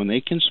around, when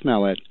they can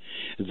smell it,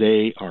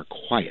 they are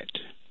quiet.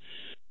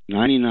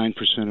 99%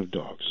 of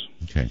dogs.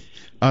 Okay.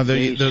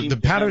 The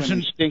Patterson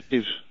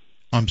instinctive.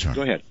 I'm sorry.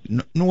 Go ahead.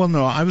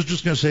 No. I was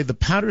just going to say the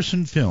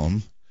Patterson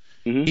film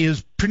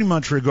is pretty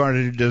much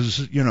regarded as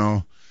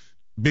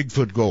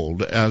Bigfoot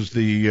Gold, as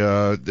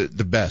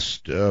the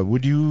best.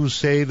 Would you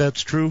say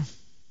that's true?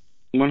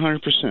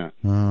 100%.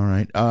 All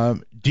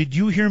right. Did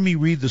you hear me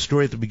read the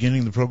story at the beginning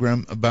of the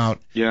program about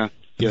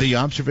the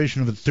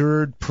observation of a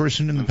third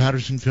person in the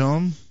Patterson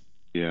film?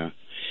 Yeah.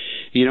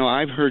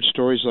 I've heard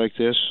stories like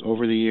this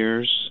over the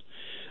years.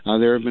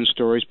 There have been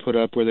stories put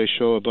up where they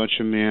show a bunch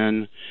of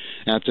men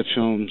at the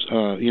films,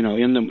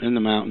 in the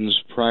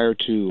mountains prior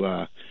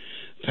to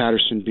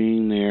Patterson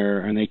being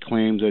there, and they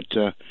claim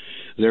that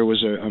there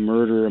was a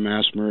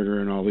mass murder,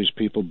 and all these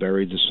people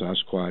buried the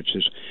Sasquatch.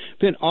 There's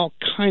been all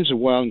kinds of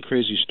wild and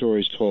crazy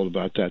stories told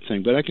about that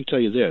thing. But I can tell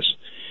you this: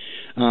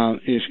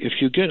 if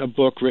you get a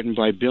book written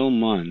by Bill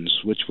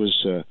Munns, which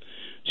was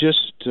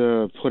just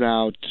put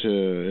out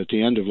at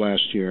the end of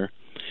last year.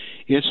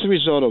 It's the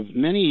result of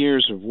many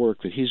years of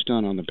work that he's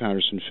done on the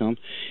Patterson film.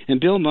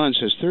 And Bill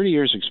Munns has 30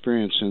 years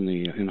experience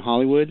in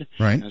Hollywood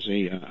as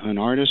an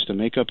artist, a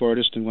makeup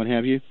artist, and what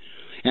have you.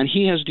 And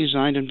he has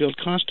designed and built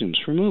costumes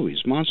for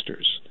movies,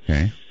 monsters.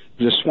 Okay.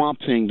 The Swamp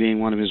Thing being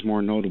one of his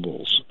more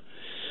notables.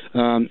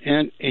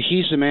 And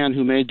he's the man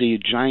who made the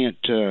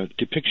giant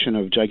depiction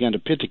of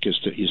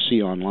Gigantopithecus that you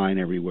see online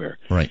everywhere.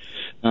 Right.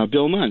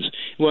 Bill Munns.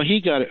 Well, he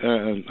got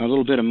a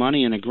little bit of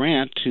money and a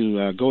grant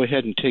to go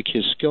ahead and take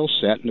his skill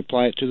set and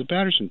apply it to the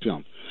Patterson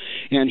film.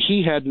 And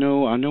he had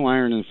no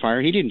iron in the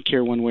fire. He didn't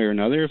care one way or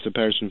another if the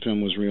Patterson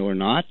film was real or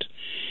not,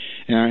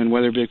 and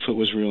whether Bigfoot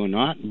was real or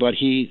not, but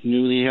he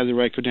knew he had the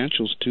right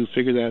credentials to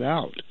figure that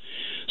out.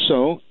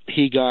 So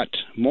he got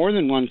more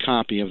than one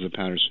copy of the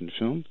Patterson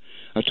film,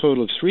 a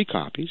total of 3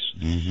 copies,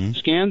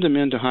 scanned them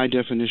into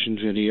high-definition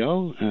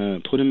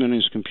video, put them in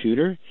his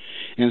computer,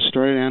 and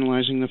started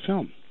analyzing the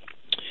film.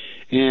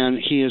 And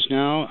he has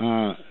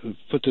now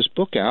put this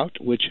book out,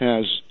 which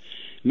has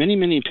many,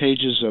 many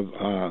pages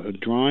of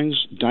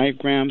drawings,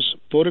 diagrams,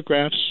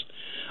 photographs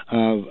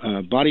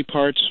of body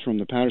parts from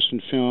the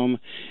Patterson film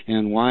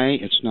and why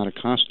it's not a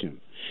costume.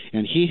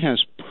 And he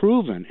has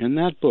proven in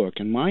that book,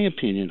 in my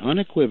opinion,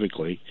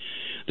 unequivocally,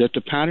 that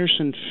the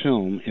Patterson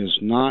film is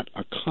not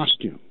a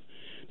costume.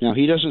 Now,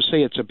 he doesn't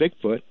say it's a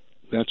Bigfoot.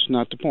 That's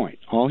not the point.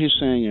 All he's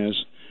saying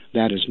is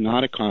that is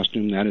not a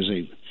costume. That is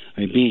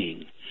a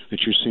being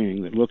that you're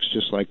seeing that looks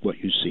just like what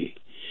you see.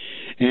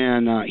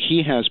 And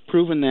he has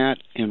proven that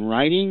in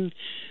writing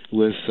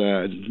with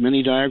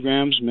many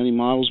diagrams, many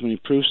models, many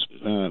proofs,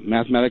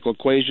 mathematical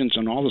equations,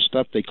 and all the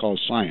stuff they call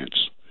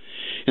science.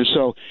 And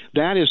so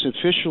that is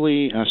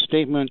officially a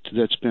statement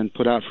that's been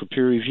put out for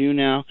peer review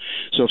now.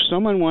 So if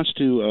someone wants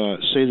to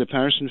say the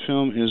Patterson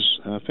film is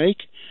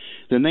fake,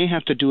 then they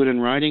have to do it in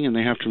writing, and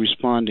they have to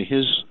respond to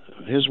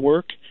his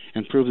work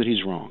and prove that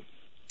he's wrong.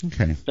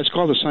 Okay. That's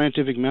called the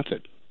scientific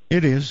method.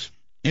 It is.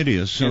 It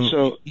is.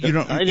 So you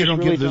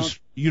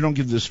don't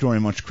give this story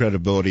much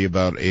credibility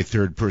about a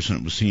third person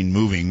that was seen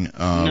moving.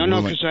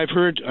 No, because I've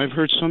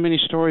heard so many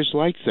stories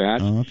like that.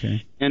 Oh,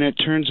 okay. And it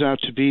turns out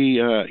to be,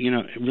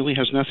 it really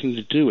has nothing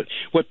to do with it.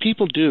 What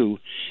people do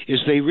is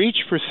they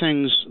reach for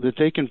things that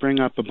they can bring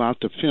up about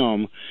the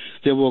film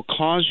that will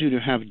cause you to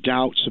have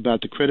doubts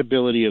about the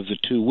credibility of the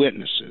 2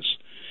 witnesses,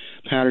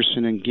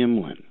 Patterson and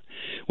Gimlin.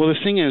 Well, the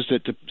thing is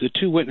that the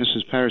 2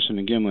 witnesses, Patterson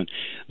and Gimlin,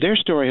 their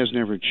story has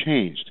never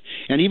changed.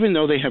 And even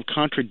though they have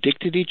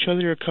contradicted each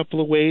other a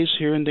couple of ways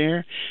here and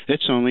there,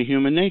 it's only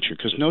human nature,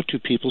 because no 2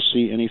 people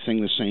see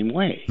anything the same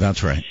way.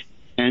 That's right.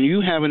 And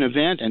you have an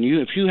event, and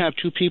if you have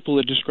 2 people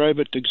that describe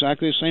it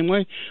exactly the same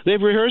way,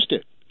 they've rehearsed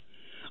it.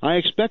 I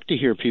expect to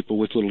hear people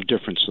with little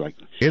differences like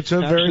that. It's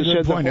a very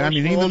good point. I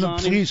mean, even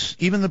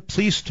the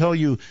police tell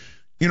you,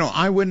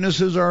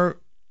 eyewitnesses are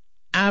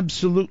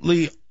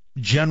absolutely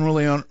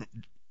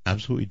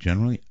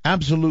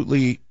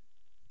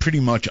pretty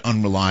much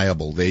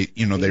unreliable. They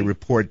they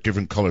report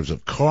different colors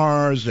of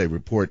cars, they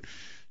report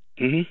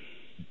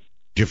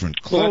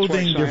different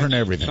clothing, different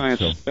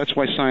everything. That's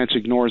why science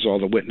ignores all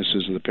the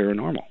witnesses of the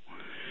paranormal.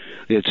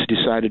 It's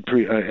decided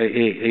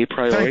a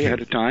priori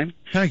ahead of time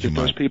that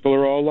those people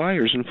are all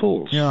liars and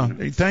fools. Yeah,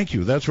 thank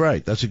you. That's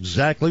right. That's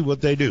exactly what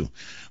they do.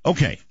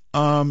 Okay.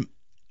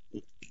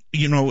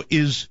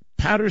 Is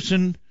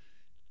Patterson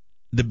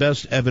the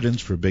best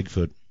evidence for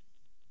Bigfoot?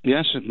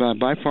 Yes,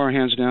 by far,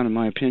 hands down, in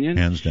my opinion.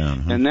 Hands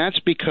down, huh? And that's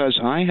because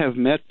I have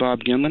met Bob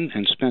Gimlin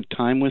and spent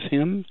time with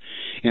him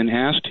and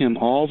asked him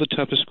all the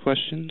toughest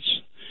questions.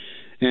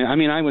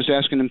 And, I was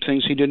asking him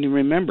things he didn't even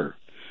remember.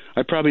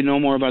 I probably know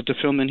more about the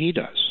film than he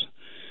does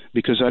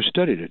because I've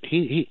studied it.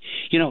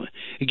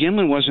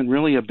 Gimlin wasn't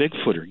really a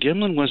Bigfooter.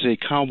 Gimlin was a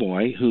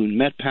cowboy who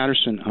met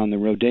Patterson on the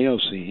rodeo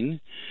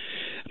scene.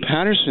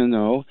 Patterson,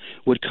 though,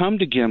 would come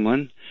to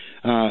Gimlin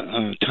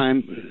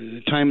time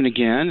and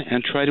again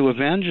and try to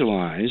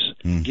evangelize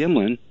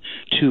Gimlin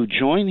to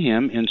join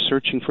him in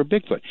searching for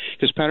Bigfoot,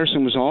 because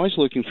Patterson was always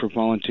looking for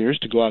volunteers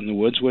to go out in the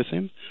woods with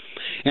him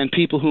and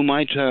people who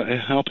might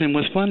help him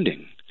with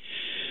funding.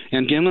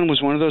 And Gimlin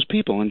was one of those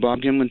people. And Bob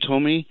Gimlin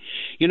told me,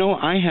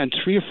 I had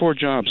 3 or 4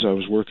 jobs I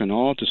was working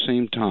all at the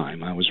same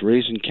time. I was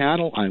raising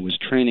cattle, I was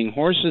training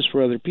horses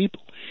for other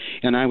people,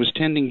 and I was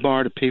tending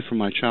bar to pay for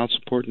my child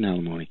support and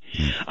alimony.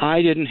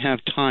 I didn't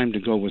have time to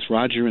go with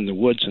Roger in the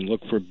woods and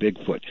look for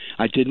Bigfoot.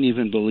 I didn't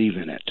even believe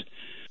in it.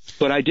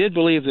 But I did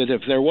believe that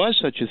if there was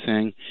such a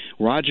thing,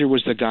 Roger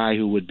was the guy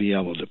who would be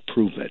able to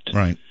prove it.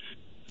 Right.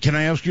 Can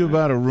I ask you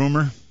about a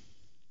rumor?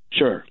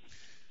 Sure.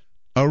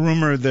 A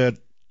rumor that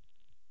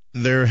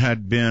there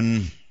had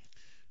been,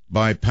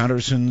 by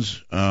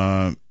Patterson's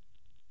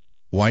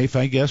wife,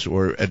 I guess,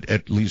 or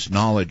at least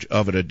knowledge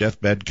of it, a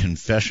deathbed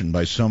confession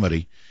by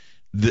somebody,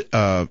 that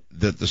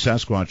the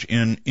Sasquatch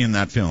in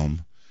that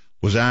film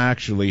was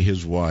actually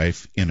his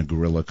wife in a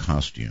gorilla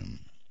costume.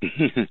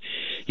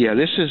 Yeah,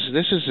 this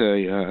is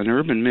an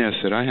urban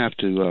myth that I have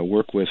to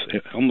work with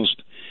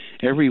almost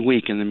every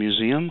week in the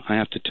museum. I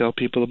have to tell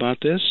people about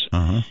this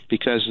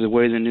because of the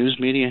way the news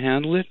media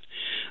handled it.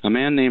 A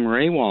man named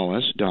Ray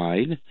Wallace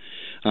died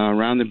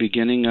around the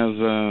beginning of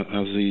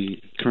the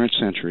current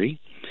century.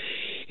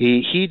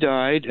 He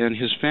died, and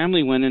his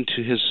family went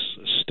into his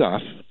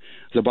stuff,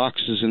 the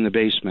boxes in the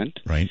basement,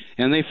 right,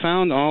 and they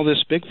found all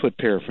this Bigfoot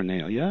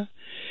paraphernalia.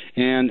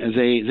 And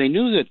they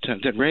knew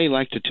that Ray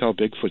liked to tell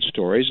Bigfoot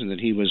stories, and that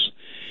he was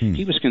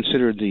He was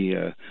considered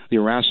the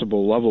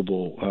irascible,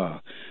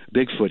 lovable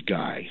Bigfoot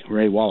guy,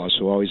 Ray Wallace,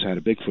 who always had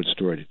a Bigfoot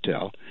story to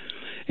tell.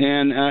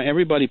 And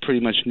everybody pretty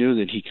much knew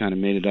that he kind of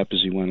made it up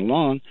as he went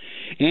along.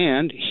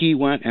 And he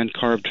went and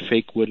carved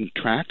fake wooden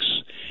tracks,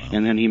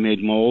 and then he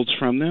made molds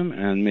from them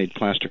and made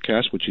plaster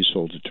casts, which he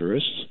sold to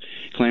tourists,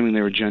 claiming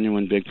they were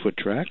genuine Bigfoot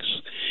tracks.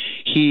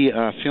 He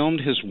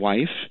filmed his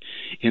wife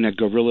in a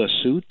gorilla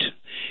suit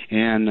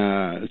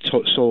and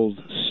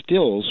sold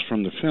stills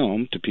from the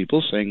film to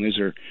people, saying these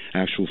are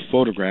actual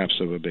photographs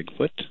of a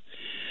Bigfoot.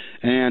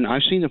 And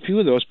I've seen a few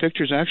of those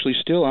pictures actually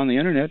still on the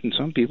internet, and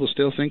some people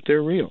still think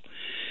they're real.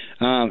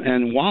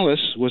 And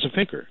Wallace was a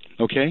faker,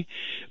 okay?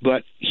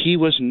 But he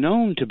was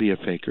known to be a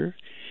faker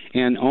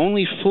and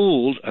only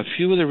fooled a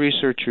few of the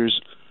researchers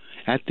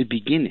at the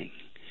beginning.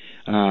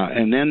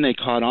 And then they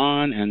caught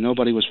on, and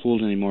nobody was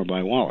fooled anymore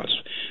by Wallace.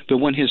 But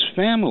when his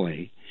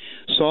family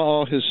saw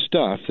all his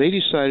stuff, they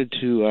decided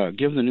to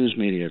give the news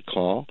media a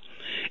call,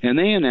 and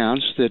they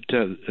announced that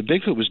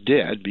Bigfoot was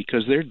dead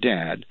because their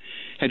dad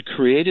had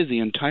created the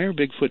entire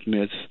Bigfoot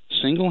myth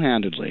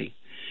single-handedly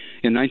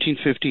in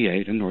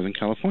 1958 in Northern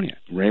California,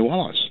 Ray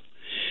Wallace.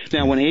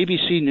 Now, when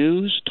ABC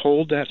News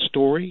told that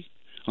story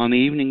on the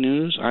evening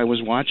news, I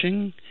was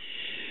watching,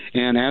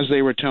 and as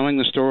they were telling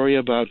the story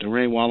about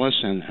Ray Wallace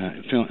and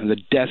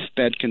the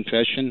deathbed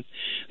confession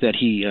that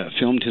he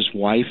filmed his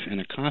wife in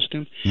a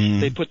costume,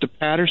 they put the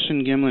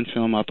Patterson-Gimlin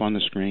film up on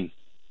the screen.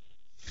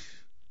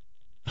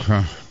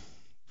 Huh.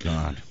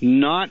 God.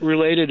 Not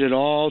related at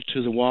all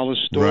to the Wallace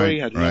story,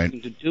 had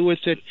nothing to do with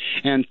it,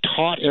 and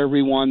taught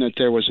everyone that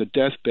there was a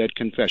deathbed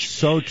confession.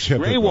 So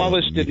typical. Ray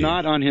Wallace did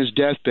not on his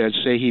deathbed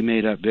say he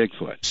made up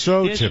Bigfoot.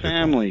 So his typical.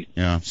 Family.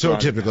 Yeah, so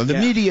typical. The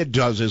media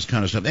does this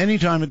kind of stuff.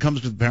 Anytime it comes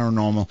to the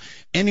paranormal,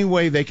 any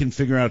way they can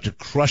figure out to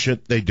crush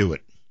it, they do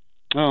it.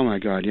 Oh, my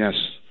God, yes.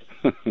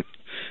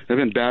 They've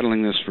been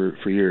battling this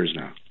for years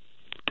now.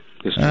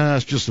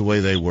 That's just the way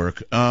they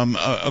work.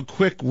 A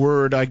quick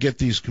word. I get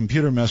these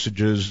computer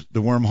messages, the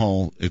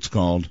wormhole, it's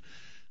called.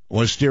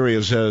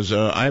 Wisteria says,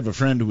 I have a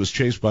friend who was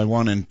chased by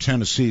one in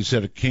Tennessee.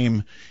 Said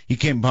he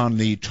came upon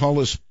the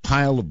tallest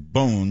pile of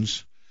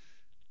bones,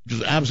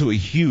 just absolutely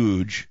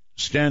huge,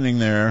 standing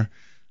there.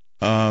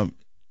 All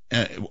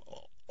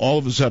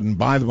of a sudden,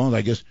 by the bones,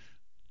 I guess,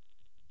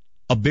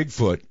 a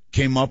Bigfoot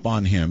came up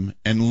on him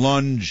and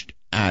lunged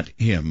at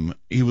him.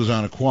 He was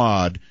on a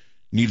quad.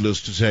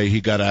 Needless to say, he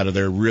got out of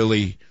there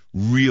really,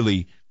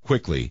 really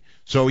quickly.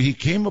 So he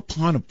came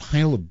upon a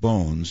pile of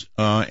bones,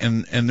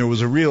 and there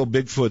was a real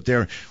Bigfoot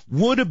there.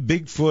 Would a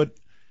Bigfoot,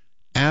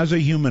 as a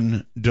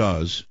human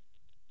does,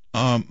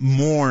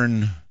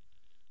 mourn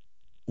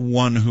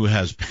one who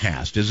has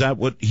passed? Is that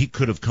what he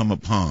could have come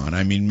upon?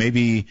 I mean,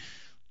 maybe,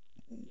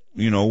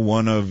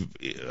 one of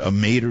a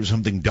mate or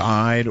something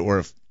died,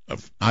 or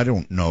if I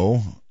don't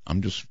know.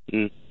 I'm just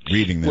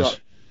reading this. Well,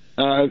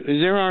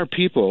 there are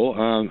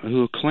people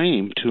who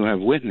claim to have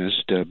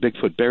witnessed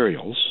Bigfoot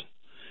burials,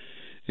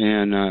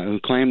 and who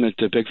claim that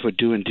the Bigfoot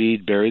do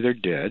indeed bury their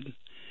dead.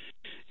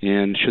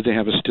 And should they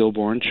have a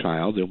stillborn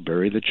child, they'll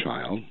bury the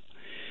child.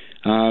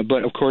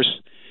 But, of course,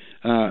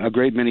 a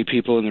great many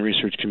people in the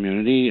research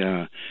community,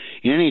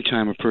 any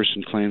time a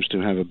person claims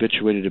to have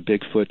habituated a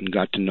Bigfoot and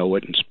got to know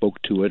it and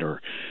spoke to it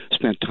or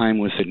spent time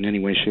with it in any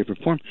way, shape, or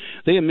form,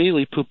 they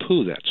immediately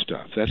poo-poo that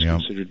stuff. That's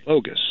considered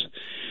bogus.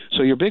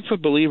 So your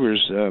Bigfoot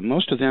believers,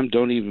 most of them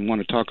don't even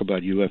want to talk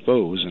about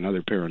UFOs and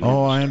other paranormal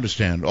Oh, I stuff.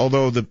 understand.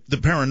 Although the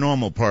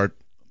paranormal part,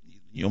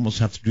 you almost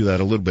have to do that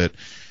a little bit.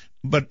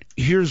 But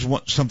here's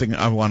something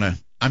I want to...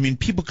 I mean,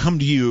 people come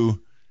to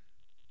you,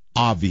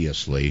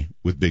 obviously,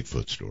 with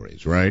Bigfoot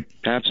stories, right?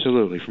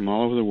 Absolutely, from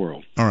all over the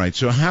world. All right,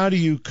 so how do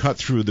you cut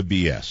through the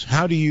BS?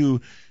 How do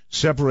you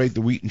separate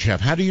the wheat and chaff?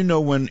 How do you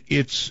know when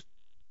it's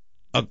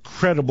a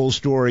credible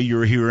story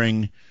you're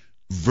hearing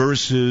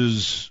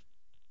versus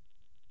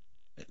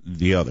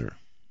the other?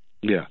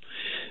 Yeah.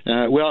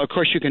 Well, of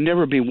course, you can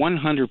never be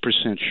 100%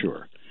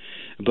 sure.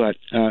 But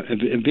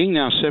being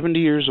now 70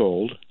 years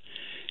old,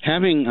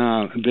 having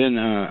been,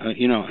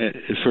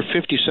 for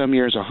 50-some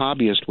years a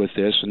hobbyist with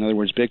this, in other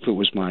words, Bigfoot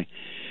was my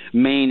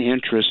main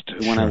interest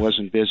when I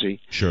wasn't busy.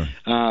 Sure.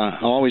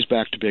 Always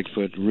back to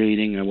Bigfoot,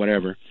 reading and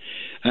whatever.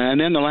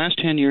 And then the last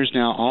 10 years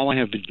now, all I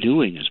have been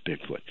doing is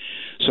Bigfoot.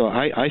 So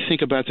I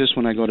think about this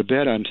when I go to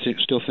bed. I'm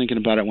still thinking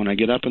about it when I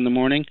get up in the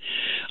morning.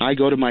 I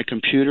go to my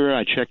computer.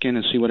 I check in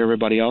and see what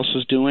everybody else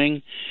is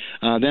doing.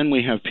 Then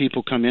we have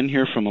people come in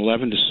here from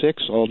 11 to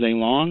 6 all day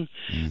long.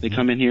 Mm-hmm. They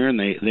come in here and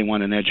they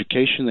want an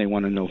education. They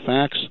want to know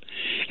facts.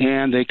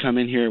 And they come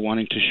in here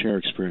wanting to share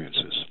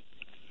experiences.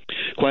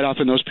 Quite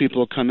often those people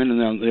will come in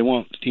and they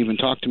won't even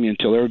talk to me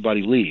until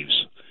everybody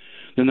leaves.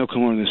 Then they'll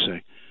come over and they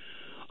say,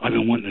 I've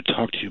been wanting to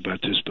talk to you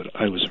about this, but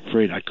I was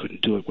afraid I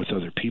couldn't do it with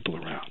other people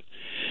around.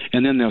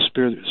 And then they'll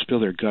spill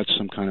their guts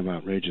some kind of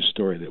outrageous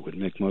story that would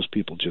make most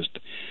people just,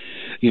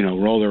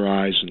 roll their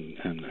eyes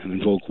and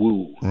invoke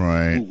woo.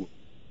 Right. Woo.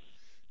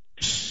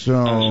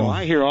 So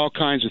I hear all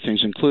kinds of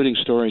things, including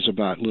stories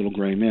about little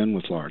gray men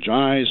with large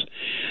eyes,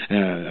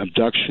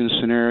 abduction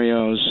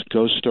scenarios,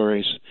 ghost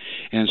stories,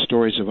 and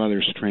stories of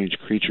other strange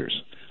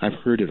creatures. I've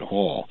heard it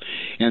all.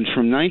 And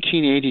from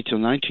 1980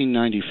 till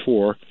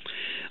 1994,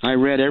 I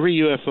read every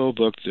UFO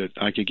book that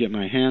I could get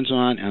my hands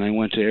on, and I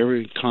went to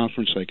every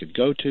conference I could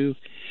go to.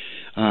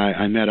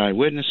 I met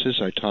eyewitnesses,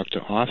 I talked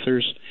to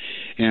authors,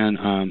 and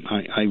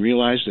I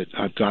realized that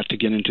I've got to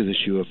get into this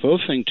UFO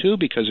thing, too,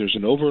 because there's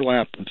an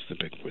overlap with the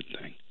Bigfoot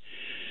thing.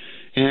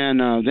 And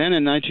then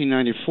in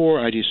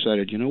 1994, I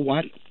decided, you know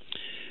what?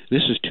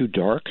 This is too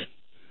dark,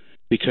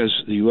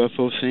 because the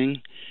UFO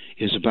thing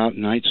is about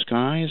night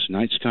skies.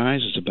 Night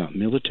skies is about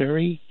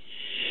military,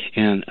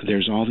 and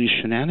there's all these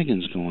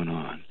shenanigans going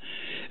on.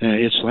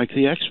 It's like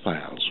the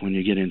X-Files when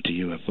you get into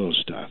UFO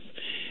stuff.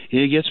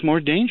 It gets more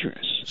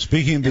dangerous.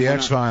 Speaking of the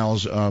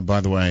X-Files,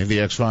 by the way, the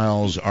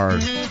X-Files are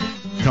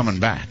coming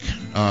back.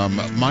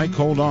 Mike,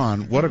 hold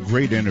on. What a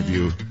great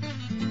interview.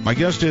 My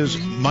guest is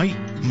Mike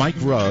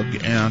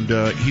Rugg, and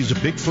he's a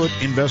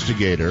Bigfoot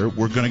investigator.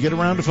 We're going to get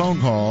around to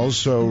phone calls,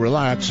 so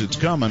relax. It's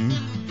coming.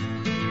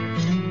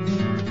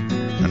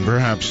 And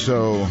perhaps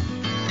so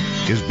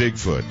is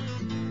Bigfoot.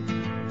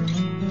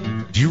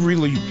 Do you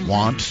really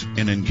want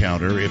an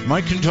encounter? If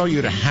Mike can tell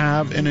you to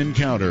have an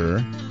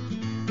encounter,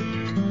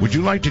 would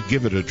you like to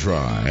give it a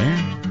try?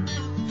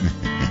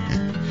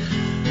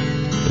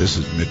 This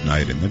is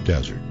Midnight in the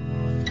Desert.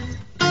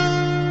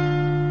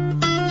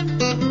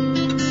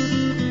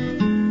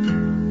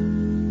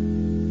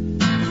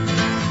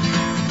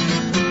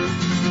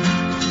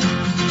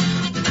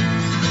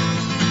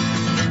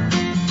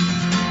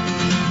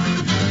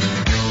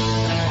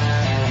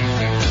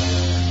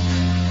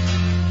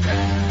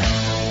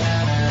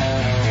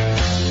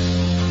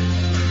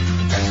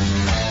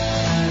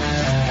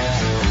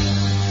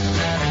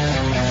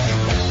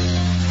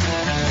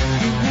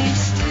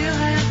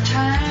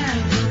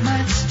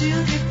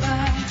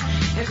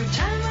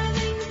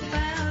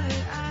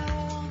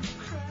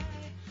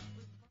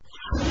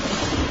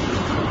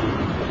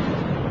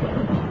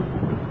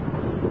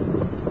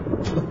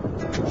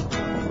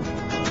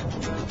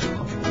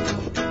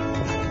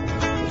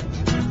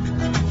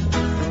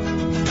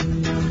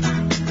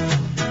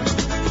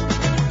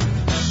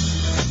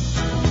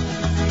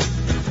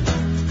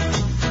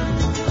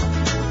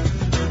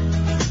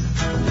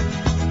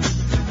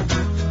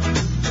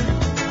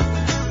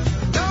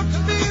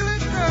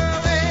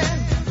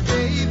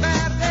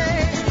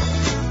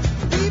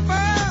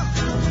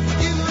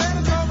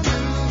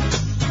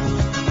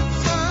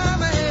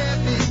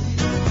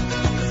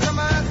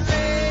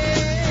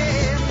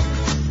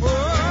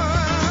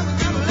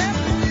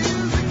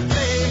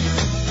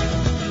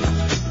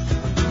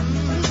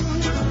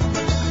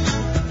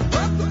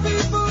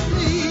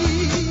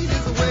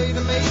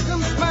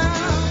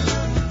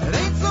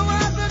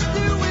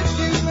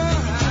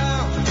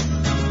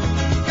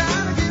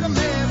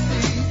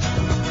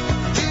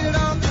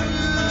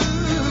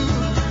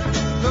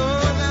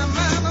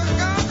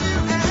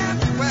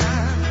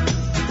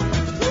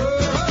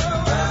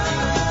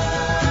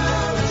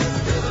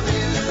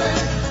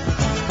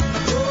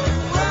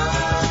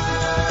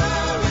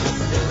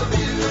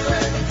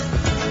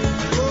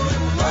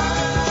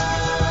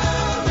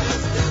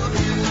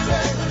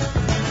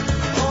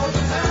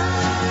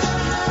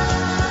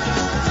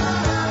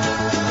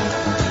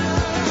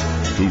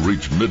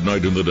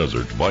 Midnight in the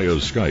Desert via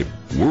Skype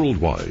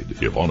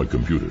worldwide. If on a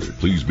computer,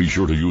 please be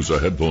sure to use a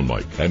headphone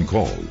mic and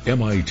call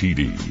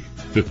MITD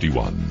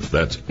 51.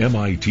 That's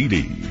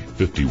MITD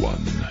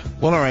 51.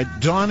 Well, all right.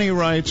 Donnie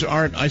writes,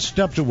 Art, I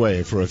stepped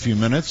away for a few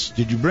minutes.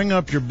 Did you bring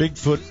up your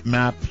Bigfoot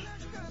map,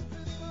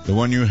 the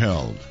one you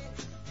held?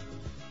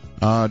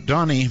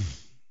 Donnie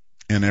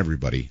and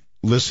everybody,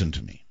 listen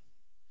to me.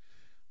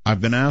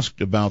 I've been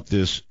asked about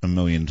this a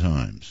million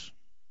times.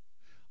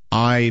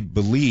 I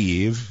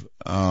believe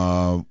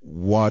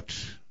what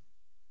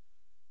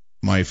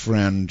my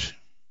friend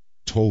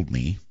told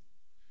me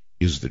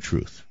is the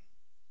truth.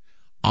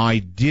 I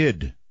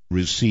did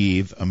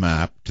receive a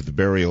map to the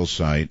burial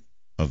site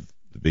of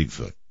the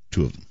Bigfoot,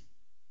 2 of them.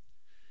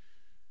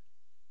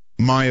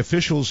 My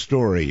official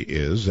story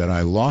is that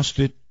I lost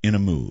it in a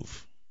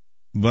move.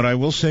 But I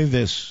will say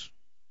this.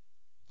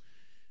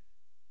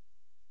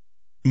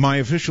 My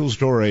official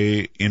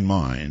story in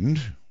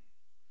mind,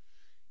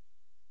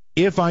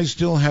 if I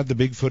still had the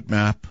Bigfoot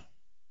map,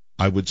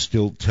 I would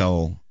still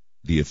tell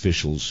the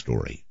official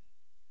story.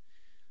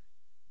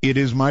 It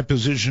is my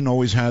position,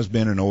 always has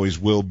been and always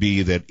will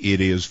be, that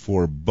it is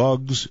for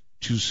bugs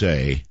to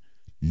say,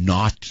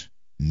 not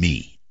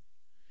me.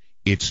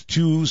 It's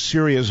too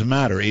serious a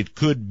matter. It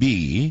could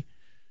be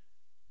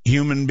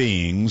human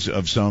beings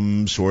of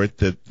some sort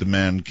that the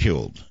man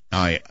killed.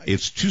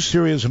 It's too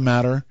serious a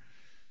matter,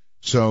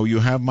 so you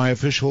have my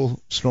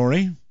official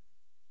story,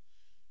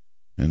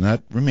 and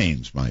that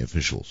remains my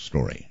official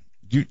story.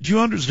 Do you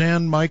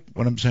understand, Mike,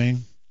 what I'm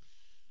saying?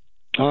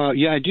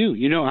 Yeah, I do.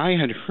 You know, I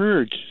had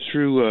heard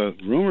through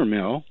rumor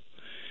mill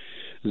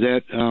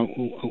that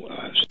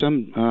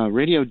some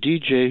radio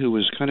DJ who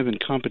was kind of in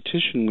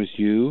competition with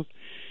you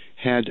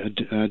had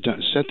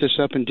set this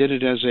up and did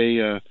it as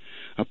a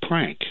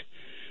prank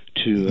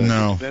to get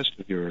the best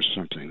of you or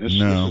something. This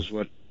is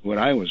what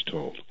I was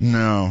told.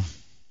 No.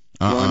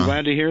 Well, I'm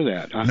glad to hear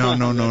that.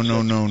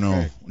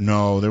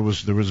 No. There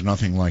was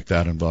nothing like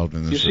that involved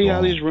in this. You see at how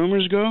all. these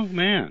rumors go,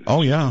 man?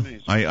 Oh yeah,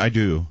 amazing. I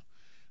do.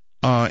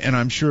 And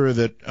I'm sure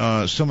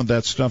that some of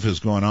that stuff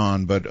is going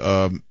on, but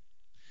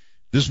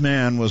this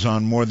man was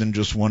on more than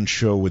just one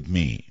show with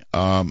me.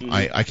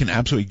 I can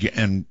absolutely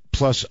and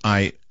plus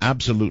I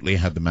absolutely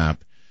had the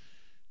map.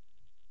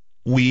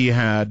 We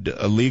had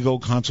legal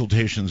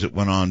consultations that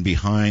went on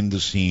behind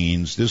the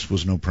scenes. This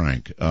was no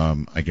prank,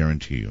 I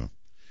guarantee you.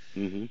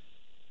 Mm-hmm.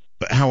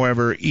 But,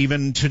 however,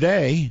 even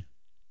today,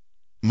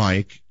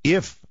 Mike,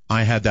 if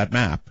I had that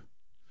map,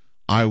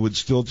 I would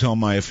still tell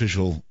my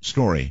official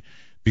story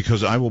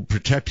because I will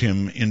protect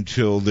him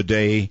until the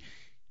day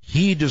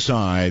he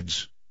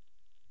decides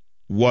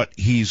what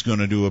he's going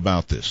to do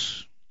about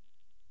this.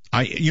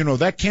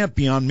 That can't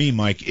be on me,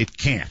 Mike. It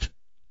can't.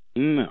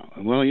 No.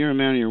 Well, you're a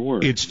man of your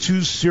word. It's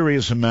too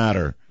serious a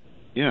matter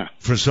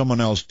for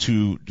someone else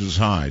to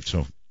decide.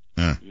 So,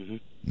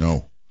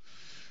 no.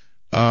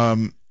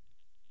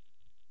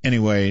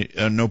 Anyway,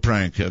 no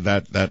prank.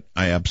 That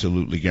I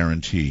absolutely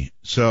guarantee.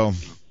 So,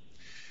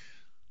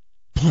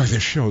 boy,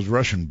 this show's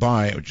rushing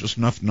by. Just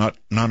not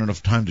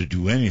enough time to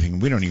do anything.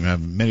 We don't even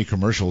have many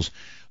commercials.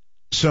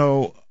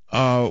 So,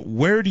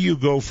 where do you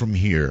go from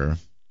here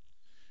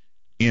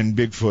in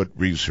Bigfoot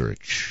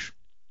research?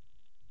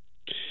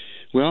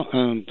 Well,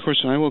 of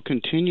course, I will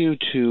continue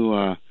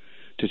to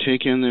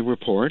take in the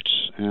reports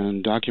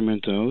and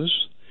document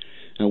those.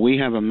 We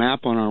have a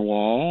map on our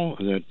wall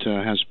that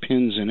has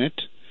pins in it.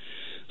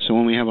 So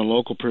when we have a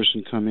local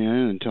person come in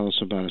and tell us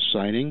about a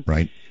sighting,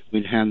 right,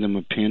 we'd hand them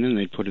a pin and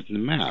they'd put it in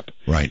the map.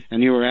 Right.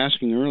 And you were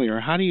asking earlier,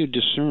 how do you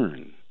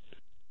discern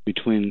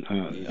between...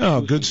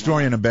 good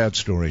story and a bad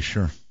story,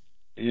 sure.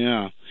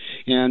 Yeah.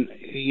 And,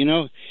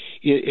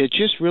 it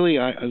just really...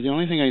 the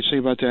only thing I'd say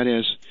about that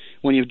is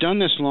when you've done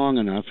this long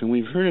enough and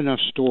we've heard enough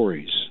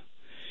stories,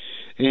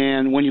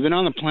 and when you've been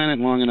on the planet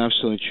long enough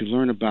so that you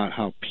learn about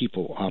how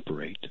people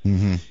operate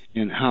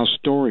and how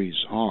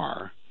stories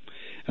are,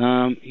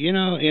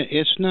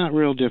 it's not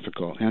real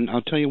difficult. And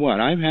I'll tell you what,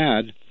 I've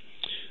had,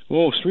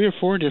 3 or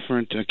 4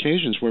 different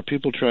occasions where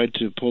people tried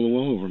to pull the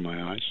wool over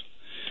my eyes,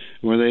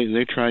 where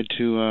they tried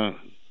to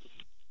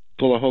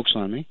pull a hoax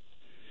on me.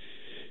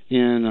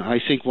 And I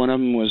think one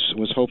of them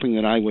was hoping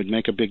that I would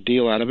make a big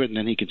deal out of it, and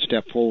then he could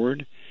step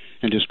forward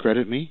and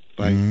discredit me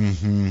by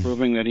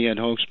proving that he had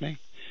hoaxed me.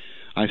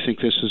 I think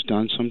this is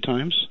done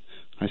sometimes.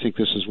 I think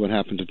this is what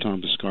happened to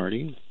Tom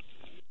Biscardi.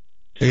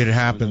 It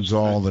happens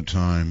all the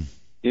time.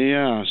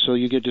 Yeah, so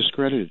you get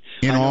discredited.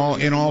 In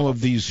all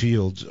of these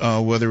fields,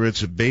 whether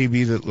it's a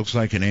baby that looks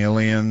like an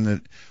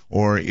alien,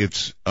 or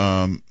it's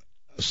a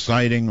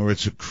sighting, or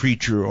it's a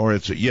creature, or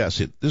it's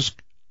this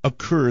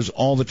occurs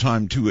all the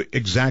time to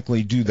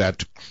exactly do that,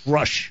 to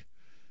crush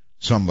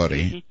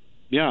somebody. Mm-hmm.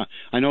 Yeah,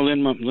 I know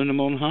Linda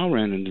Moulton Howe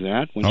ran into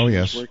that when she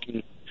was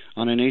working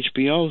on an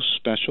HBO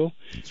special,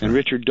 and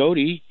Richard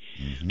Doty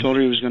told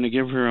her he was going to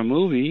give her a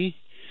movie,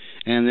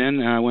 and then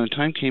when the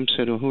time came,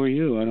 said, "Oh, who are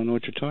you? I don't know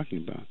what you're talking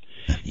about."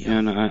 Yeah.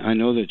 And I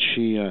know that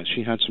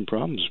she had some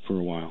problems for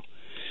a while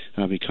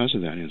because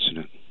of that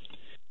incident.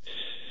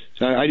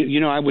 So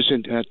I was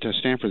at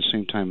Stanford the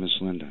same time as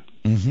Linda.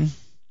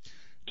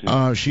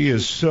 Mm-hmm. She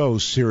is so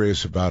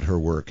serious about her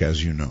work,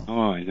 as you know.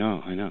 Oh, I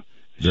know.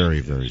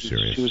 Very, very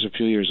serious. She was a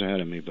few years ahead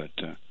of me, but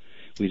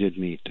we did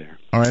meet there.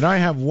 All right, I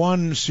have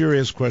one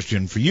serious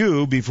question for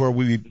you before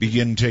we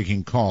begin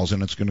taking calls,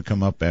 and it's going to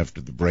come up after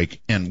the break.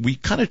 And we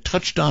kind of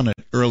touched on it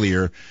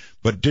earlier,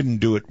 but didn't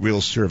do it real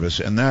service,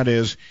 and that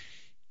is,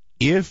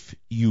 if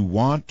you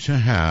want to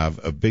have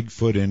a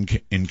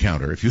Bigfoot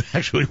encounter, if you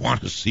actually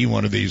want to see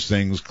one of these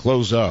things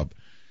close up,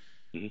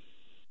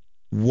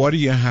 what do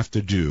you have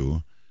to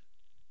do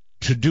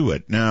to do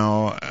it?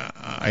 Now,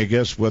 I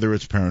guess whether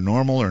it's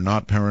paranormal or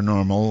not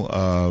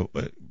paranormal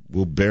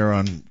will bear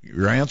on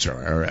your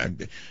answer.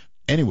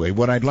 Anyway,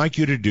 what I'd like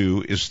you to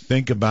do is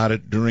think about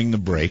it during the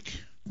break,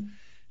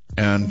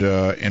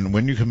 and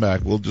when you come back,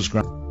 we'll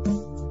describe.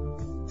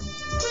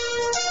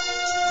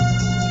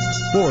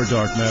 For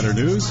Dark Matter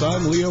News,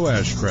 I'm Leo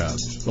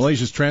Ashcraft.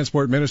 Malaysia's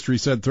Transport Ministry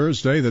said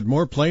Thursday that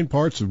more plane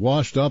parts have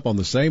washed up on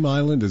the same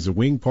island as a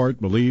wing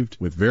part believed,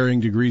 with varying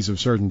degrees of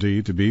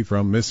certainty, to be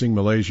from missing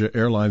Malaysia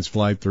Airlines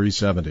Flight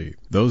 370.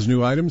 Those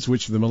new items,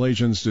 which the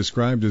Malaysians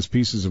described as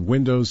pieces of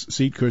windows,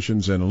 seat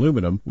cushions, and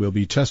aluminum, will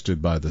be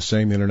tested by the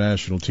same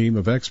international team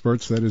of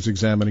experts that is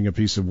examining a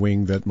piece of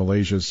wing that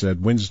Malaysia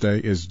said Wednesday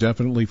is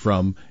definitely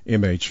from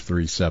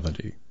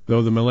MH370.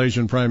 Though the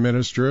Malaysian Prime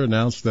Minister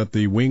announced that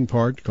the wing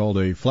part, called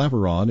a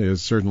flaperon,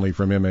 is certainly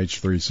from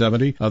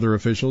MH370, other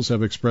officials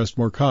have expressed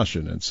more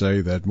caution and say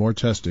that more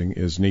testing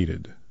is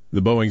needed.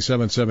 The Boeing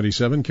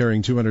 777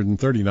 carrying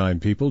 239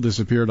 people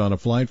disappeared on a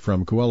flight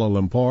from Kuala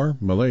Lumpur,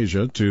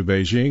 Malaysia, to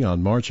Beijing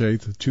on March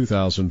 8,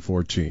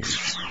 2014.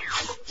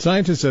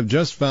 Scientists have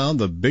just found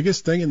the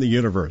biggest thing in the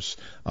universe,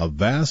 a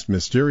vast,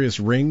 mysterious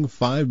ring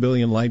 5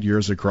 billion light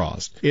years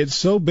across. It's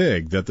so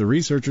big that the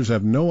researchers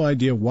have no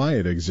idea why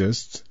it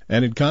exists,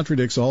 and it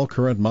contradicts all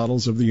current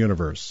models of the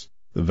universe.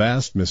 The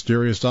vast,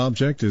 mysterious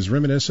object is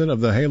reminiscent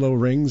of the halo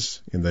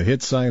rings in the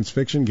hit science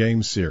fiction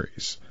game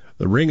series.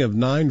 The ring of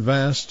 9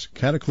 vast,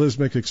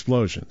 cataclysmic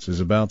explosions is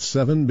about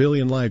 7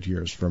 billion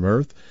light-years from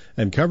Earth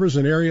and covers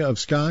an area of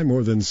sky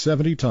more than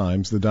 70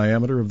 times the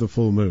diameter of the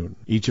full moon.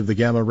 Each of the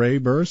gamma-ray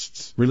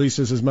bursts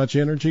releases as much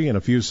energy in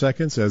a few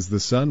seconds as the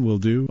sun will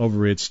do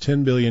over its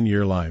 10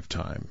 billion-year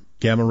lifetime.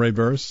 Gamma-ray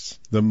bursts,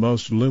 the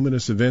most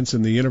luminous events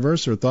in the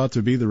universe, are thought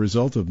to be the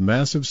result of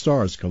massive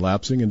stars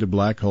collapsing into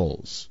black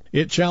holes.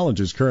 It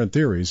challenges current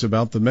theories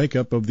about the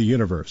makeup of the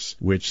universe,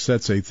 which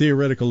sets a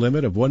theoretical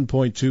limit of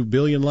 1.2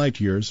 billion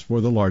light-years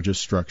for the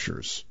largest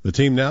structures. The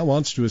team now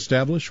wants to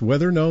establish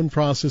whether known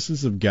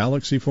processes of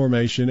galaxy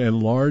formation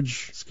and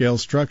large-scale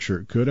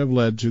structure could have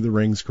led to the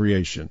ring's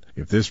creation.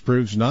 If this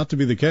proves not to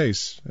be the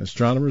case,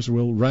 astronomers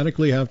will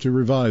radically have to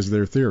revise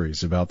their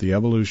theories about the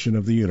evolution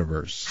of the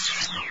universe.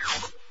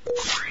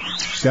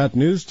 Got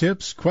news,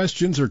 tips,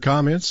 questions, or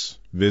comments?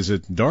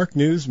 Visit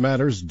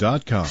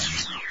darknewsmatters.com.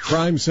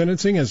 Crime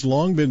sentencing has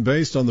long been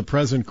based on the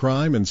present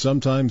crime and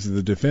sometimes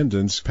the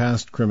defendant's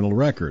past criminal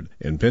record.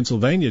 In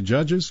Pennsylvania,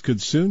 judges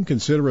could soon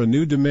consider a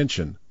new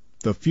dimension,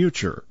 the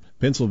future.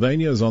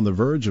 Pennsylvania is on the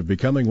verge of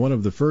becoming one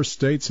of the first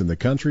states in the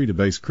country to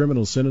base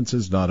criminal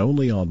sentences not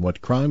only on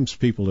what crimes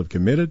people have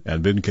committed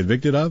and been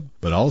convicted of,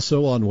 but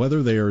also on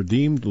whether they are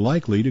deemed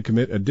likely to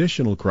commit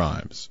additional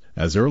crimes.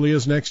 As early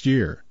as next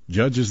year,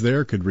 judges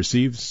there could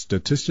receive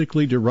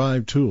statistically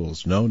derived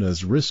tools known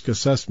as risk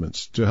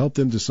assessments to help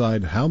them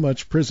decide how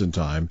much prison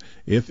time,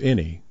 if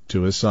any,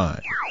 to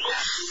assign.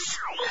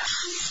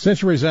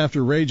 Centuries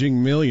after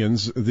raging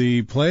millions,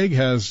 the plague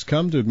has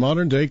come to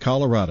modern-day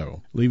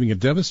Colorado, leaving a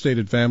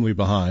devastated family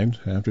behind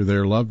after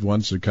their loved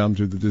ones succumbed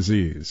to the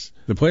disease.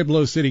 The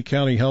Pueblo City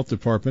County Health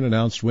Department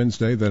announced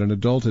Wednesday that an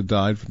adult had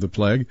died from the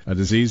plague, a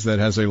disease that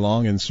has a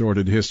long and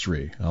sordid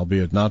history,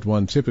 albeit not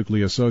one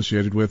typically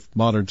associated with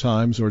modern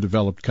times or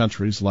developed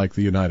countries like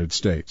the United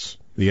States.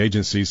 The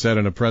agency said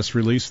in a press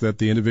release that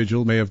the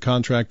individual may have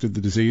contracted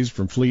the disease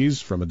from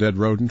fleas from a dead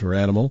rodent or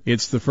animal.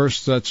 It's the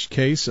first such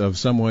case of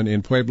someone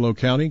in Pueblo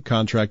County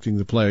contracting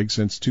the plague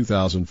since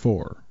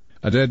 2004.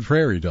 A dead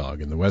prairie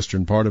dog in the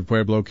western part of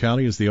Pueblo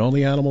County is the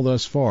only animal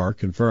thus far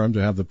confirmed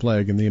to have the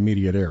plague in the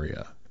immediate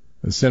area.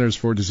 The Centers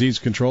for Disease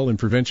Control and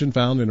Prevention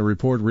found in a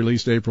report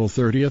released April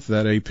 30th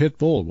that a pit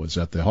bull was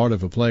at the heart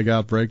of a plague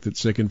outbreak that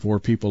sickened 4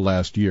 people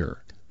last year.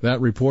 That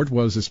report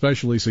was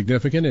especially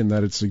significant in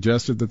that it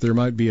suggested that there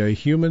might be a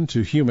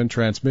human-to-human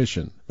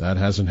transmission. That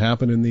hasn't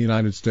happened in the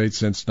United States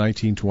since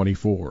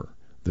 1924.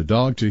 The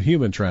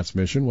dog-to-human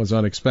transmission was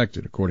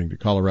unexpected, according to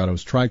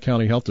Colorado's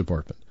Tri-County Health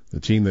Department. The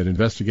team that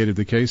investigated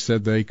the case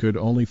said they could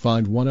only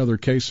find one other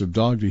case of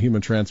dog-to-human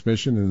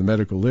transmission in the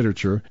medical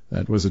literature.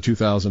 That was a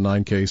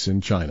 2009 case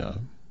in China.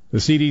 The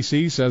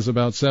CDC says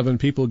about 7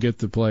 people get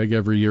the plague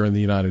every year in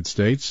the United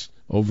States,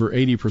 over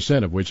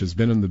 80% of which has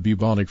been in the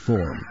bubonic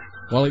form.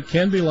 While it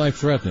can be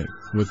life-threatening,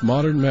 with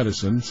modern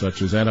medicine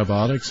such as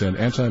antibiotics and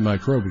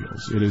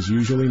antimicrobials, it is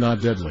usually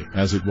not deadly,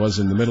 as it was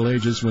in the Middle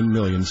Ages when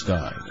millions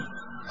died.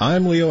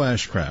 I'm Leo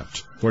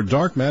Ashcraft for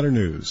Dark Matter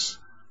News.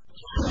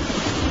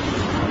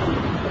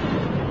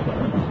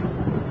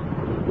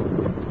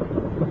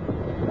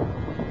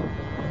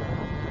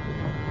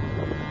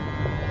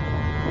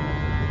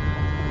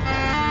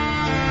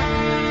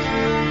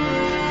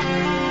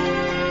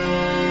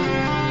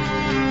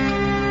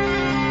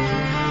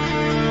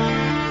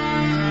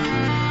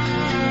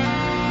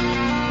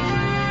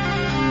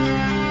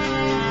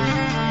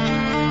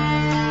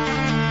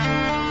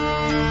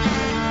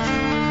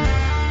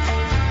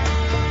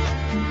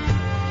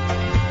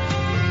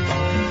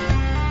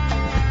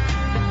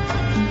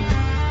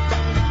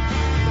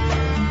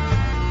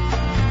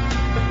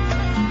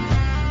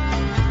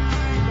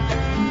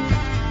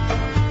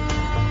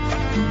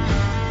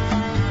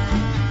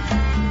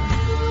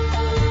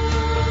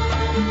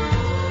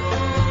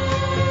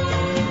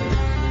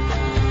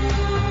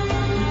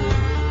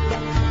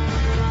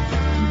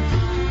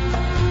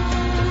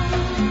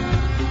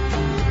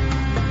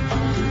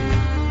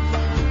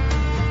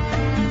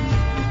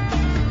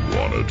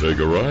 Take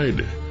a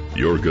ride?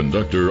 Your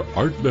conductor,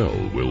 Art Bell,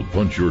 will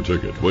punch your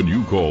ticket when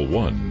you call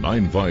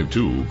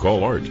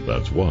 1-952-CALL-ART.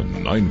 That's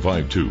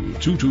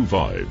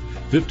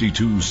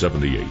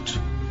 1-952-225-5278.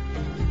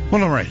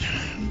 Well, all right.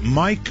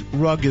 Mike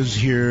Rugg is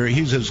here.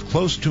 He's as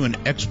close to an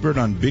expert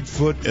on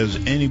Bigfoot as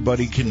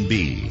anybody can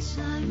be.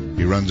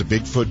 He runs a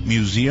Bigfoot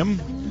museum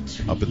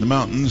up in the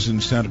mountains in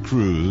Santa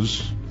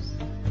Cruz.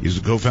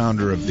 He's the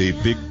co-founder of the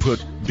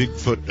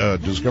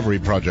Bigfoot Discovery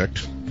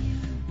Project.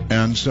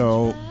 And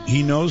so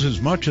he knows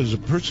as much as a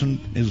person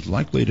is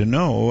likely to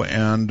know,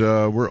 and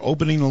we're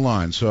opening the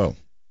line. So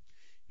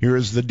here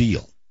is the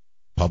deal.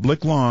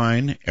 Public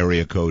line,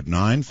 area code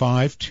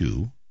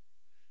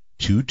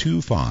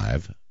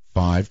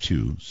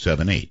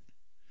 952-225-5278.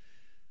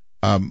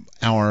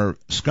 Our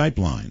Skype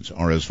lines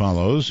are as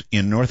follows.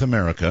 In North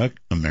America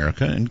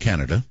and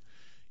Canada,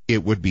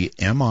 it would be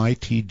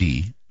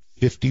MITD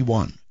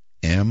 51.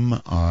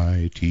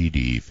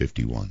 MITD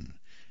 51.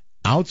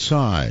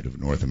 Outside of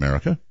North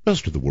America,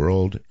 rest of the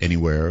world,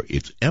 anywhere,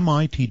 it's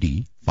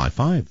MITD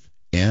 55,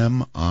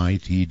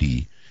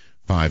 MITD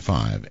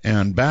 55.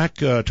 And back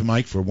to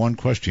Mike for one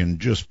question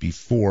just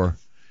before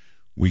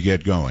we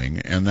get going,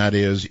 and that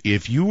is,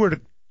 if you were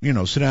to,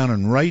 sit down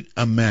and write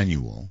a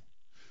manual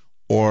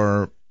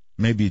or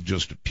maybe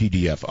just a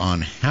PDF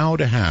on how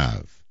to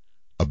have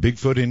a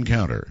Bigfoot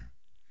encounter,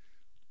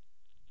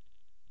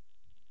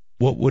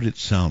 what would it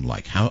sound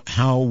like?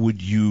 How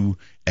would you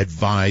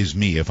advise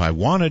me if I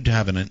wanted to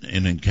have an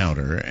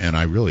encounter, and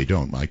I really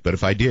don't, Mike, but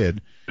if I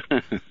did,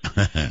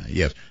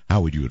 yes,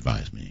 how would you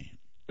advise me?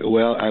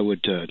 Well, I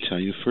would tell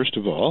you, first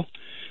of all,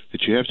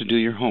 that you have to do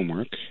your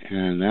homework,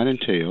 and that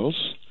entails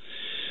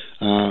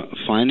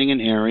finding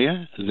an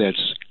area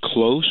that's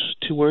close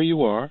to where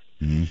you are,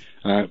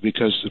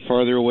 because the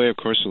farther away, of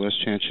course, the less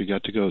chance you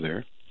got to go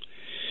there.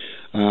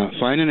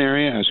 Find an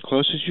area as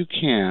close as you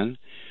can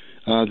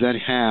that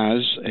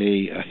has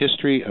a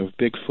history of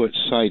Bigfoot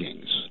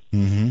sightings.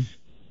 Mm-hmm.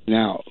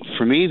 Now,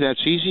 for me,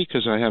 that's easy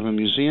because I have a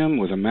museum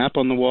with a map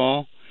on the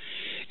wall,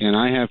 and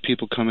I have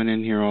people coming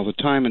in here all the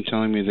time and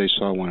telling me they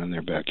saw one in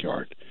their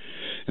backyard.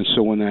 And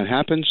so when that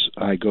happens,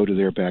 I go to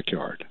their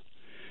backyard,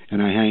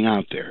 and I hang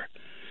out there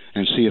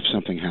and see if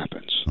something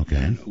happens. Okay.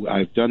 And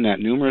I've done that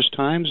numerous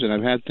times, and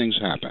I've had things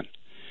happen.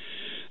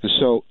 And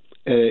so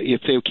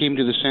if they came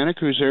to the Santa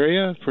Cruz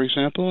area, for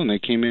example, and they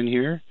came in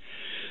here,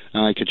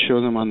 I could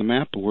show them on the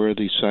map where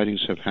these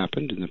sightings have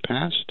happened in the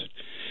past,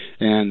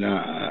 and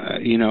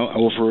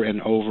over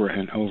and over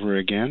and over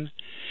again.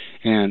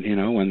 And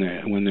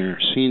when they're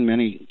seen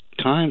many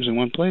times in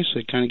one place,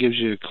 it kind of gives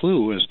you a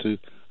clue as to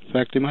the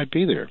fact they might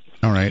be there.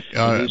 All right.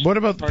 What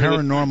about the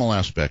paranormal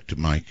aspect,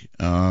 Mike?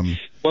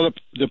 Well,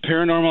 the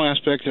paranormal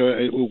aspect,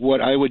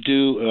 what I would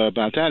do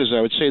about that is I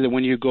would say that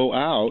when you go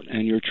out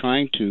and you're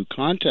trying to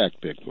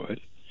contact Bigfoot,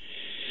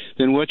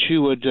 then what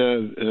you would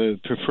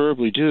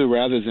preferably do,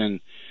 rather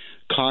than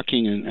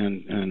cocking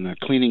and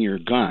cleaning your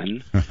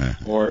gun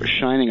or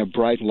shining a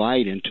bright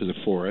light into the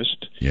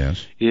forest,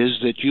 yes, is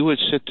that you would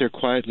sit there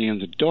quietly in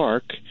the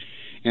dark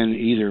and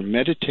either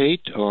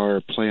meditate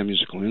or play a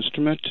musical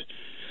instrument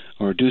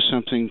or do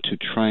something to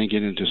try and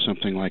get into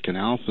something like an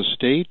alpha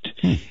state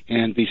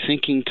and be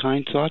thinking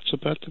kind thoughts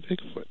about the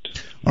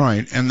Bigfoot. All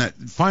right, and that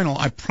final,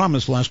 I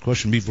promise, last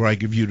question before I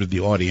give you to the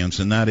audience,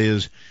 and that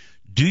is,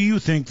 do you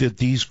think that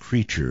these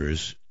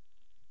creatures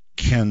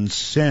can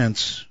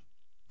sense,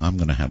 I'm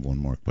going to have one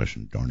more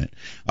question, darn it,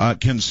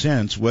 can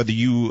sense whether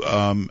you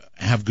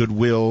have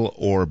goodwill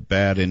or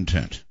bad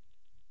intent?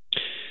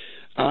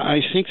 I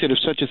think that if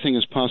such a thing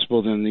is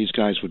possible, then these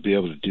guys would be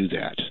able to do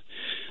that.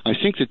 I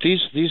think that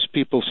these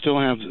people still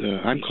have,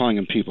 I'm calling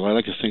them people, I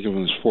like to think of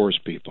them as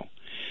forest people.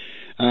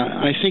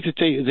 I think that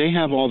they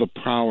have all the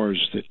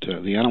powers, that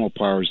the animal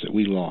powers that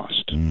we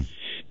lost.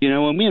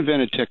 When we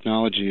invented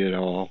technology at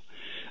all,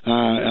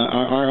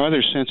 our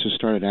other senses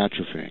started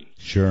atrophying.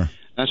 Sure.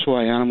 That's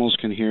why animals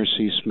can hear,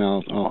 see,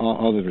 smell.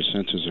 All of their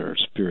senses are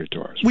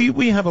spiritors.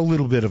 We have a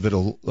little bit of it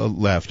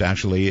left,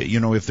 actually.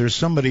 If there's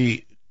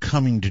somebody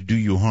coming to do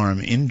you harm,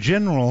 in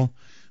general,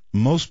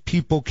 most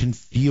people can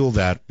feel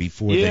that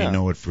before they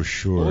know it for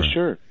sure. Oh,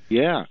 sure.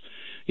 Yeah,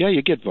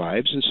 you get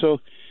vibes. And so,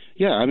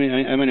 I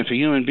mean, if a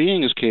human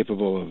being is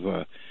capable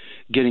of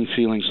getting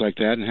feelings like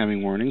that and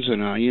having warnings, then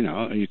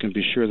you can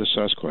be sure the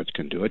Sasquatch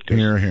can do it.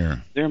 Hear,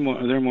 hear. They're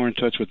more in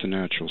touch with the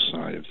natural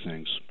side of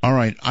things. All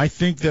right, I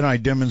think that I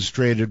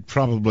demonstrated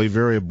probably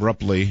very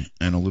abruptly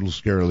and a little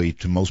scarily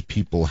to most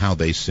people how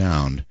they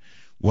sound.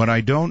 What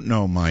I don't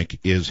know, Mike,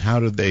 is how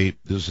do they?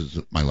 This is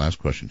my last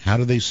question. How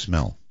do they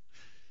smell?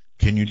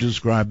 Can you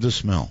describe the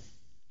smell?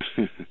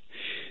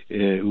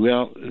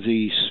 Well,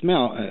 the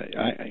smell.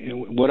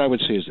 What I would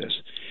say is this.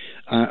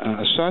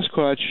 A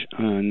Sasquatch,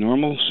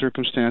 normal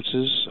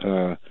circumstances,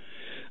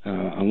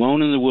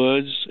 alone in the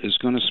woods, is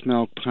going to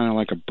smell kind of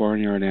like a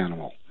barnyard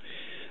animal.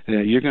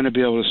 You're going to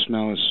be able to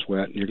smell his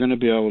sweat. You're going to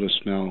be able to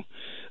smell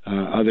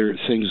other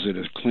things that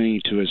are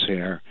clinging to his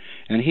hair.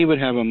 And he would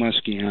have a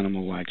musky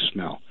animal-like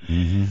smell.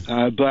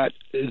 Mm-hmm. But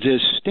the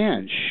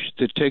stench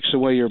that takes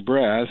away your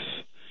breath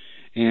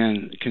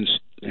and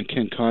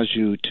can cause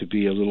you to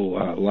be a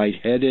little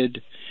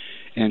lightheaded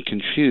and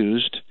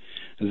confused,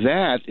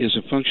 that is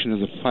a function of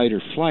the fight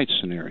or flight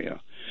scenario.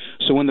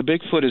 So when the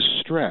Bigfoot is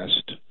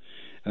stressed,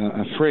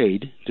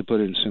 afraid, to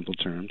put it in simple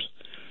terms,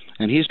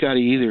 and he's got to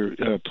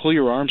either pull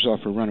your arms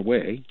off or run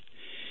away,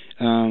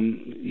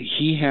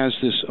 he has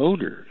this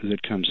odor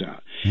that comes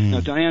out.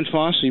 Now, Diane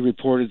Fossey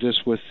reported this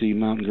with the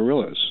mountain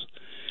gorillas.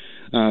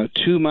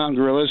 2 mountain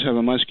gorillas have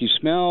a musky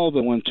smell,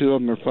 but when 2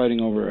 of them are fighting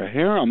over a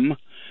harem,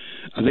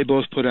 they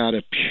both put out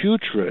a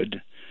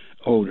putrid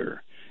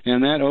odor.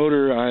 And that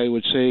odor, I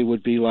would say,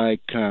 would be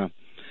like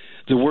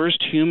the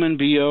worst human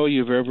BO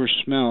you've ever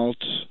smelt,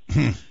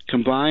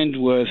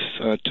 combined with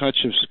a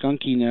touch of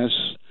skunkiness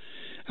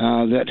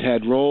that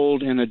had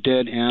rolled in a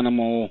dead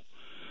animal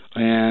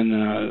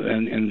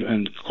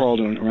and crawled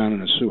around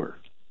in a sewer.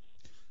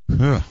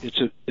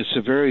 It's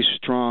a very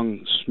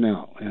strong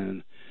smell,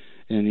 and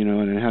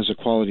it has a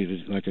quality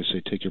to, like I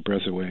say, take your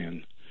breath away.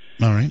 And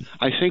all right,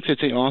 I think that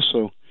they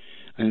also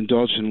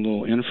indulge in a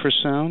little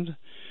infrasound,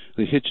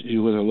 They hit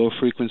you with a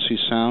low-frequency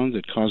sound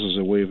that causes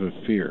a wave of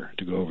fear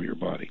to go over your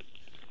body.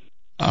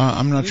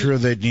 I'm not sure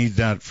they'd need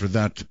that for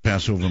that to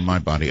pass over my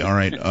body. All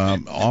right,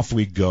 off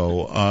we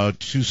go.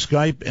 To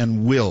Skype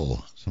and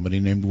Will. Somebody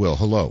named Will.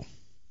 Hello.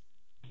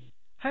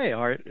 Hey,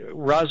 Art.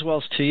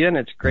 Roswell's to you, and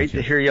it's great Thank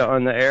you. to hear you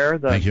on the air.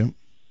 Thank you.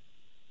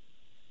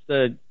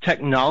 The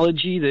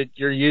technology that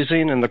you're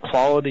using and the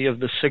quality of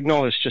the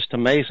signal is just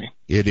amazing.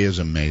 It is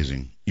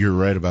amazing. You're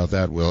right about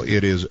that, Will.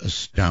 It is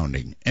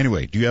astounding.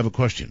 Anyway, do you have a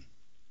question?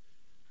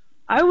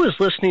 I was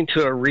listening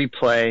to a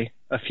replay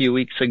a few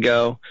weeks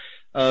ago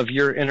of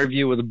your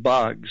interview with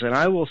Bugs, and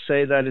I will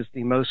say that is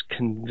the most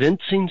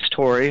convincing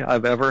story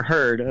I've ever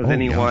heard of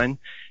anyone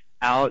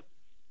out,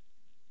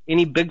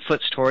 any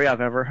Bigfoot story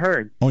I've ever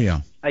heard. Oh,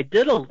 yeah. I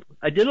did a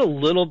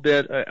little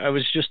bit. I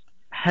was just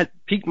had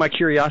piqued my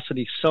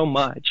curiosity so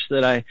much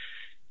that I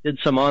did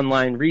some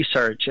online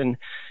research. And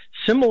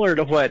similar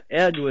to what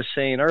Ed was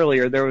saying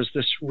earlier, there was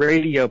this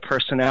radio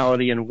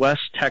personality in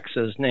West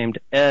Texas named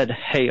Ed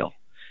Hale,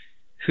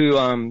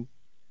 who,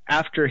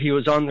 after he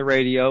was on the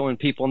radio and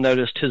people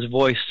noticed his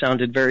voice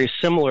sounded very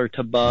similar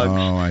to Bugs,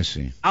 Oh, I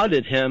see.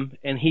 outed him.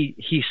 And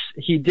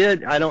he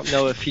did. I don't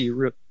know if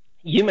you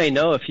may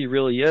know if he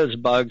really is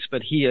Bugs,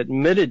 but he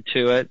admitted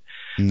to it.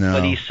 No.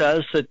 But he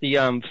says that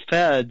the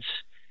feds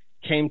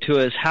came to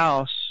his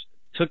house,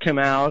 took him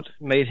out,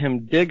 made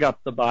him dig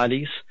up the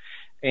bodies,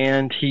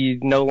 and he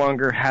no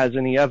longer has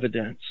any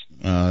evidence.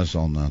 That's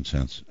all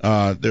nonsense.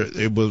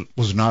 It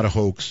was not a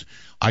hoax.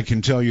 I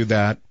can tell you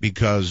that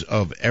because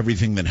of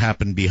everything that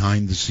happened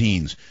behind the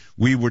scenes.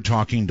 We were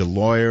talking to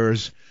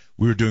lawyers.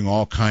 We were doing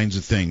all kinds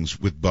of things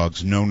with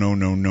Bugs.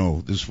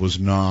 No. This was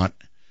not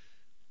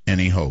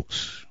any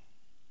hoax.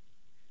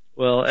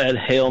 Well, Ed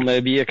Hale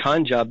may be a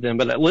con job then,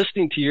 but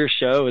listening to your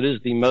show, it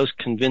is the most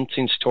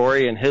convincing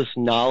story, and his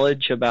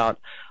knowledge about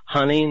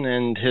hunting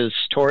and his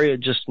story, it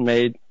just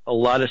made a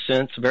lot of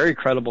sense. Very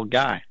credible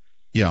guy.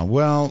 Yeah,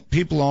 well,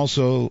 people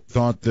also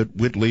thought that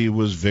Whitley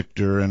was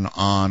Victor, and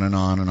on and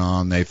on and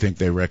on. They think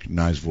they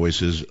recognize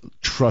voices.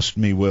 Trust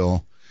me,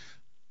 Will,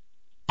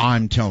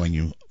 I'm telling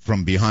you,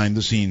 from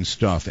behind-the-scenes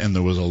stuff, and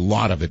there was a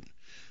lot of it,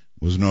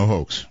 was no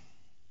hoax.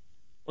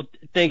 Well,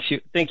 thank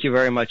you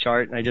very much,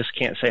 Art, and I just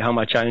can't say how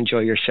much I enjoy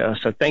your show,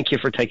 so thank you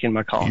for taking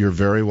my call. You're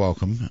very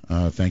welcome.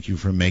 Thank you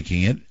for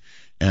making it.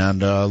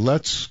 And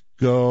let's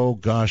go,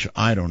 gosh,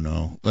 I don't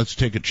know. Let's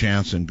take a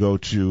chance and go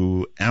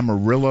to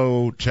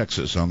Amarillo,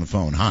 Texas on the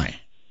phone. Hi.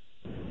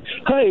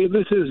 Hi,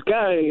 this is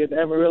Guy in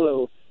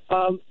Amarillo.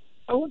 I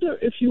wonder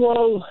if you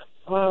all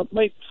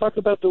might talk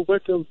about the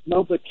work of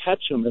Melba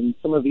Ketchum and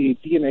some of the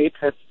DNA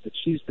tests that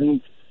she's been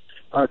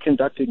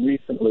conducting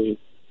recently.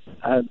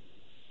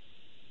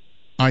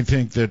 I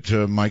think that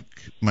Mike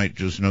might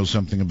just know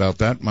something about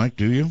that. Mike,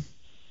 do you?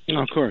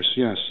 Of course,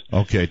 yes.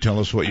 Okay, tell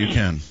us what you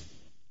can.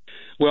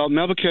 Well,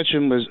 Melba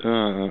Ketchum was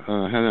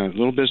had a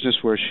little business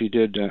where she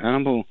did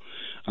animal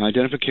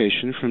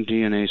identification from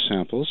DNA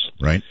samples.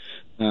 Right.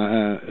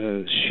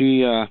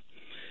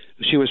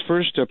 She was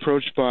first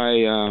approached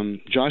by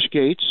Josh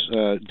Gates,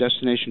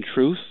 Destination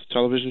Truth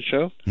television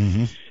show.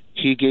 Mm-hmm.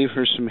 He gave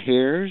her some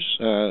hairs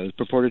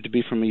purported to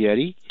be from a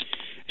Yeti.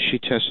 She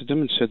tested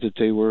them and said that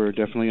they were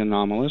definitely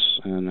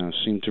anomalous and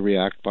seemed to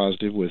react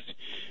positive with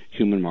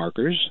human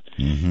markers.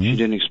 Mm-hmm. She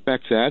didn't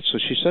expect that, so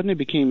she suddenly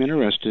became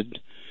interested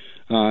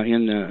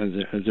in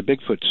the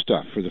Bigfoot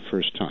stuff for the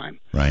first time.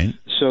 Right.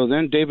 So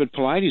then David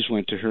Paulides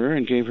went to her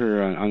and gave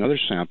her another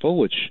sample,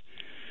 which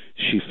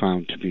she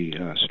found to be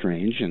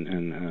strange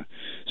and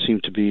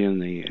seemed to be in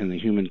the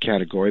human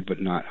category,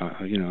 but not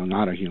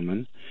not a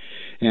human.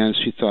 And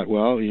she thought,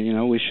 well,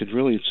 we should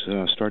really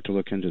start to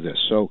look into this.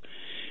 So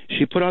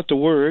she put out the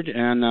word,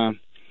 and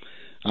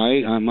I,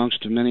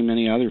 amongst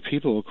many other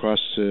people across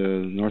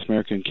North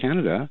America and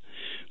Canada,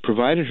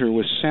 provided her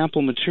with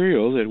sample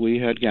material that we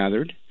had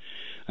gathered.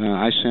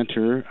 I sent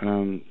her,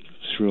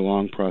 through a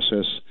long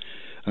process,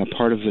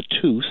 part of the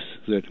tooth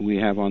that we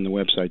have on the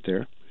website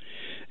there.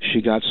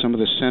 She got some of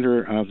the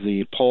center of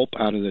the pulp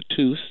out of the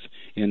tooth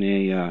in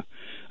a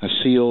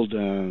sealed,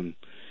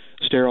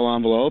 sterile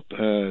envelope,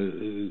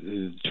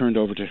 turned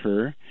over to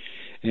her.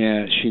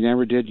 She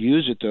never did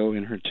use it, though,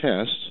 in her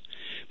tests,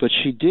 but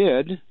she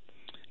did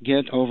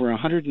get over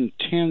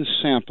 110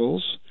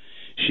 samples.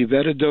 She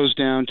vetted those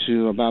down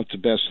to about the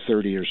best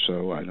 30 or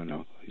so, I don't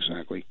know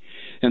exactly,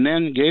 and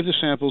then gave the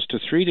samples to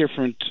 3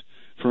 different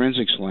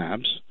forensics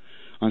labs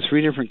on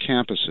 3 different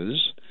campuses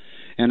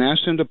and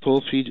asked them to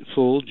pull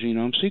full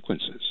genome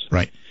sequences.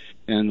 Right.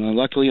 And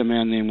luckily, a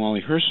man named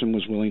Wally Herson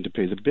was willing to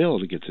pay the bill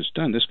to get this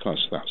done. This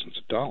costs thousands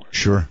of dollars.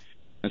 Sure.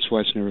 That's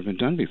why it's never been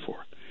done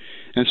before.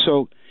 And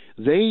so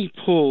they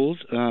pulled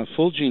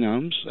full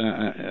genomes,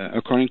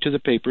 according to the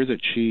paper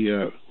that she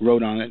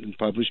wrote on it and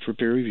published for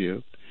peer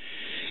review.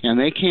 And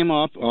they came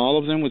up, all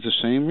of them, with the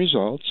same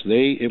results.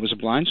 It was a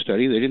blind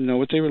study. They didn't know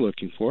what they were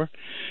looking for.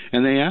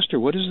 And they asked her,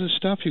 what is this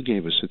stuff you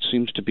gave us? It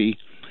seems to be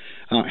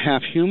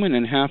half human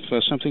and half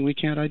something we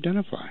can't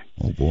identify.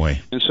 Oh, boy.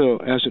 And so,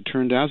 as it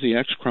turned out, the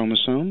X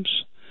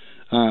chromosomes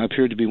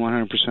appeared to be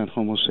 100%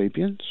 Homo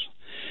sapiens,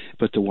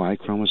 but the Y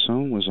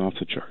chromosome was off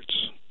the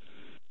charts.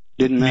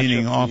 Didn't match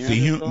meaning up off with the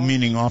Neanderthals.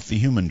 meaning off the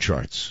human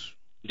charts.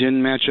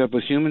 Didn't match up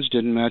with humans.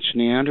 Didn't match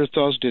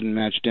Neanderthals. Didn't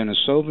match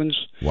Denisovans.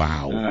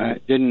 Wow.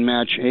 Didn't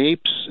match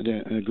apes,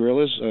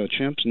 gorillas,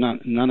 chimps.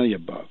 None of the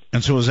above.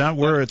 And so is that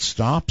where it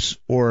stops,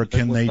 or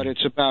can they? But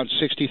it's about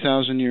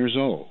 60,000 years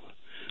old.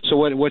 So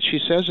what she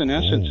says in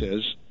essence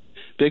is,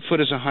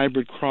 Bigfoot is a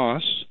hybrid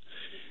cross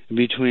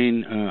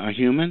between a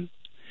human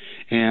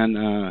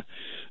and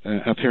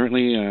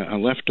apparently a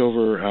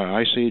leftover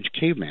Ice Age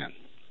caveman.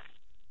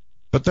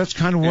 But that's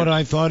kind of what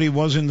I thought he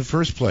was in the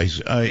first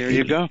place. There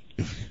you go.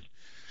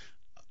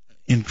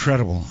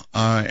 Incredible,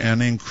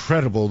 and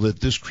incredible that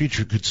this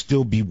creature could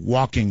still be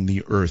walking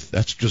the earth.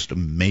 That's just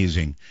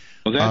amazing.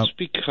 Well, that's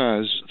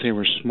because they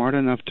were smart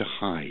enough to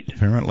hide.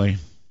 Apparently.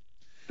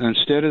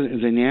 Instead of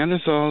the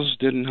Neanderthals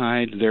didn't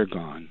hide, they're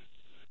gone.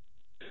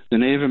 The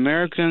Native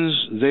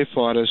Americans, they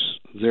fought us.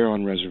 They're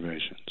on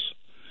reservations.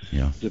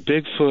 Yeah. The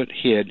Bigfoot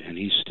hid, and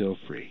he's still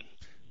free.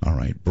 All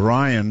right,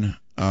 Brian,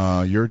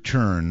 your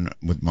turn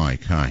with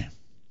Mike. Hi.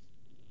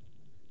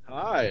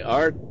 Hi,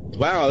 Art.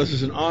 Wow, this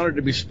is an honor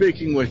to be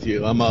speaking with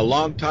you. I'm a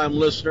long-time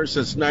listener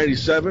since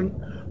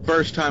 '97,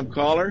 first-time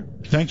caller.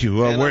 Thank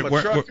you. And I'm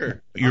a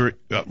trucker. You're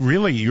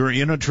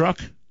in a truck?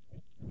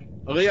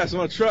 Oh, yes, I'm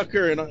a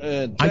trucker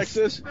in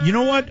Texas. You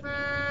know what?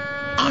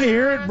 I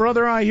hear it,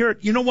 brother. I hear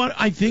it. You know what?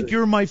 I think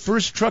you're my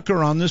first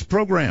trucker on this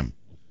program.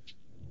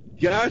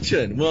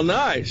 Gotcha. Well,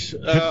 nice.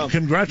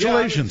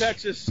 Congratulations. Yeah, I'm in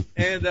Texas,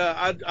 and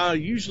I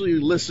usually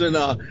listen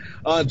on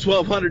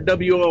 1200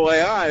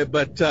 WOAI,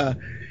 but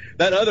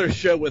that other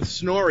show with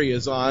Snorri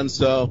is on,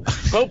 so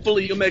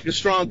hopefully you'll make a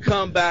strong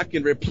comeback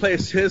and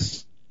replace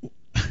his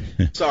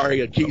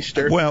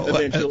keister. Well,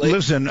 eventually.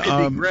 Listen.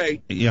 It'd be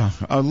great. Yeah.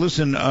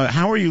 Listen.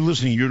 How are you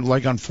listening? You're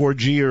like on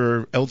 4G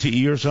or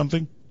LTE or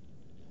something?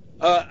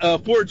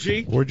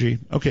 4G. 4G.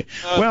 Okay.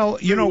 Well,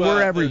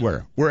 we're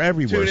everywhere. We're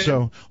everywhere.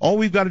 So all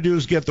we've got to do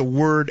is get the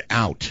word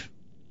out.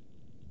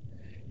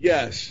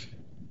 Yes.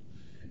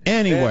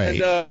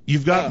 Anyway,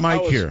 you've got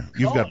Mike here.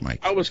 You've got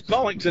Mike. I was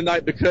calling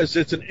tonight because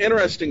it's an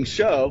interesting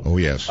show. Oh,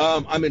 yes.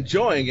 I'm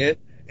enjoying it.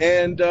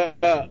 And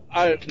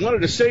I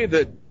wanted to say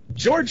that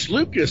George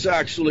Lucas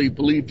actually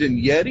believed in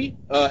Yeti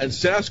and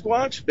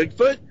Sasquatch,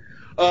 Bigfoot.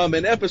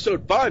 In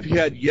episode 5, he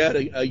had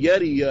a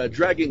Yeti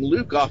dragging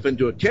Luke off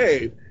into a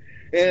cave.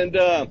 And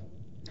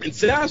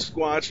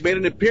Sasquatch made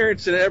an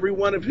appearance in every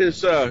one of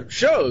his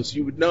shows.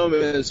 You would know him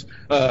as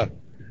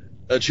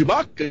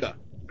Chewbacca.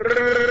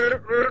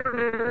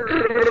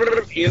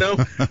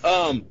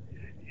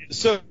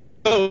 So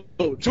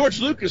George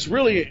Lucas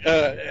really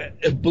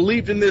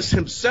believed in this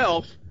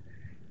himself,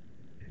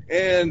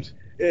 and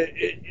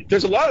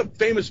there's a lot of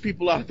famous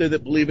people out there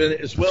that believe in it,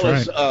 as well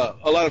as a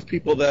lot of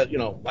people that,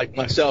 like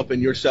myself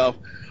and yourself.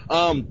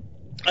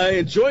 I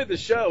enjoyed the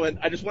show, and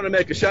I just want to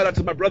make a shout out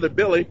to my brother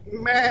Billy.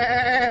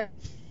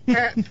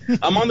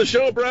 I'm on the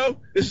show, bro.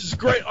 This is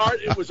great, Art.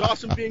 It was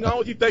awesome being on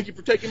with you. Thank you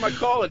for taking my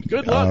call, and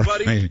good luck,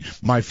 buddy.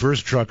 My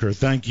first trucker.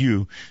 Thank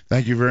you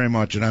very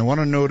much. And I want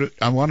to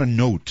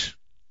note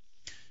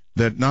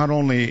that not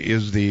only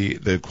is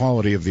the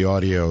quality of the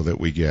audio that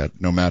we get,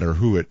 no matter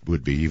who it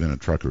would be, even a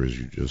trucker, as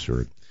you just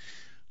heard,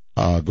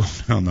 going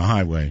down the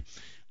highway,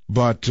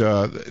 but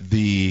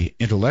the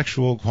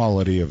intellectual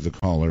quality of the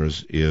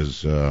callers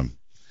is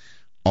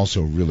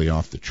also really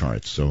off the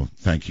charts. So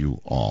thank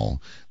you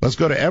all. Let's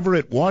go to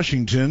Everett,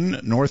 Washington,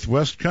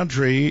 Northwest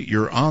Country.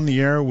 You're on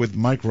the air with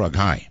Mike Rugg.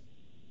 Hi.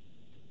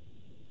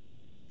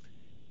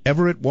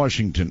 Everett,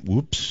 Washington.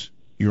 Whoops.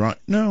 You're on.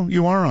 No,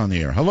 you are on the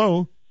air.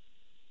 Hello.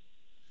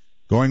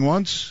 Going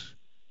once.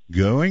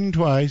 Going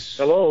twice.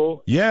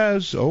 Hello.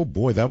 Yes. Oh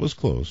boy, that was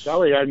close.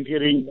 Golly, I'm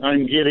getting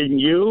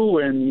you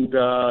and.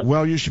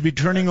 Well, you should be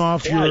turning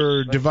off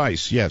your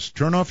device. Yes,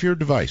 turn off your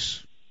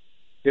device.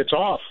 It's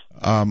off.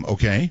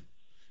 Okay.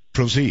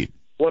 Proceed.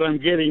 What I'm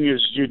getting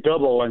is you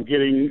double. I'm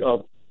getting a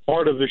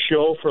part of the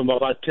show from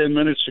about 10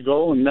 minutes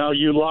ago, and now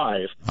you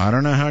live. I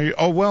don't know how you.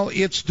 Oh well,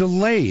 it's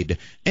delayed.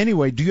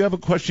 Anyway, do you have a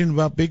question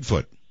about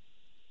Bigfoot?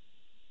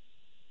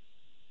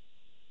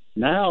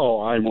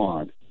 Now I'm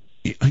on.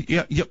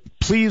 Yeah.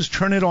 Please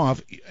turn it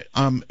off.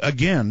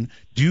 Again,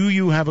 do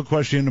you have a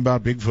question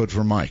about Bigfoot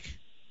for Mike?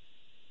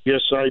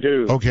 Yes, I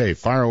do. Okay,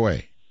 fire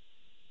away.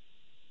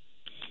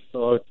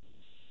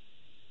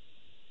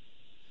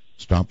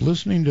 Stop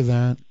listening to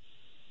that.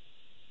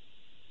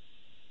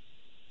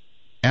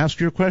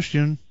 Ask your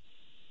question.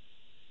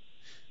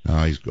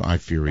 I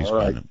fear he's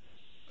going to.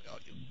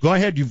 Go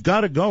ahead. You've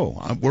got to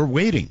go. We're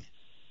waiting.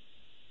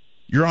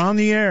 You're on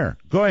the air.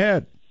 Go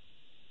ahead.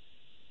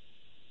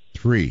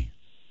 3,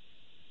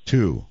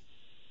 2,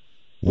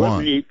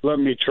 1. Let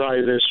me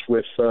try this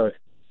with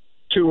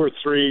 2 or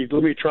 3.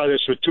 Let me try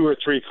this with 2 or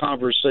 3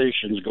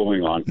 conversations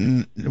going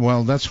on.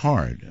 Well, that's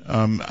hard.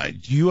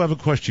 Do you have a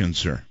question,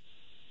 sir?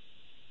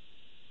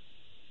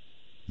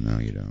 No,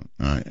 you don't.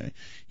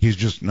 He's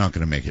just not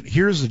going to make it.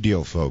 Here's the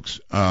deal, folks.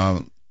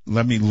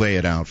 Let me lay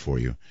it out for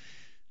you.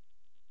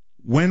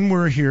 When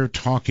we're here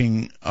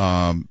talking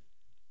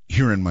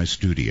here in my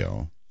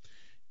studio,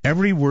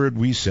 every word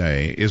we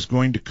say is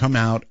going to come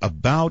out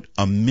about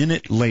a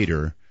minute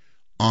later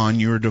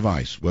on your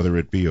device, whether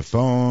it be a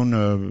phone,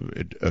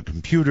 a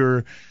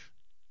computer,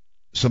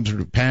 some sort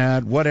of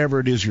pad,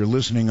 whatever it is you're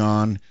listening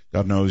on.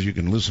 God knows you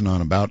can listen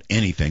on about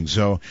anything.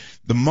 So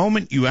the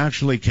moment you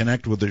actually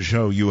connect with the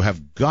show, you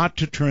have got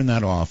to turn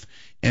that off.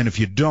 And if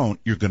you don't,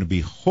 you're going to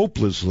be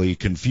hopelessly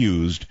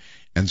confused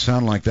and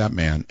sound like that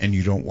man, and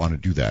you don't want to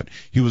do that.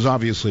 He was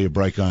obviously a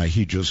bright guy.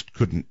 He just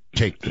couldn't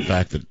take the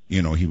fact that,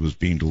 he was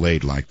being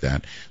delayed like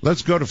that.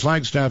 Let's go to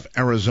Flagstaff,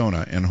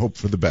 Arizona, and hope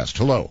for the best.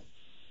 Hello.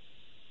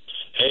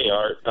 Hey,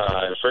 Art.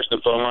 First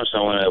and foremost, I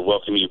want to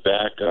welcome you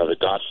back, the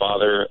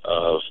godfather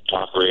of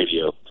talk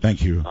radio.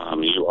 Thank you.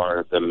 You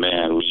are the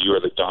man. You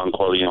are the Don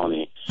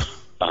Corleone.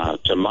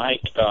 To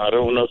Mike, I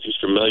don't know if he's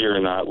familiar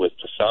or not with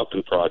the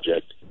Falcon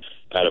Project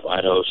out of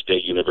Idaho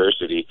State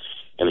University,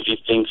 and if he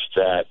thinks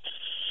that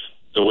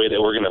the way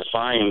that we're going to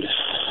find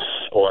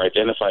or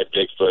identify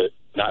Bigfoot,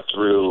 not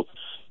through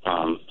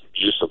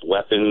use of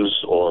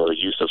weapons or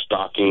use of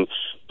stalking,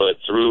 but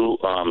through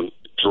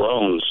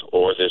drones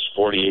or this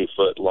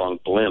 48-foot long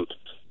blimp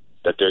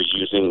that they're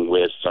using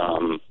with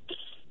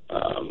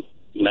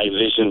night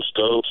vision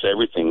scopes,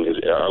 everything.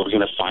 Are we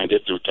going to find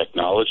it through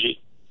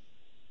technology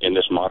in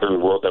this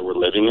modern world that we're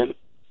living in?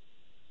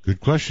 Good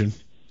question.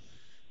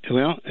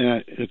 Well,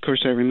 of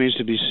course, that remains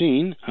to be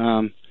seen.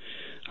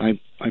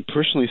 I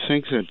personally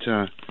think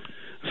that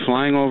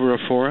flying over a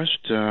forest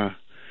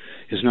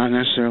is not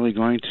necessarily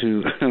going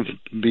to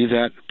be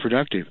that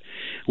productive.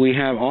 We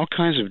have all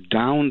kinds of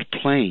downed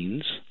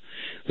planes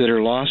that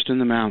are lost in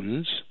the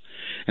mountains,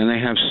 and they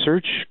have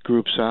search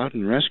groups out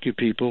and rescue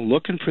people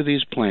looking for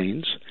these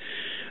planes.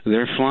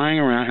 They're flying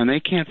around, and they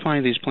can't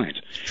find these planes.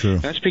 True.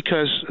 That's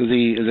because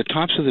the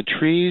tops of the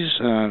trees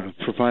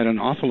provide an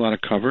awful lot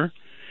of cover,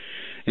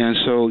 and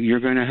so you're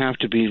going to have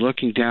to be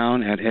looking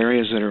down at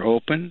areas that are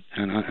open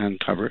and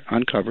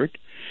uncovered.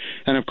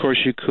 And, of course,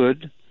 you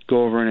could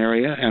go over an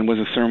area and with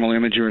a thermal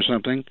imager or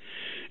something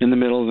in the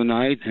middle of the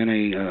night and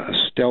a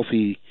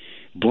stealthy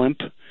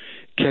blimp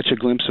catch a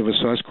glimpse of a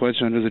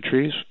Sasquatch under the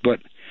trees.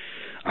 But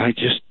I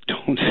just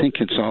don't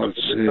think it's all...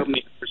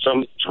 There's so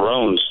many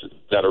drones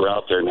that are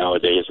out there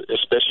nowadays,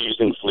 especially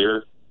using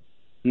FLIR,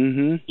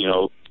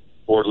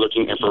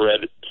 forward-looking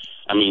infrared.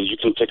 I mean, you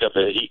can pick up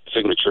a heat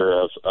signature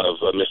of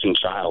a missing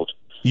child.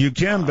 You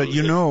can, but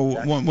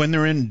when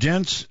they're in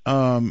dense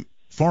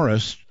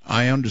forests,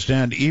 I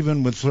understand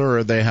even with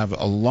FLIR, they have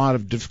a lot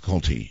of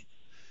difficulty.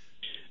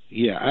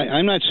 Yeah,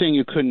 I'm not saying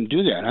you couldn't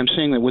do that. I'm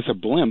saying that with a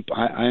blimp,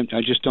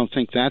 I just don't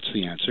think that's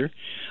the answer.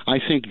 I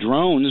think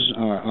drones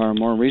are a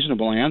more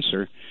reasonable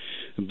answer,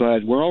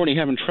 but we're already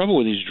having trouble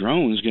with these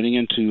drones getting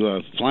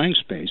into flying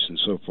space and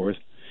so forth.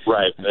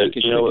 Right. I think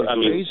it's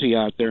crazy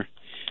out there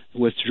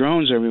with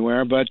drones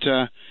everywhere, but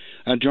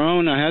a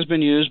drone has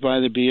been used by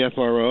the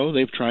BFRO.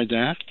 They've tried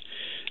that,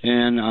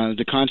 and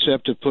the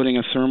concept of putting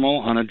a thermal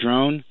on a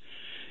drone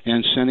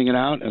and sending it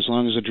out, as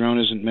long as the drone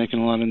isn't making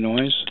a lot of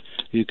noise,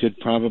 you could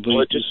probably.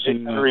 Well,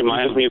 it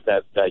reminds me of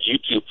that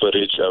YouTube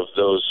footage of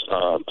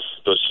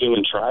those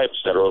human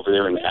tribes that are over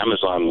there in the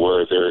Amazon,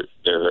 where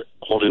they're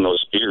holding those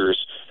spears,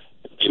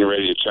 getting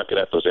ready to chuck it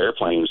at those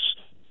airplanes,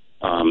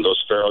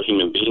 those feral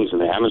human beings in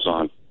the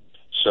Amazon.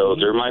 So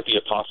there might be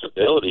a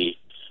possibility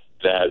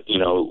that,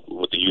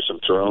 with the use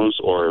of drones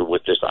or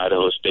with this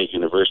Idaho State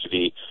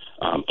University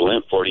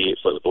blimp,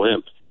 48-foot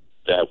blimp,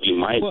 that we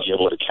might be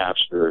able to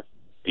capture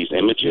these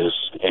images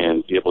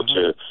and be able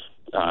to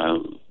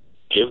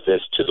give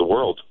this to the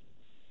world,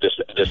 this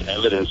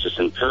evidence, this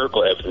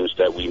empirical evidence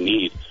that we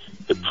need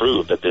to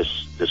prove that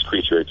this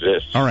creature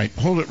exists. All right,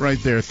 hold it right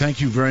there.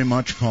 Thank you very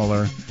much,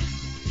 caller.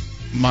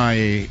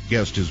 My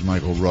guest is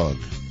Michael Rugg,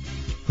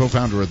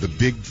 co-founder of the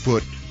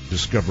Bigfoot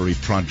Discovery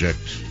Project,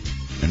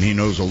 and he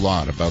knows a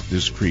lot about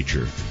this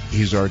creature.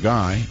 He's our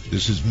guy.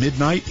 This is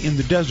Midnight in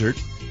the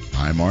Desert.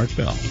 I'm Art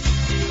Bell.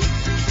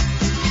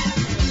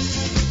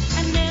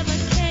 I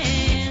never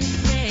can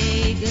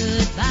say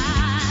goodbye.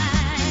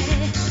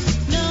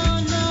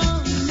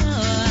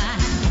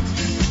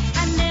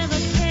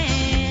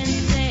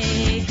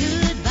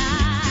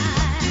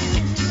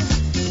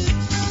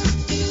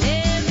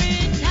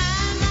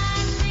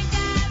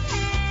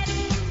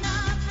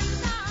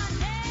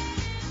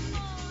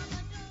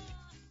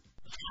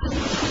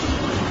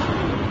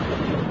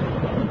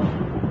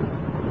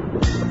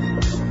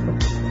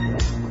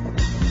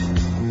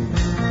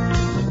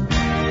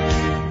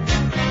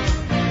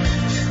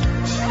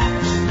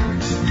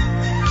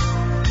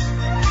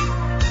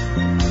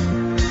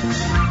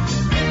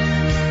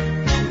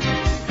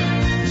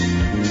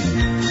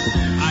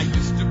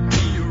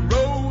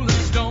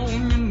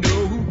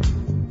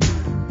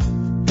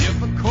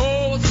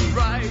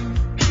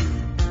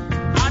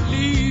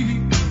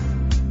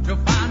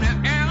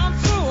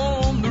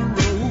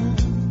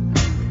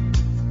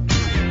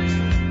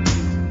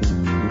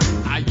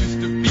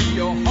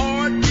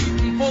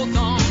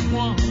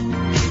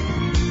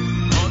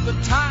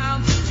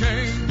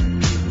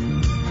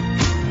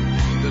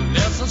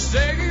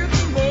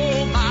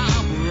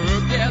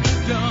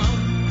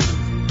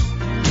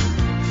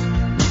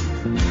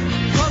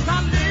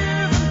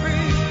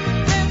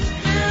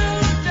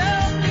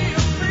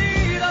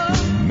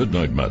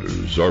 Midnight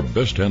Matters are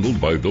best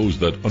handled by those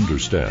that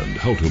understand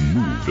how to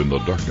move in the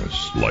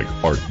darkness, like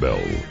Art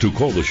Bell. To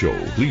call the show,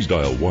 please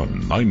dial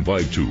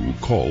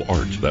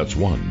 1-952-CALL-ART. That's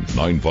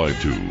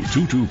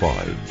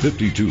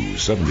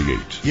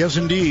 1-952-225-5278. Yes,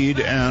 indeed.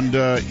 And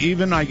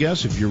even, I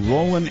guess, if you're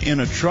rolling in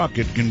a truck,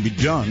 it can be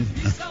done.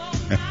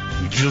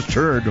 You just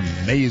heard.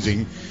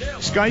 Amazing.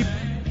 Skype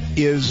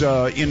is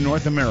in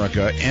North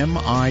America,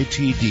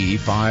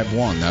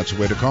 MITD51. That's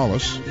the way to call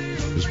us.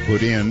 Just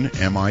put in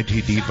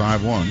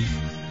MITD51.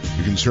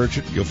 You can search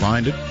it. You'll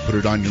find it. Put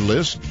it on your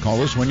list.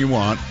 Call us when you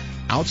want.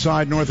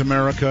 Outside North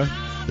America,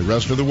 the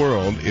rest of the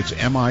world, it's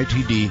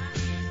MITD55.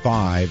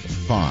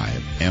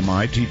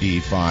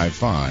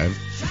 MITD55.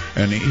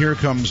 And here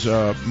comes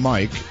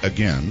Mike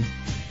again.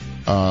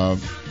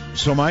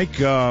 So, Mike,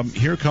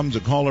 here comes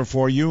a caller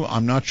for you.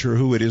 I'm not sure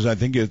who it is. I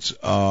think it's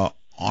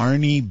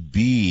Arnie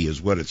B.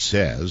 is what it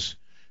says.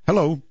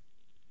 Hello.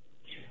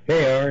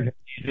 Hey, Art. How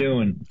you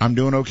doing? I'm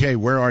doing okay.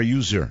 Where are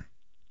you, sir?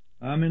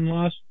 I'm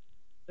in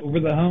over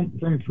the hump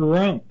from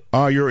Pahrump.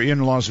 Oh, you're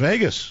in Las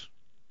Vegas.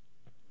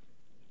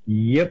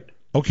 Yep.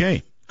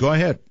 Okay. Go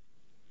ahead.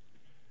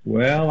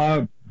 Well,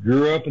 I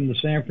grew up in the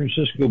San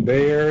Francisco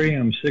Bay Area.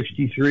 I'm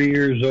 63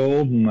 years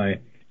old, and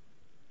I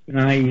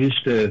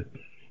used to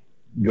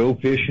go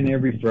fishing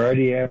every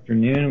Friday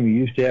afternoon. We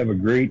used to have a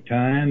great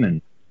time,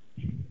 and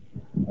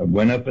I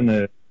was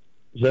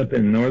up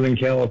in Northern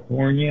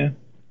California,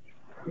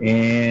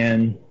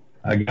 and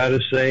I got to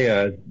say,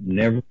 I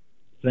never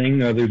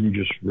thing other than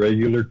just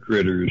regular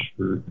critters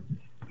for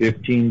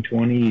 15,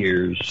 20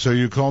 years. So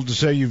you called to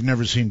say you've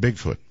never seen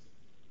Bigfoot?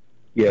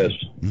 Yes.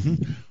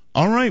 Mm-hmm.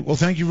 All right. Well,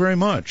 thank you very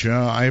much.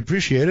 I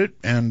appreciate it,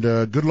 and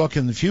good luck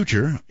in the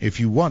future if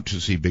you want to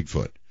see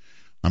Bigfoot.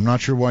 I'm not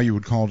sure why you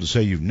would call to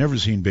say you've never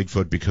seen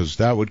Bigfoot, because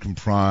that would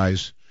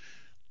comprise,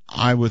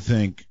 I would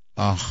think,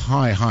 a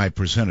high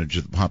percentage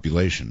of the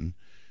population.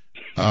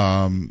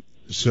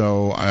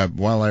 So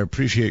while I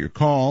appreciate your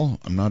call,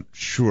 I'm not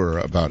sure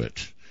about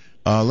it.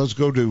 Let's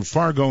go to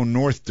Fargo,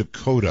 North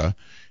Dakota,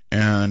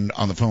 and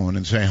on the phone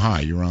and say hi.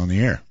 You're on the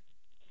air.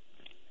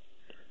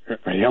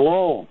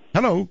 Hello.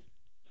 Hello.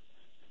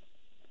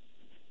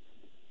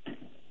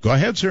 Go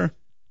ahead, sir.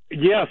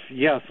 Yes.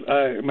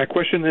 My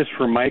question is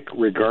for Mike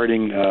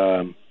regarding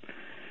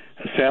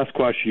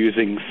Sasquatch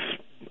using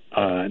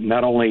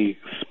not only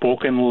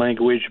spoken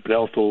language but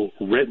also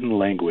written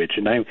language.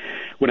 And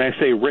when I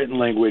say written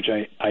language,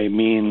 I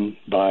mean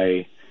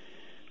by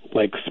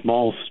like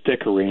small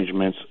stick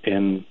arrangements.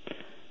 And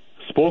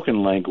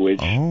spoken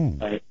language,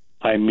 I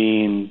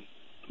mean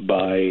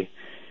by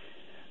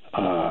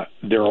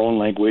their own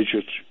language,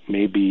 which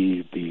may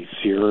be the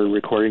Sierra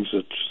recordings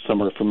that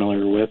some are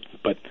familiar with,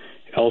 but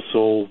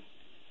also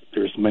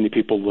there's many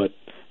people that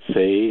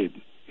say,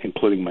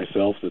 including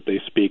myself, that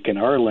they speak in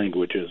our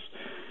languages.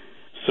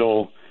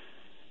 So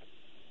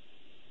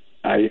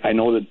I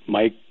know that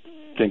Mike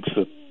thinks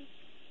that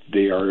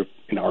they are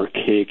an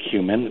archaic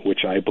human,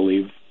 which I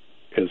believe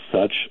is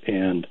such,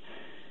 and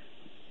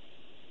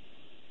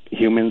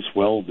humans,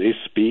 well, they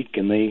speak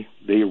and they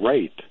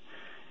write.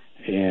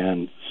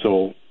 And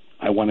so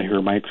I want to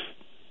hear Mike's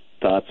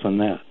thoughts on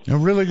that. A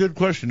really good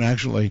question,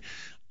 actually.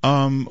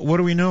 What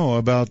do we know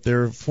about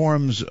their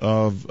forms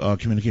of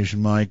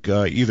communication, Mike,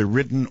 either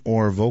written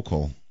or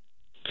vocal?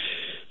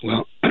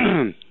 Well,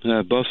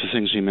 both the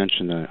things you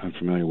mentioned I'm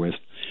familiar with.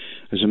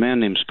 There's a man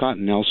named Scott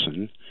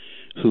Nelson,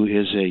 who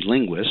is a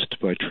linguist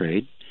by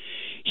trade.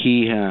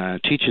 He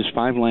teaches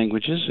 5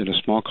 languages at a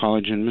small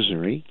college in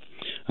Missouri,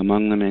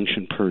 among them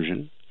ancient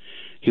Persian.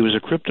 He was a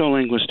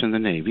cryptolinguist in the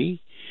Navy,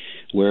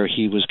 where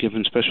he was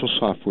given special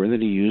software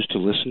that he used to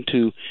listen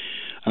to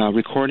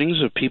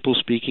recordings of people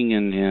speaking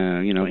in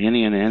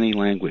any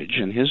language,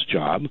 and his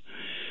job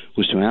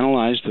was to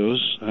analyze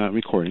those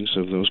recordings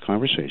of those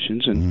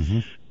conversations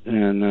and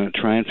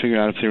try and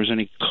figure out if there was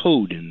any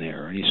code in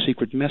there, any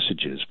secret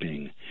messages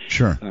being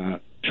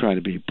try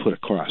to be put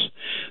across.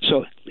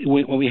 So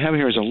what we have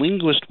here is a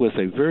linguist with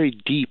a very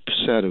deep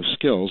set of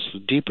skills,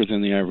 deeper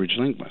than the average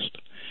linguist.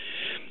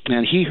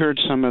 And he heard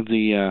some of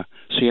the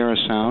Sierra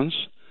sounds,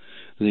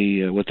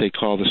 what they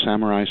call the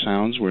samurai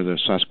sounds, where the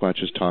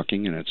Sasquatch is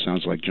talking, and it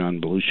sounds like John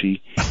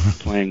Belushi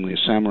playing the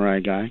samurai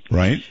guy.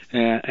 Right.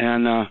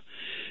 And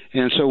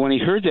so when he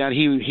heard that,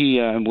 he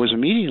was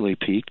immediately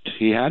piqued.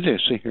 He had to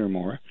hear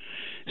more.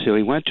 So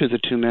he went to the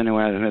 2 men who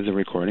had the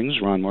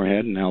recordings, Ron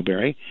Moorhead and Al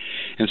Berry,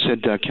 and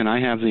said, can I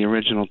have the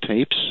original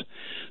tapes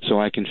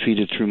so I can feed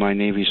it through my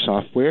Navy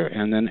software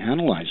and then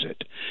analyze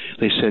it?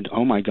 They said,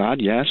 oh, my God,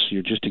 yes,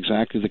 you're just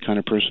exactly the kind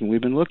of person we've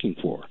been looking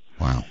for.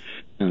 Wow.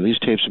 Now, these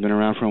tapes have been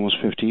around for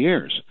almost 50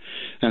 years.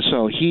 And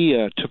so he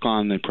took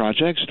on the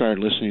project, started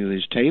listening to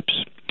these tapes,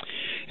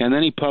 and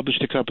then he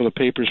published a couple of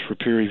papers for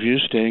peer review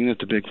stating that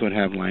the Bigfoot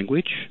have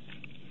language.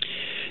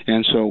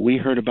 And so we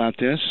heard about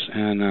this,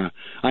 and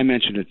I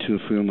mentioned it to a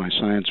few of my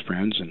science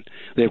friends, and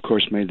they, of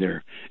course, made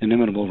their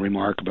inimitable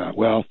remark about,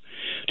 well,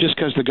 just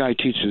because the guy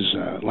teaches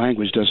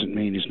language doesn't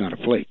mean he's not a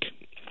flake.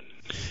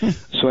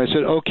 So I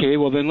said, okay,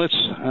 well, then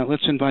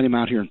let's invite him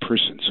out here in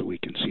person so we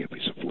can see if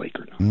he's a flake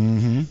or not.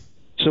 Mm-hmm.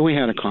 So we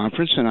had a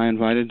conference, and I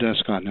invited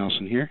Scott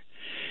Nelson here,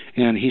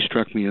 and he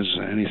struck me as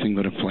anything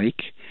but a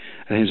flake.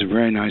 He's a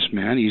very nice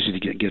man, easy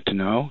to get to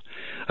know.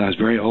 He's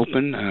very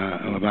open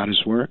about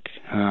his work,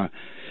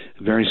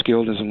 very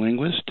skilled as a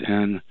linguist,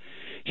 and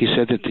he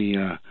said that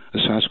the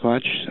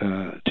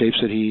Sasquatch tapes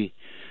that he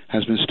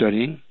has been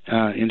studying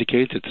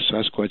indicate that the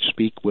Sasquatch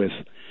speak with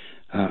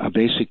a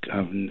basic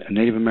of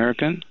Native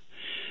American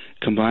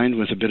combined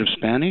with a bit of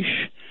Spanish,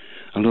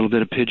 a little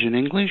bit of Pidgin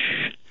English,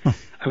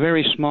 a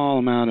very small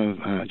amount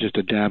of just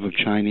a dab of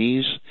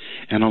Chinese,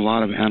 and a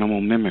lot of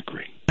animal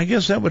mimicry. I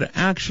guess that would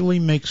actually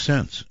make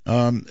sense.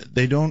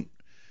 They don't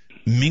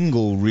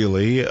mingle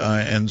really,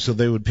 and so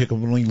they would pick up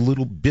only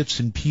little bits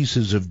and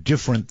pieces of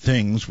different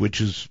things,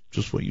 which is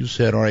just what you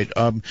said. All right,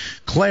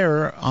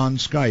 Claire on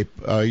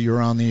Skype,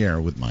 you're on the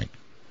air with Mike.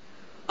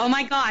 Oh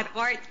my God,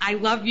 Art! I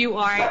love you,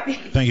 Art.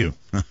 Thank you.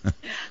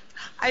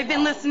 I've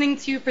been listening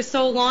to you for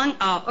so long.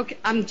 Oh, okay.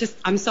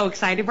 I'm so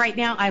excited right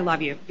now. I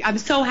love you. I'm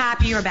so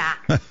happy you're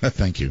back.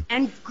 Thank you.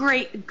 And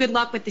great. Good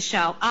luck with the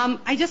show.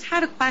 I just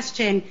had a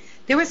question.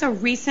 There was a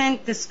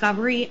recent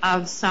discovery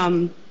of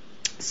some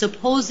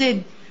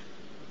supposed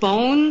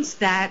bones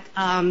that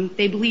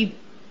they believe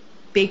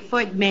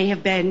Bigfoot may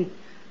have been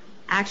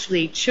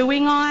actually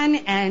chewing on,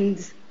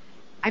 and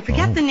I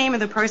forget the name of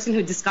the person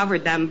who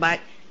discovered them, but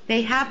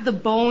they have the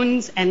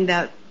bones and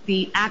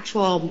the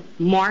actual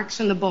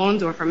marks on the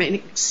bones or from an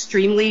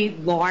extremely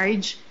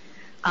large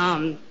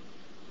Homo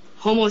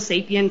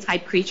sapien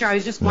type creature. I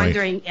was just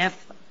wondering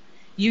if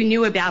you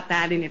knew about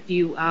that and if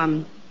you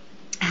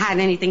had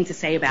anything to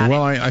say about it.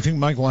 Well, I think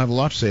Mike will have a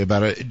lot to say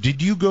about it.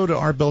 Did you go to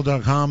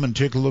artbell.com and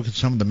take a look at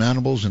some of the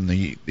mandibles and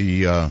the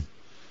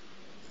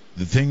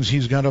things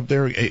he's got up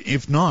there?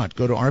 If not,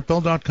 go to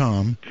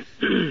artbell.com.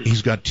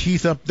 He's got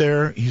teeth up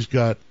there. He's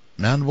got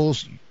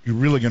mandibles. You're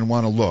really going to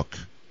want to look.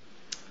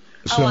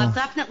 So, I'll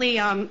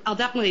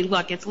definitely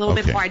look. It's a little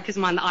bit hard because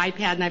I'm on the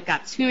iPad and I've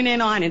got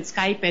TuneIn on and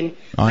Skype,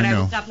 but I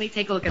will definitely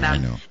take a look at that.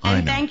 I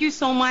know. Thank you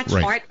so much,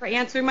 Art, for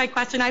answering my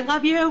question. I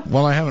love you.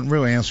 Well, I haven't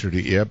really answered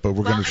it yet, but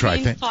we're going to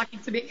try. Talking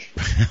to me.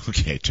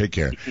 Okay, take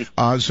care.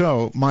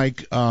 So,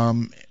 Mike,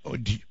 I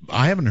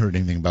haven't heard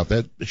anything about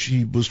that.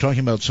 She was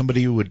talking about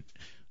somebody who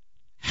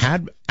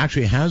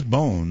actually has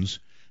bones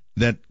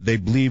that they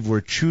believe were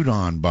chewed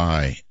on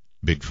by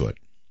Bigfoot.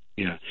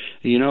 Yeah.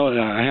 You know,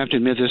 I have to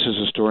admit this is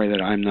a story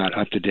that I'm not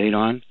up to date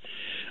on.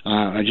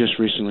 I just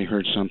recently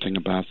heard something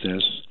about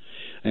this,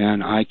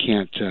 and I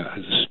can't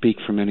speak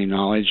from any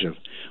knowledge of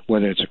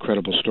whether it's a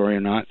credible story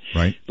or not.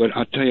 Right. But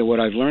I'll tell you what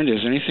I've learned is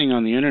anything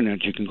on the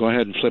Internet, you can go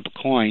ahead and flip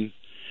a coin,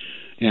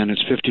 and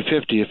it's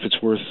 50-50 if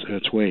it's worth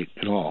its weight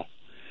at all,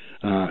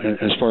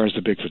 as far as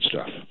the Bigfoot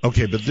stuff.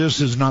 Okay, but this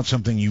is not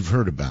something you've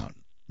heard about.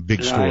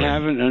 Big story. I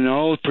haven't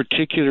no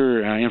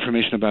particular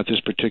information about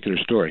this particular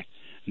story.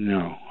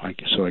 No,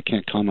 so I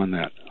can't comment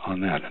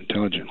on that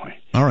intelligently.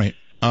 All right.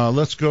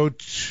 Let's go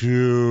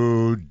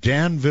to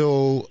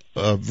Danville,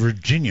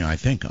 Virginia, I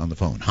think, on the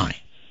phone. Hi.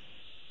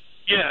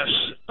 Yes.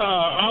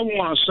 I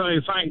want to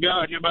say thank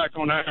God you're back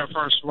on air,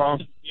 first of all.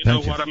 You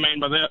know what I mean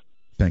by that.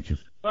 Thank you.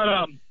 But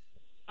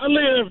I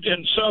lived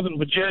in Southern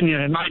Virginia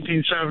in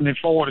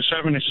 1974 to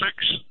 76,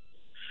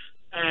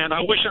 and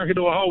I wish I could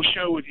do a whole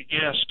show with you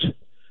guests.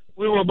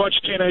 We were a bunch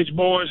of teenage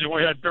boys, and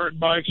we had dirt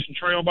bikes and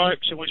trail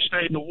bikes, and we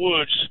stayed in the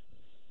woods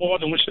more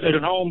than we stayed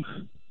at home.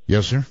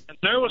 Yes, sir. And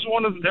there was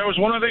one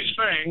of these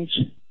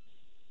things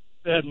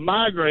that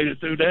migrated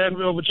through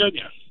Danville,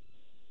 Virginia,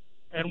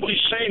 and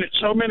we've seen it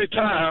so many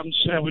times,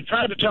 and we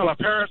tried to tell our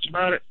parents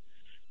about it,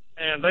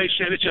 and they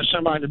said it's just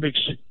somebody in a big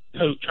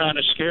coat trying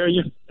to scare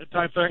you, that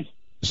type thing.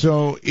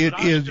 So it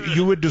is.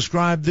 You would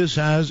describe this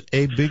as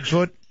a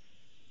Bigfoot?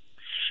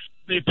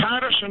 The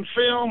Patterson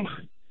film,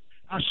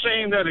 I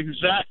seen that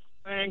exact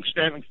thing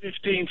standing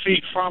 15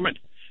 feet from it,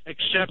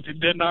 except it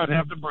did not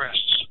have the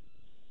breasts.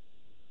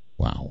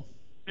 Wow.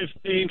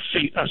 15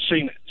 feet, I've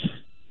seen it.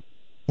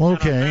 Well,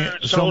 okay.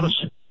 So,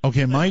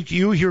 okay, Mike,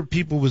 you hear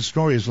people with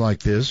stories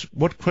like this.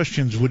 What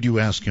questions would you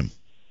ask him?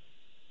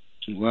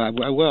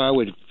 Well, I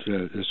would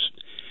just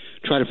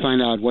try to find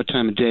out what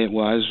time of day it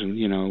was,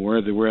 and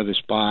where the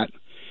spot,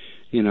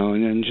 and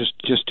then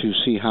just to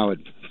see how it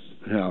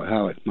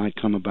might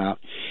come about.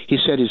 He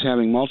said he's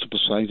having multiple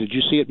sightings. Did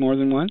you see it more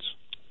than once?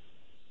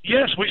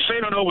 Yes, we've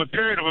seen it over a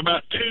period of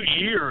about 2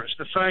 years.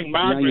 The thing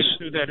migrated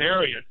through that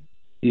area.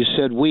 You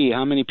said we.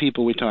 How many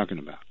people are we talking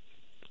about?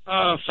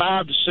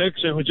 5 to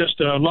 6. It was just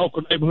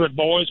local neighborhood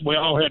boys. We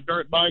all had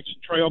dirt bikes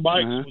and trail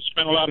bikes. We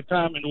spent a lot of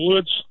time in the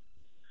woods.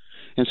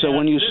 And so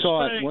when you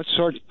saw it, what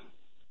sort?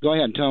 Go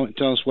ahead and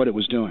tell us what it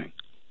was doing.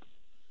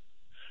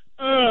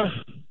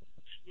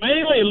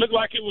 Mainly, it looked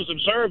like it was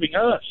observing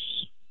us.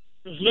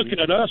 It was looking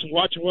at us and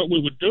watching what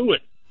we were doing.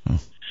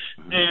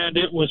 And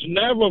it was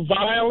never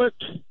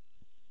violent,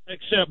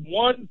 except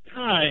one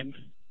time,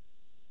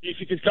 if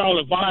you could call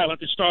it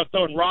violent, it started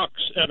throwing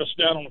rocks at us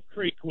down on the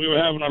creek. We were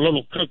having a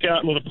little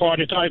cookout, little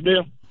party type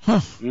deal.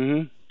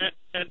 Mm-hmm.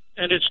 And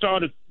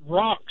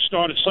rocks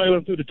started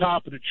sailing through the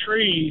top of the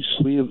trees.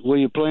 Were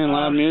you playing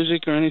loud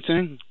music or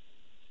anything?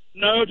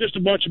 No, just a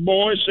bunch of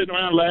boys sitting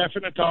around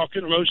laughing and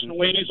talking, roasting the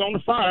weenies on the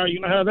fire. You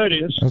know how that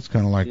is. That's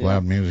kind of like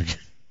loud music.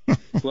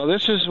 Well,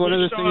 this is one of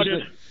the things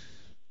that...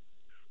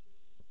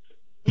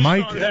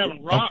 Mike, started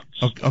having rocks.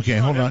 okay,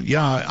 hold on.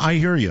 Yeah, I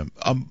hear you.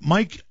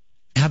 Mike,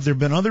 have there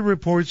been other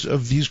reports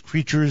of these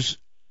creatures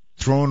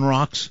throwing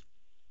rocks?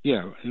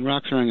 Yeah,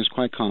 rock throwing is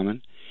quite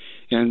common.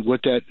 And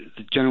what that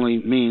generally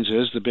means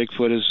is the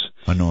Bigfoot is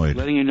annoyed,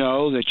 letting you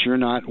know that you're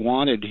not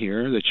wanted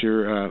here, that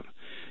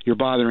you're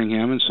bothering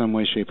him in some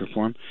way, shape, or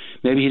form.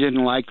 Maybe he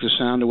didn't like the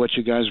sound of what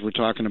you guys were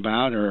talking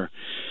about, or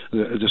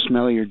the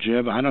smell of your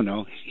jib. I don't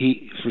know.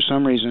 He, for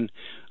some reason,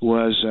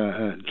 was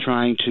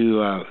trying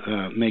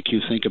to make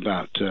you think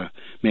about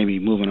maybe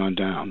moving on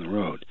down the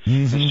road.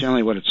 Mm-hmm. That's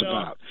generally what it's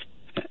about.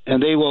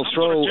 And they will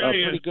throw a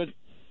pretty good...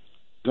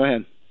 Go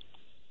ahead.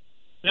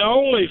 The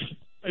only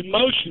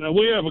emotion that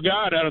we ever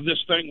got out of this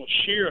thing was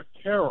sheer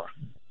terror.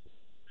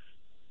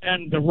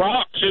 And the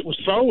rocks it was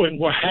throwing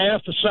were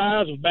half the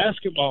size of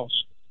basketballs.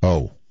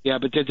 Oh. Yeah,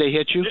 but did they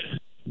hit you?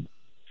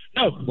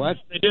 No. What?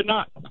 They did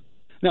not.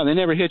 No, they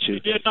never hit you.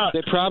 They did not.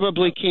 They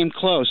probably came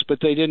close, but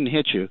they didn't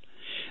hit you.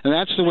 And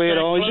that's the way it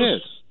always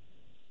is.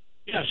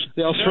 Yes.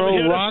 They'll They throw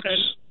never hit us, rocks.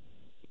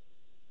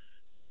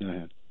 and- Go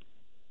ahead.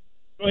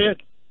 Go ahead.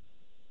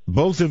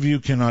 Both of you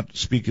cannot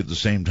speak at the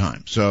same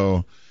time.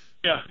 So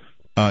Yeah.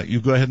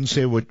 you go ahead and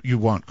say what you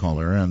want,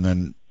 caller, and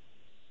then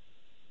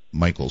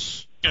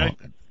Michael's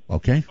talking.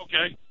 Okay?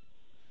 Okay.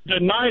 The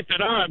night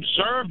that I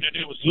observed it,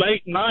 it was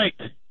late night,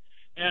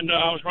 and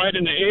I was right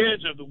in the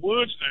edge of the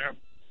woods there.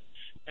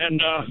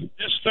 And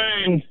this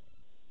thing,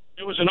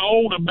 it was an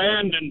old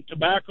abandoned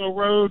tobacco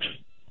road.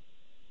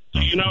 So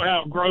you know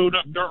how a growed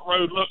up dirt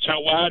road looks,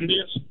 how wide it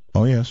is?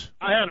 Oh, yes.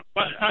 I had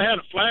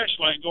a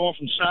flashlight going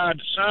from side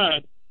to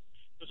side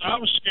because I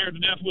was scared to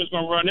death we was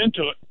going to run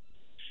into it.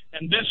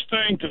 And this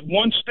thing took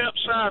one step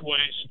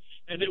sideways,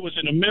 and it was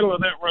in the middle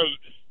of that road.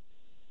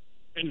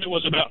 And it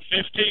was about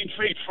 15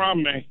 feet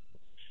from me.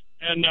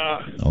 And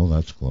oh,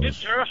 that's close. it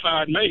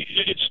terrified me.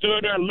 It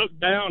stood there and looked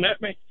down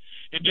at me.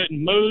 It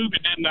didn't move.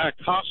 It didn't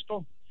act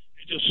hostile.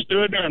 It just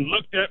stood there and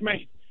looked at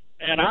me.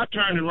 And I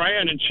turned and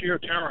ran in sheer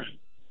terror.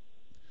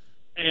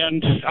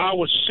 And I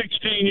was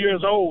 16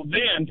 years old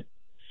then.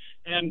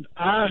 And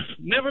I've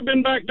never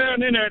been back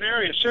down in that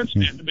area since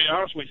then, to be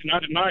honest with you.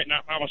 Not at night,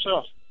 not by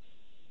myself.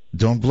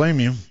 Don't blame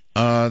you.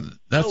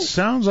 That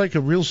sounds like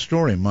a real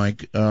story,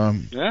 Mike.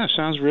 Yeah,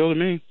 sounds real to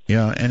me.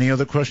 Yeah. Any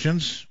other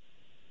questions?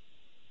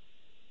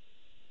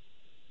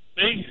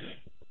 Me?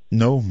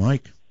 No,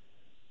 Mike.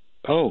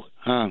 Oh,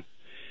 was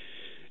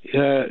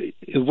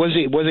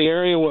the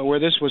area where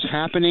this was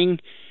happening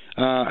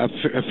a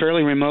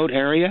fairly remote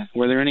area?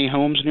 Were there any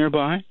homes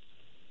nearby?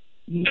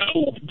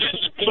 No,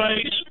 this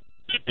place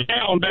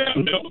down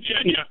in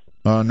Virginia.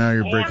 Now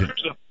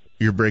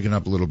you're breaking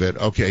up a little bit.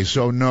 Okay,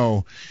 so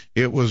no,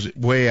 it was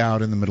way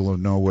out in the middle of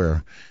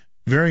nowhere.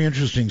 Very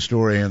interesting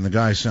story, and the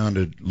guy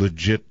sounded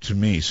legit to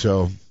me.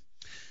 So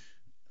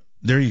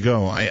there you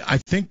go. I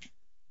think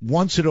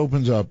once it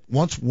opens up,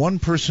 once one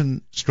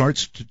person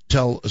starts to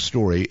tell a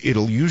story,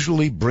 it'll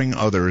usually bring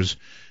others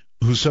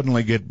who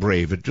suddenly get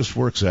brave. It just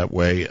works that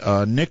way.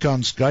 Nick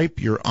on Skype,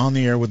 you're on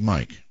the air with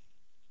Mike.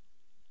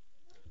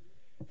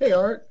 Hey,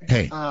 Art.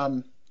 Hey.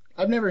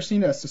 I've never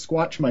seen a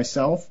Sasquatch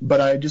myself,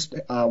 but I just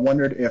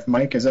wondered if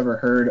Mike has ever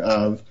heard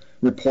of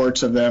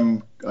reports of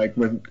them like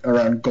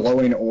around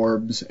glowing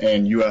orbs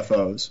and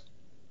UFOs.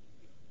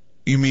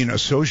 You mean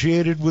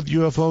associated with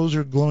UFOs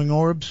or glowing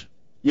orbs?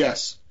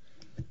 Yes.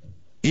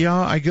 Yeah,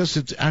 I guess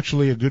it's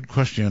actually a good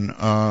question.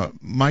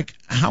 Mike,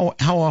 how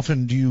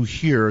often do you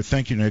hear,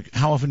 thank you, Nick,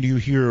 how often do you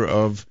hear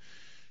of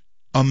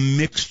a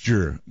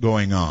mixture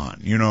going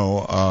on? You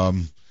know,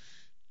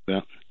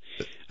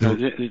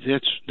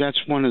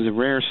 that's one of the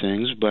rare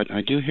things, but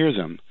I do hear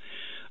them.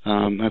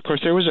 Of course,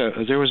 there was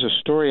a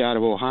story out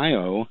of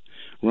Ohio,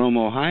 Rome,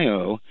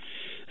 Ohio,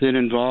 that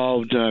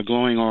involved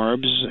glowing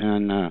orbs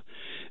and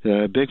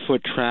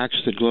Bigfoot tracks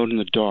that glowed in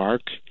the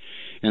dark.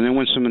 And then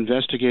when some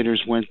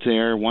investigators went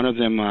there, one of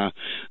them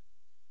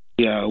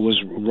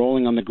was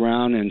rolling on the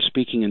ground and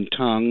speaking in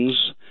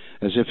tongues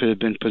as if it had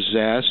been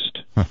possessed.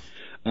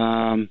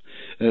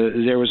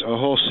 There was a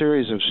whole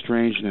series of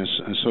strangeness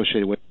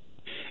associated with it.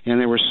 And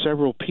there were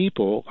several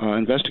people,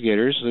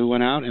 investigators, who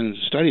went out and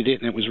studied it,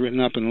 and it was written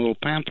up in a little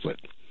pamphlet.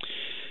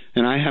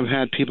 And I have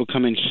had people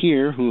come in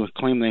here who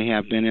claim they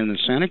have been in the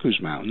Santa Cruz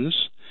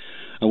Mountains.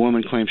 A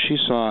woman claimed she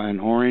saw an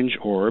orange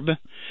orb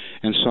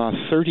and saw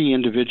 30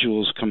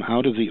 individuals come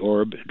out of the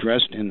orb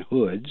dressed in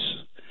hoods.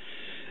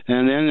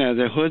 And then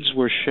the hoods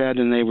were shed,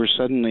 and they were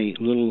suddenly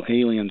little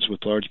aliens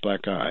with large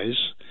black eyes.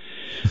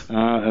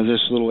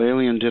 This little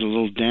alien did a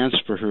little dance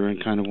for her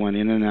and kind of went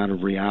in and out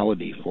of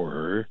reality for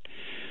her.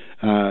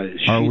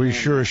 Are we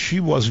sure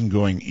she wasn't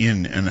going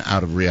in and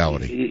out of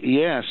reality?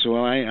 Yes.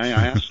 Well, I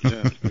asked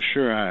for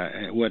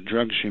sure what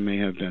drugs she may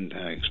have been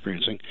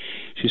experiencing.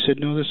 She said,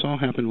 no, this all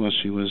happened while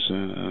she was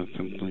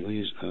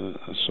completely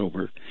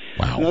sober.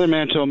 Wow. Another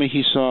man told me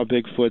he saw a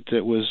Bigfoot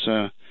that was,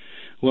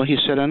 well, he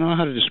said, I don't know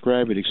how to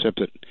describe it except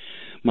that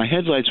my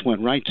headlights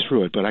went right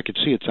through it, but I could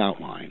see its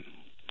outline.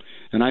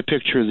 And I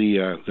picture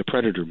the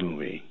Predator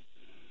movie,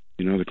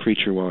 the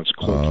creature while it's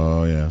close.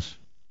 Oh, yes.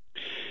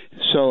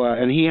 So,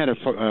 and he had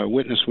a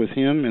witness with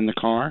him in the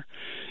car,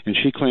 and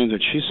she claimed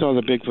that she saw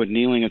the Bigfoot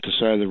kneeling at the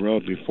side of the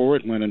road before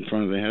it went in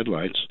front of the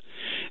headlights,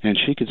 and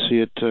she could see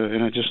it,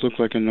 and it just looked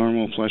like a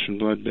normal flesh and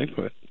blood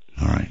Bigfoot.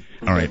 All right.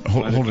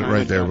 Hold it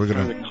right there. We're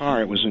gonna. The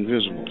car, it was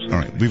invisible. All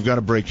right, we've got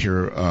a break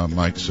here,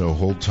 Mike. So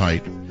hold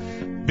tight.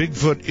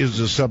 Bigfoot is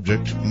the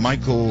subject.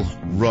 Michael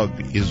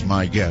Rugg is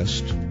my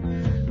guest.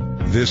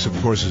 This,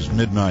 of course, is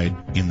Midnight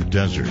in the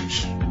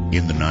Desert,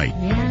 in the night.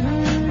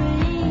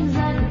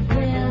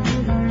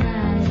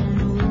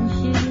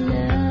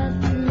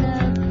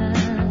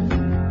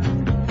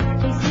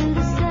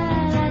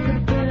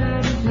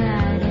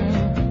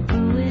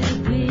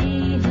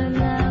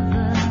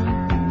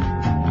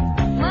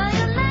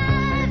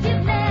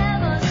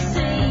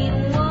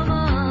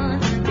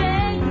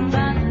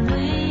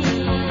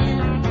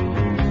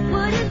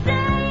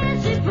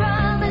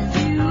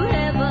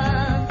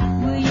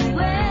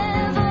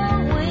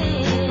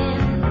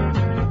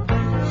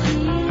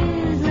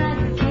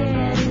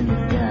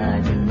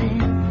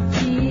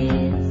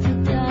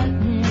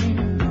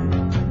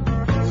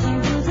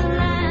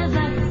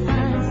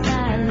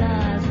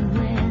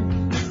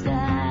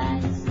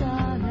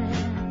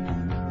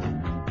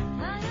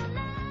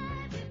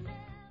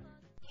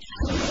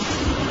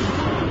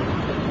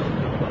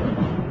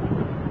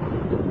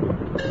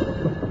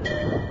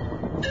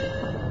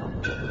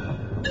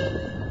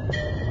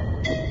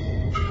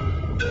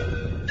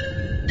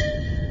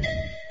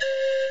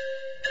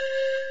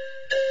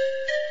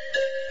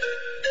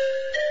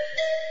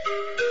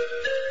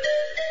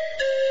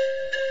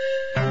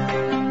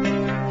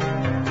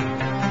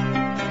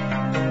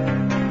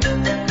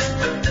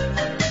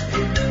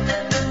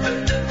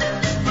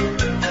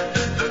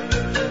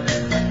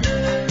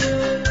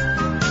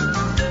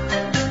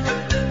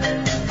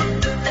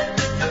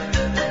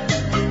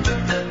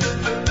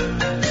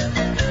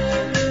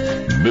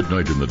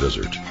 Midnight in the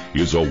Desert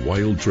is a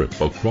wild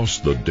trip across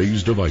the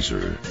Days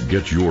Divisor.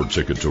 Get your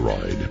ticket to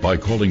ride by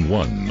calling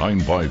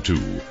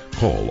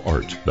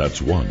 1-952-CALL-ART.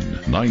 That's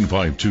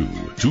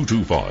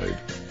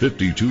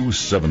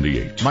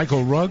 1-952-225-5278.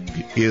 Michael Rugg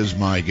is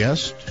my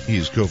guest.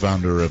 He's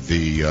co-founder of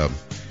the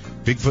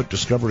Bigfoot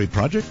Discovery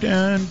Project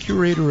and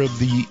curator of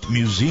the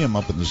museum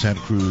up in the Santa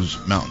Cruz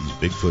Mountains,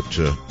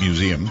 Bigfoot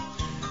Museum.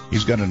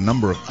 He's got a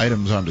number of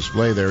items on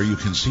display there. You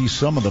can see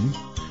some of them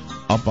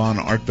up on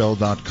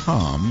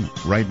artbell.com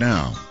right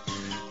now.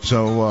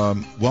 So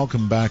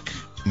welcome back,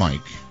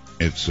 Mike.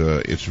 It's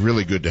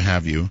really good to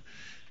have you.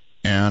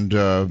 And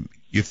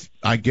if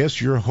I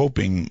guess you're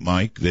hoping,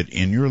 Mike, that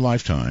in your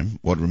lifetime,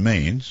 what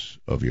remains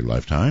of your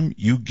lifetime,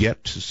 you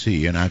get to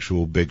see an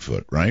actual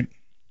Bigfoot, right?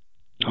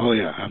 Oh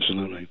yeah,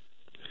 absolutely.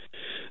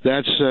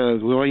 That's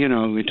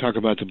we talk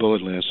about the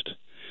bullet list.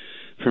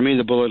 For me,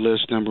 the bullet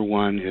list number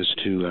one is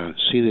to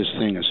see this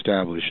thing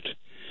established.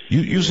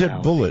 You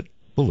said bullet.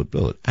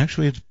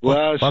 Actually, it's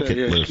bucket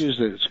list. Excuse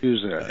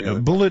that. Yeah.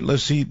 Bullet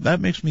list. See,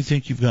 that makes me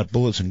think you've got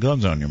bullets and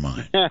guns on your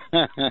mind.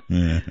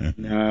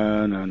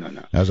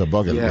 No. As a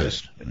bucket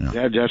list. Yeah.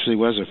 That definitely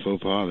was a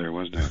faux pas there,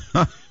 wasn't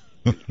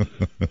it?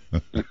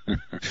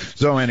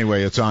 So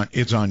anyway, it's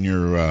on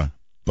your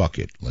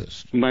bucket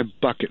list. My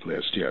bucket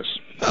list, yes.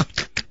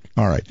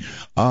 All right.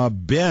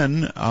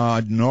 Ben,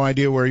 no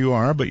idea where you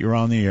are, but you're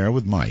on the air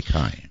with Mike.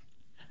 Hi.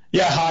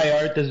 Yeah, hi,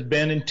 Art. This is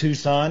Ben in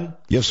Tucson.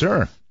 Yes,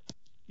 sir.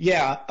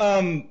 Yeah.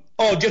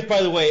 Just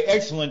by the way,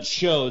 excellent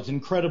shows,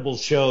 incredible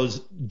shows.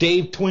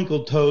 Dave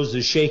Twinkle Toes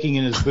is shaking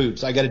in his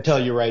boots. I got to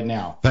tell you right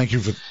now. Thank you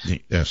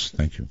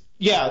thank you.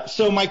 Yeah.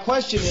 So my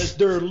question is,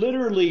 there are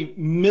literally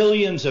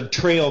millions of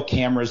trail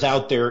cameras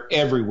out there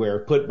everywhere,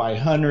 put by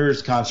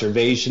hunters,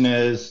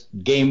 conservationists,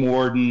 game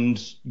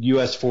wardens,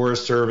 U.S.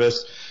 Forest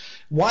Service.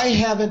 Why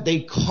haven't they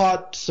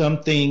caught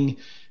something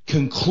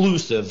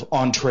conclusive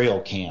on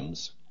trail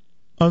cams?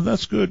 Oh,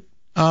 that's good.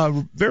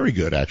 Very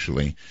good,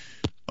 actually.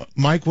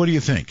 Mike, what do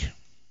you think?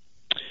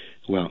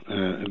 Well,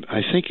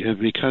 I think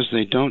because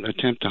they don't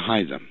attempt to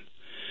hide them.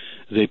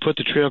 They put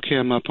the trail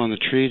cam up on the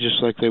tree just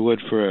like they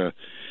would for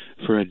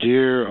a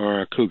deer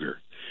or a cougar.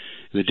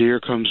 The deer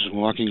comes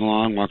walking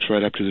along, walks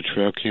right up to the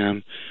trail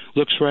cam,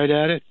 looks right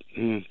at it,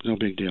 no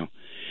big deal.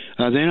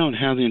 They don't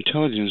have the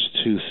intelligence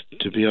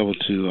to be able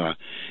to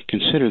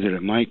consider that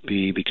it might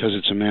be, because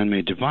it's a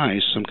man-made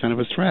device, some kind of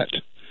a threat.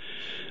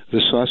 The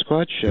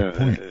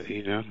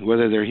Sasquatch,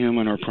 whether they're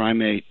human or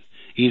primate,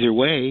 either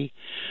way,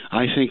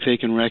 I think they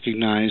can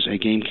recognize a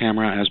game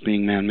camera as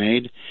being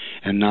man-made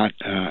and not,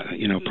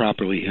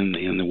 properly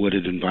in the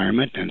wooded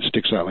environment, and it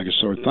sticks out like a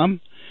sore thumb,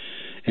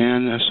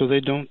 and so they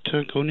don't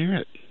go near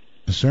it.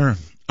 Yes, sir.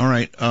 All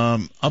right.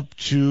 Up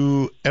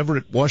to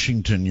Everett,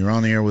 Washington. You're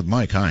on the air with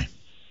Mike. Hi.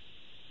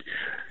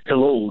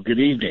 Hello. Good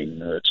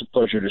evening. It's a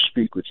pleasure to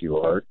speak with you,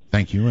 Art.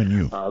 Thank you, and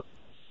you.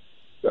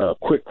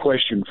 Quick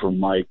question for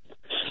Mike.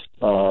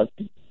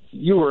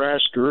 You were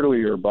asked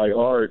earlier by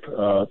Art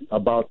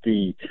about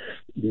the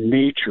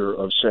nature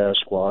of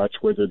Sasquatch,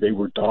 whether they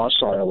were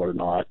docile or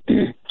not,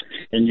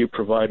 and you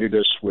provided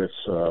us with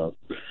a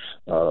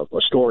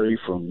story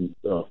from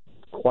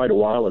quite a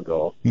while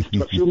ago.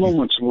 A few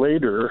moments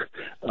later,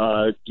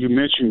 you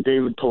mentioned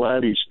David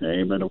Paulides'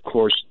 name, and of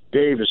course,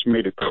 Dave has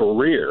made a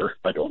career,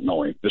 I don't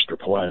know him, Mr.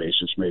 Paulides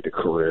has made a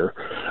career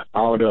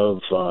out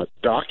of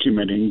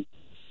documenting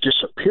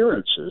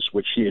disappearances,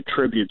 which he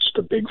attributes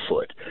to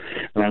Bigfoot.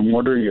 And I'm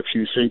wondering if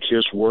you think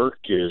his work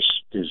is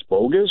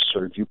bogus,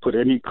 or do you put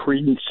any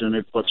credence in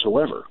it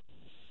whatsoever?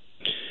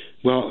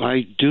 Well,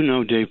 I do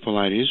know Dave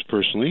Paulides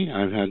personally.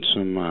 I've had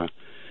some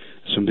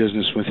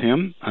business with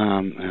him,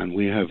 and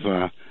we have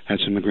had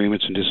some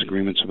agreements and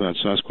disagreements about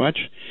Sasquatch.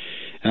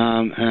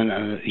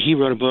 And he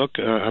wrote a book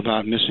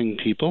about missing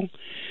people.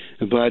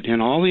 But in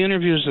all the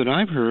interviews that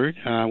I've heard,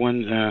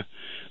 when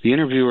the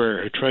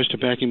interviewer tries to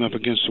back him up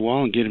against the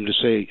wall and get him to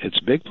say it's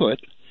Bigfoot,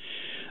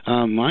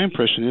 my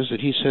impression is that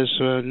he says,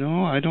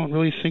 no, I don't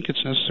really think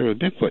it's necessarily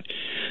Bigfoot.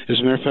 As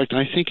a matter of fact,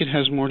 I think it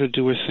has more to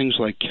do with things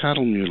like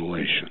cattle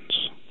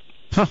mutilations.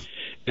 Huh.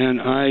 And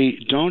I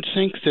don't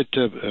think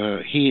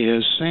that he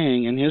is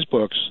saying in his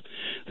books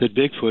that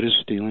Bigfoot is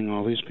stealing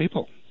all these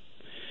people.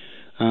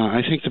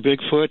 I think the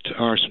Bigfoot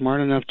are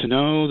smart enough to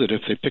know that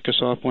if they pick us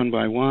off one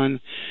by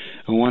one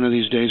of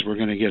these days we're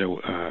going to get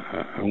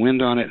a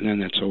wind on it, and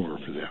then it's over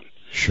for them.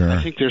 Sure.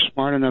 I think they're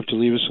smart enough to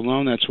leave us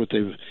alone. That's what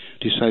they've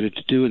decided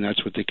to do, and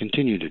that's what they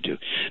continue to do.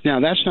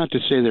 Now, that's not to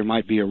say there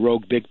might be a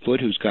rogue Bigfoot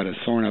who's got a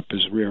thorn up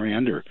his rear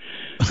end, or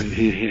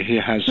he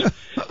has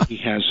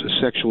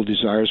sexual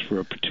desires for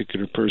a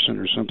particular person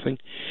or something,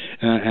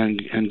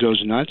 and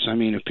goes nuts. I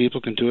mean, if people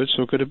can do it,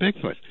 so could a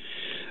Bigfoot.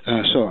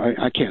 So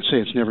I can't say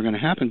it's never going to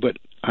happen, but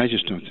I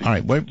just don't think. All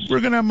right, we're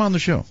going to have him on the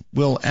show.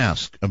 We'll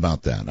ask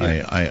about that.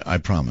 Yeah. I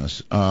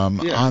promise. On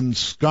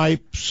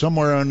Skype,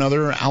 somewhere or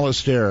another,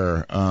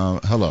 Alistair.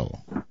 Hello.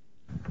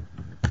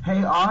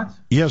 Hey, Art.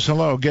 Yes,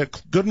 hello.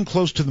 Get good and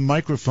close to the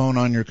microphone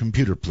on your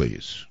computer,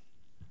 please.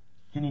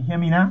 Can you hear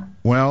me now?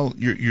 Well,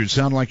 you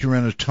sound like you're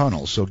in a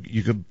tunnel, so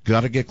you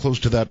got to get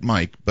close to that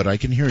mic. But I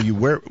can hear you.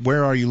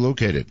 Where are you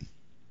located?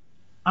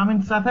 I'm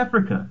in South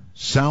Africa.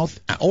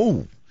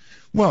 Oh.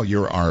 Well,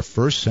 you're our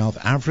first South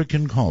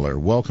African caller.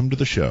 Welcome to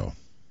the show.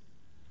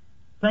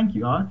 Thank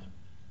you, Art.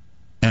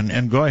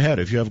 And go ahead.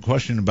 If you have a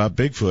question about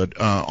Bigfoot,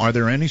 are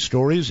there any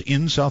stories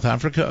in South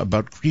Africa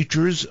about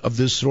creatures of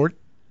this sort?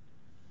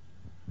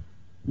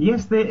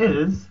 Yes, there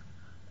is.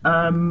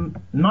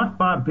 Not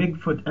by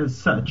Bigfoot as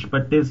such,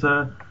 but there's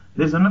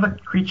another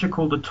creature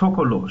called the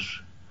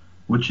Tokolosh,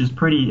 which is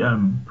pretty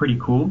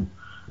cool.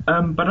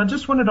 But I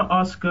just wanted to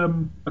ask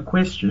a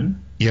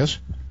question. Yes.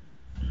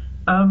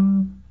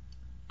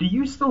 Do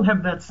you still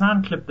have that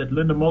sound clip that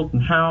Linda Moulton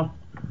Howe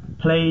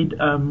played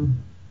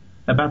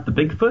about the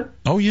Bigfoot?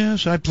 Oh,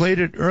 yes, I played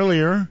it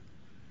earlier.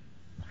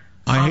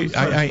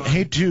 I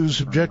hate to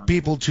subject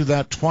people to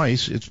that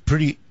twice. It's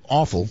pretty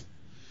awful.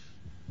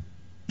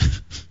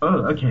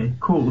 Oh, okay,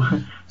 cool.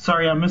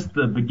 Sorry, I missed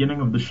the beginning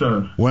of the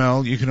show.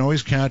 Well, you can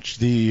always catch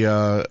the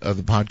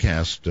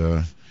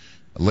podcast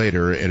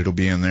later. It'll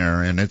be in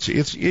there, and it's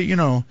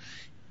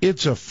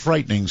it's a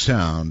frightening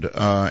sound,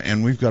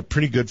 and we've got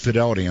pretty good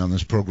fidelity on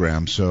this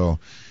program, so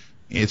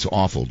it's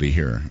awful to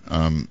hear.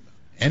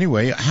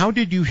 Anyway, how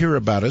did you hear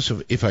about us,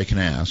 if I can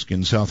ask,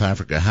 in South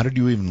Africa? How did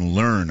you even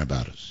learn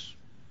about us?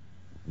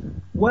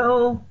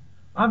 Well,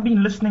 I've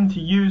been listening to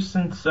you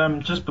since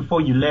just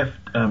before you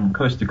left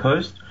Coast to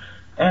Coast,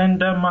 and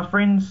my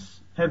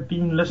friends have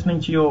been listening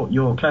to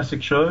your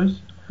classic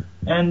shows,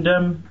 and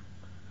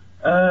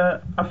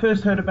I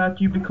first heard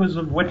about you because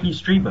of Whitley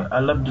Strieber. I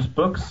loved his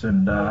books,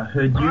 and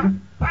heard you,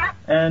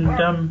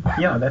 and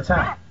yeah, that's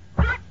how.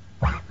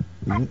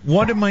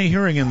 What am I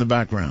hearing in the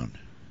background?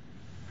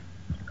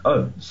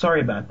 Oh,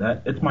 sorry about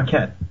that. It's my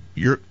cat.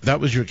 That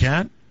was your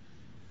cat?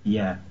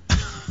 Yeah.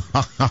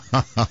 All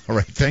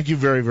right. Thank you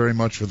very, very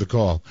much for the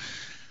call.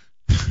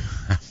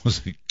 That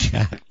was a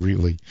cat,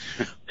 really.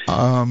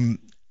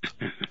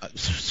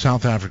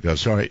 South Africa.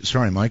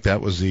 Sorry, Mike.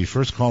 That was the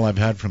first call I've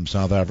had from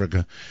South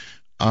Africa.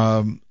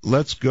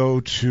 Let's go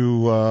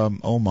to,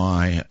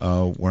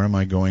 where am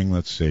I going?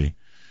 Let's see.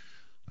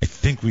 I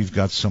think we've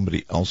got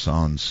somebody else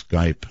on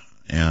Skype,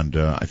 and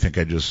I think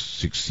I just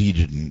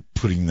succeeded in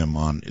putting them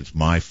on. It's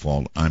my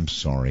fault. I'm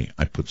sorry.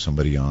 I put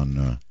somebody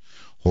on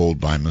hold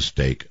by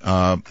mistake.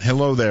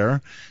 Hello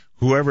there.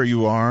 Whoever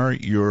you are,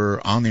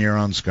 you're on the air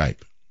on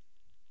Skype.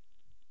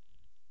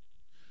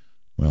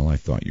 Well, I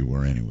thought you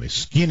were anyway.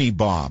 Skinny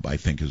Bob, I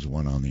think, is the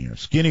one on the air.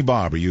 Skinny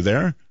Bob, are you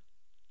there?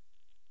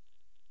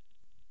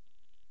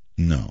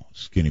 No,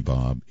 Skinny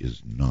Bob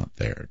is not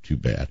there. Too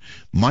bad.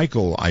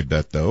 Michael, I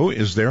bet, though,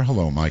 is there.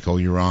 Hello, Michael.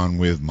 You're on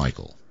with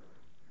Michael.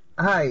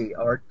 Hi,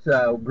 Art.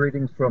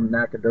 Greetings from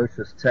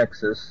Nacogdoches,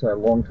 Texas. A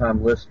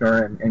longtime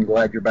listener, and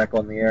glad you're back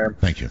on the air.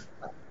 Thank you.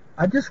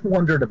 I just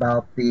wondered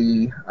about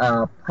the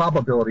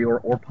probability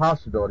or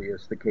possibility,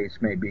 as the case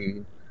may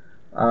be,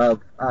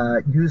 of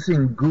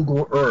using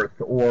Google Earth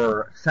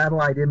or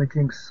satellite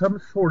imaging,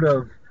 some sort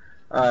of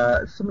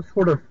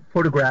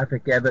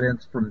photographic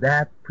evidence from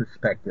that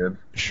perspective.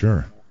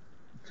 Sure.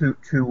 To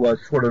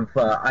sort of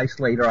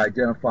isolate or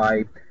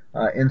identify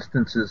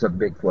instances of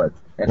Bigfoot.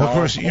 And well, of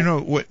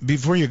course,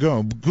 before you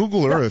go,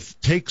 Google Earth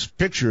takes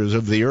pictures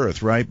of the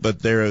Earth, right? But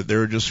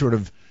they're just sort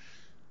of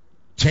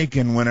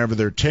taken whenever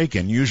they're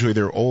taken. Usually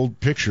they're old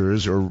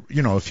pictures, or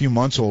a few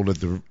months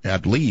old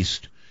at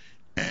least.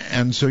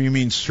 And so you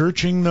mean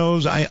searching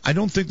those? I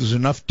don't think there's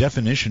enough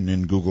definition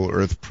in Google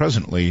Earth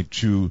presently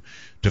to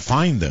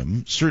find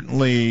them.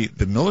 Certainly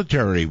the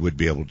military would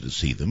be able to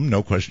see them,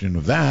 no question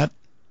of that.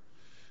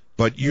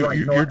 But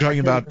you're talking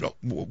about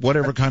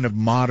whatever kind of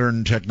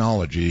modern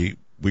technology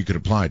we could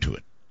apply to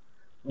it.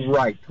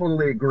 Right,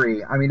 totally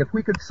agree. I mean, if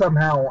we could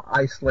somehow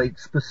isolate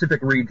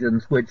specific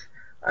regions, which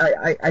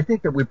I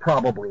think that we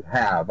probably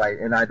have,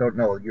 and I don't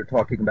know, you're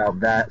talking about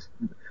vast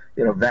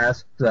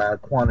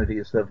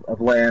quantities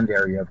of land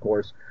area, of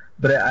course,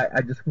 but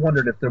I just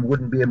wondered if there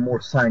wouldn't be a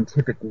more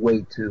scientific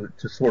way to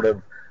sort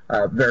of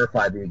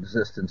verify the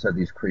existence of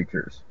these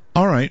creatures.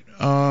 All right.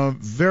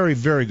 Very,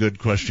 very good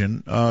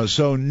question.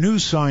 So new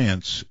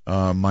science,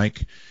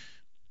 Mike,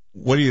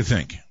 what do you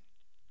think?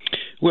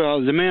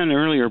 Well, the man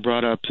earlier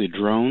brought up the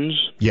drones.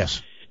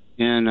 Yes.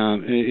 And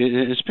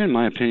it's been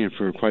my opinion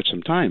for quite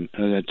some time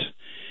that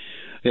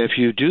if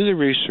you do the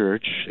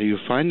research, you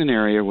find an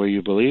area where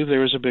you believe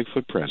there is a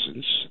Bigfoot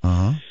presence,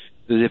 that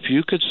if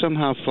you could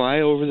somehow fly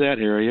over that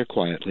area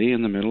quietly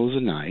in the middle of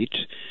the night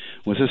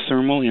with a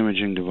thermal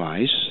imaging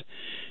device,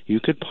 you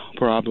could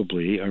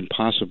probably or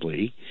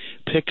possibly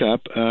pick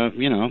up,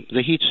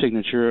 the heat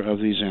signature of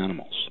these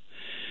animals.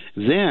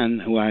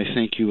 Then what I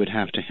think you would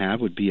have to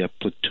have would be a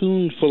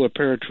platoon full of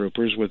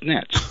paratroopers with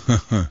nets.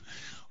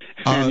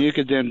 And you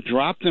could then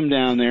drop them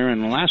down there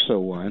and lasso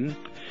one.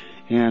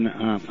 And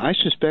I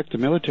suspect the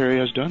military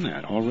has done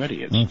that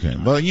already. Okay.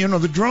 Well,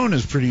 the drone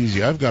is pretty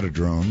easy. I've got a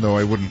drone, though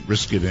I wouldn't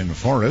risk it in a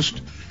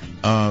forest.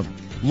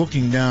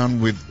 Looking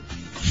down with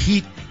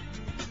heat.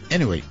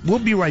 Anyway, we'll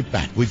be right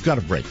back. We've got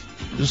a break.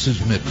 This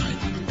is Midnight.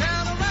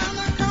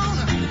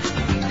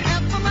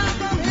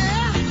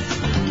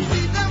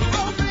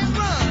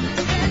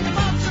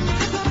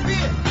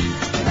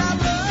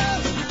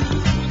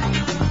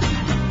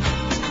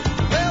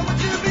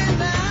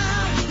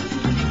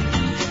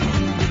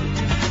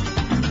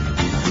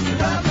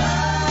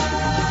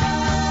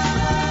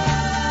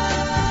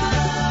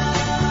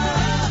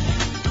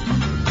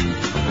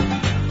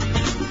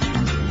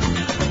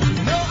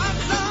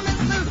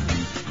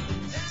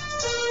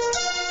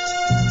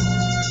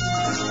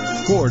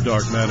 For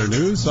Dark Matter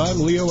News, I'm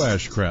Leo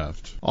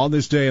Ashcraft. On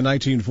this day in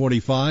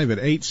 1945 at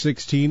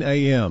 8:16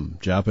 a.m.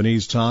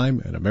 Japanese time,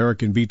 an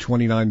American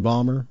B-29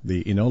 bomber,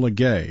 the Enola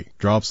Gay,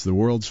 drops the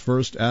world's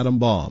first atom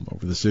bomb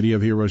over the city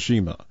of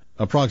Hiroshima.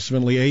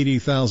 Approximately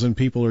 80,000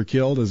 people are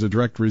killed as a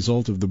direct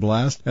result of the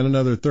blast, and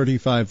another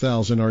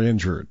 35,000 are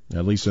injured.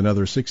 At least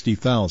another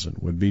 60,000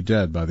 would be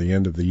dead by the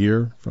end of the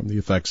year from the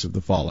effects of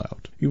the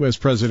fallout. U.S.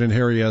 President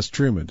Harry S.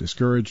 Truman,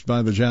 discouraged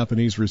by the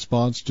Japanese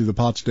response to the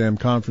Potsdam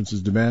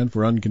Conference's demand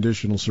for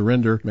unconditional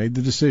surrender, made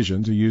the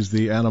decision to use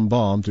the atom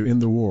bomb to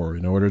end the war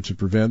in order to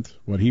prevent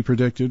what he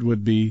predicted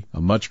would be a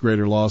much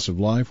greater loss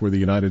of life were the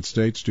United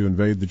States to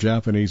invade the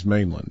Japanese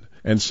mainland.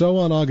 And so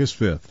on August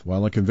 5th,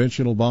 while a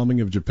conventional bombing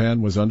of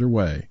Japan was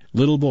underway,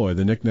 Little Boy,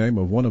 the nickname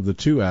of one of the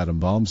two atom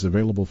bombs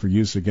available for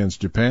use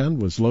against Japan,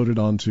 was loaded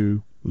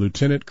onto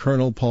Lieutenant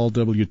Colonel Paul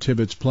W.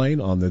 Tibbets'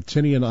 plane on the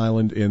Tinian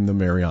Island in the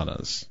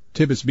Marianas.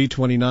 Tibbets'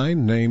 B-29,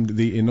 named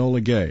the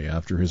Enola Gay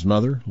after his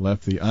mother,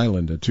 left the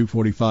island at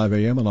 2:45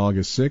 a.m. on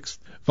August 6th.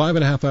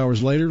 5.5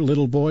 hours later,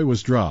 Little Boy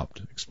was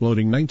dropped,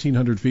 exploding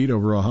 1,900 feet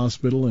over a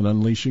hospital and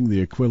unleashing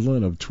the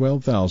equivalent of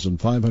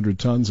 12,500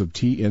 tons of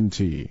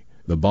TNT.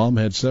 The bomb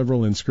had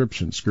several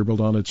inscriptions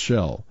scribbled on its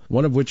shell,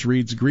 one of which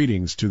reads,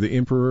 "Greetings to the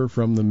Emperor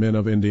from the men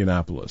of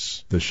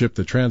Indianapolis," the ship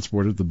that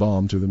transported the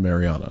bomb to the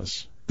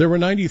Marianas. There were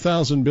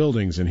 90,000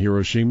 buildings in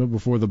Hiroshima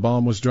before the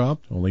bomb was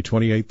dropped. Only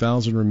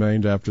 28,000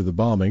 remained after the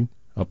bombing.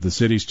 Of the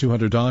city's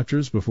 200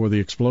 doctors before the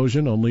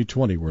explosion, only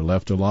 20 were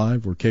left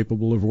alive or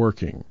capable of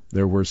working.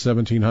 There were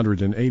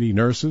 1,780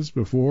 nurses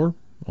before.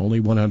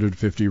 Only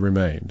 150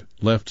 remained,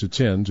 left to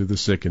tend to the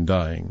sick and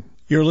dying.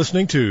 You're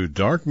listening to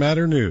Dark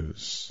Matter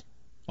News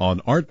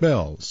on Art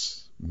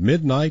Bell's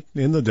Midnight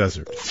in the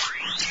Desert.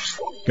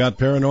 Got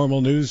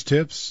paranormal news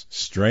tips,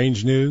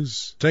 strange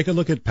news? Take a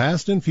look at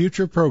past and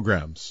future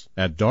programs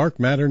at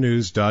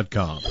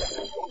darkmatternews.com.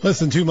 Less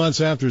than 2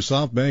 months after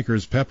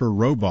SoftBanker's Pepper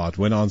robot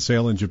went on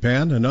sale in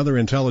Japan, another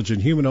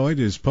intelligent humanoid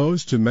is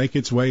posed to make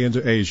its way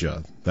into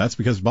Asia. That's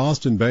because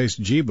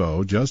Boston-based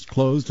Jibo just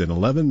closed an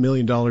 $11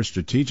 million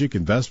strategic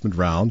investment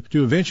round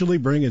to eventually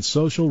bring its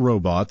social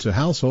robot to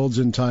households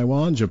in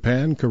Taiwan,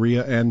 Japan,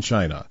 Korea, and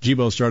China.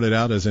 Jibo started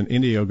out as an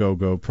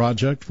Indiegogo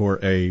project for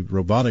a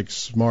robotic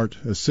smart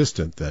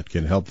assistant that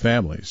can help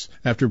families.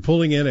 After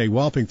pulling in a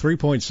whopping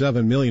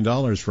 $3.7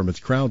 million from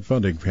its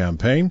crowdfunding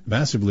campaign,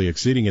 massively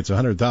exceeding its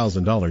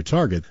 $100,000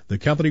 target, the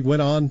company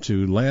went on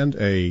to land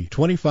a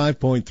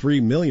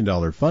 $25.3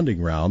 million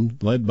funding round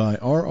led by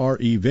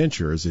RRE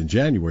Ventures in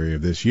January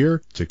of this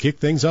year to kick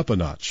things up a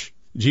notch.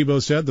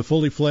 Jibo said the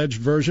fully fledged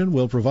version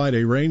will provide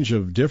a range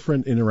of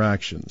different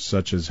interactions,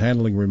 such as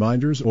handling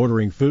reminders,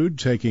 ordering food,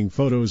 taking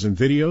photos and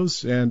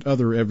videos, and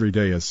other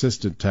everyday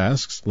assistant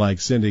tasks like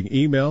sending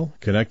email,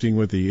 connecting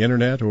with the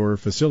internet, or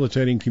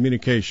facilitating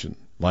communication.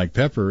 Like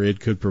Pepper, it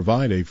could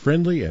provide a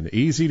friendly and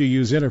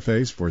easy-to-use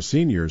interface for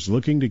seniors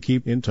looking to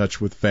keep in touch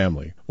with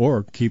family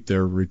or keep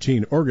their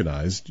routine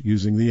organized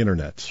using the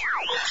internet.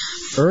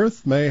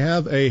 Earth may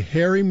have a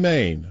hairy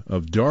mane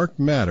of dark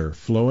matter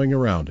flowing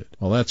around it.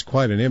 Well, that's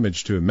quite an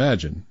image to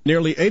imagine.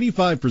 Nearly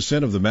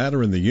 85% of the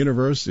matter in the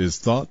universe is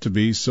thought to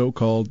be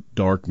so-called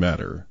dark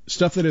matter,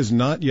 stuff that has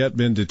not yet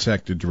been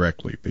detected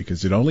directly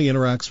because it only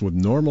interacts with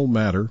normal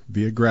matter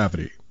via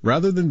gravity,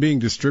 rather than being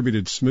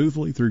distributed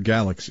smoothly through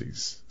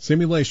galaxies.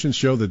 Simulations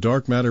show that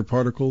dark matter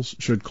particles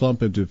should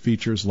clump into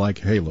features like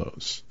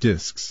halos,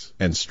 disks,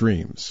 and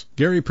streams.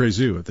 Gary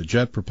Prezu at the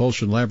Jet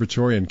Propulsion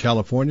Laboratory in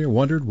California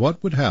wondered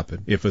what would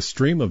happen if a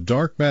stream of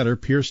dark matter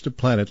pierced a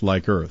planet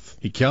like Earth.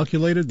 He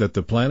calculated that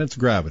the planet's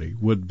gravity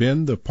would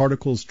bend the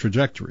particles'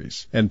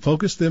 trajectories and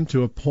focus them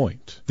to a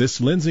point. This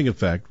lensing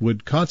effect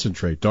would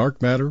concentrate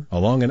dark matter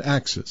along an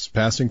axis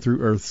passing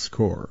through Earth's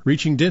core,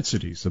 reaching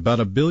densities about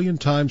 1 billion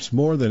times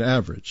more than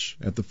average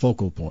at the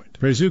focal point.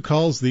 Prezu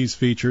calls these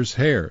features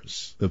hairs.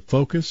 The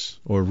focus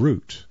or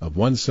root of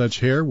one such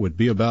hair would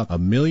be about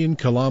 1 million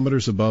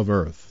kilometers above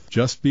Earth,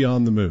 just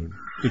beyond the moon.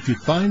 If you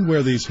find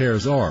where these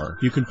hairs are,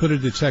 you can put a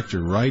detector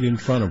right in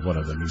front of one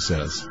of them, he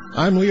says.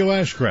 I'm Leo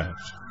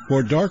Ashcraft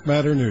for Dark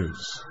Matter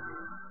News.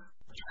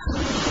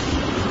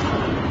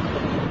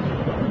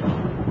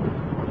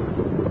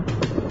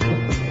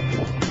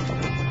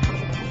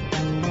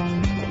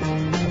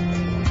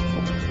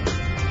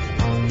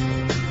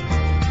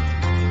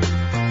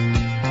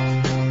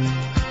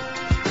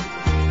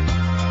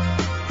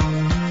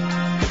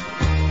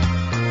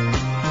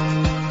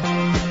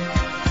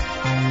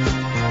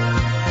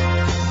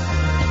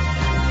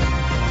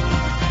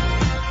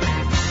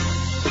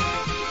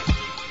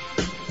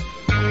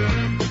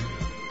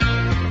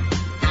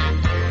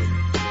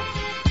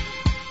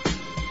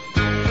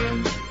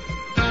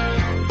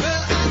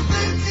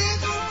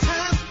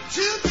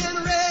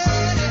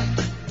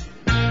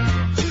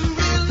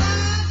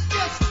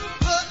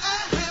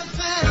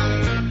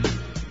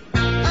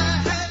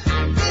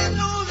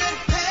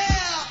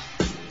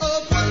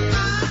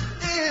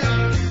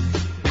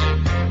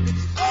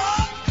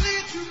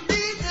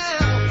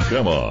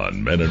 Come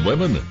on, men and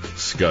women,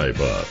 Skype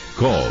up.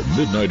 Call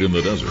Midnight in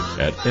the Desert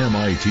at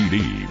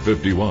MITD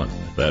 51.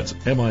 That's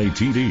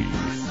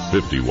MITD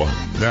 51.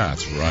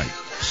 That's right.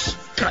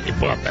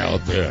 Skype up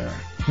out there.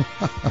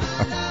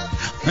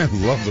 I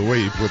love the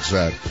way he puts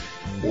that.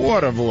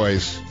 What a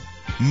voice.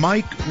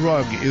 Mike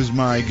Rugg is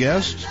my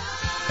guest,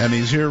 and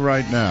he's here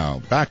right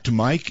now. Back to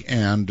Mike,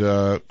 and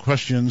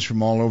questions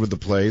from all over the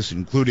place,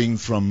 including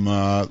from,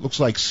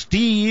 looks like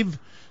Steve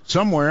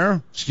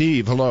somewhere.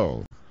 Steve,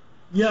 hello.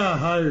 Yeah,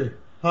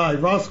 hi,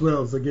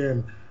 Roswell's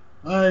again.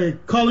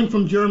 Calling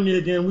from Germany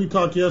again. We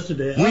talked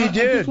yesterday. We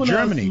did,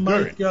 Germany.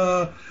 Mike,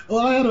 I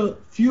had a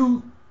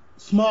few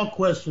small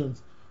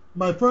questions.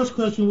 My first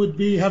question would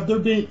be, have there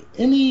been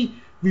any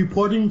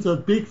reportings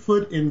of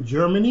Bigfoot in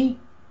Germany?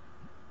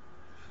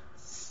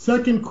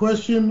 Second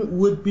question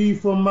would be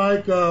for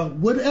Mike,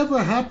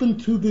 whatever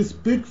happened to this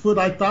Bigfoot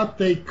I thought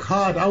they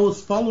caught? I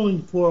was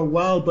following for a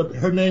while, but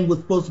her name was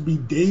supposed to be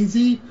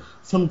Daisy.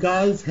 Some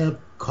guys have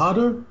caught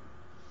her.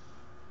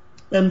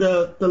 And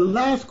the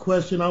last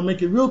question, I'll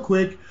make it real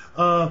quick.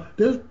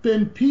 There's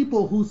been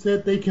people who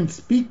said they can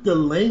speak the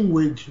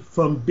language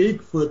from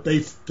Bigfoot.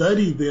 They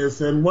study this,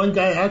 and one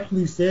guy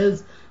actually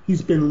says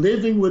he's been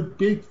living with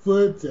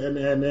Bigfoot,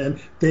 and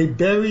they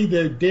bury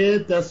their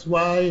dead. That's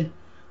why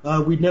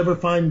we never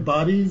find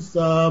bodies.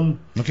 Those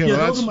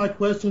are my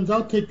questions.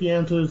 I'll take the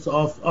answers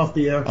off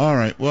the air. All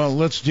right. Well,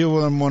 let's deal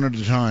with them one at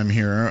a time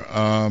here.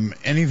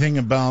 Anything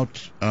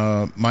about,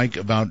 Mike,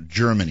 about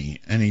Germany?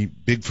 Any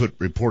Bigfoot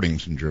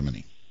reportings in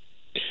Germany?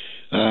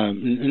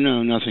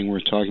 No, nothing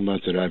worth talking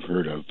about that I've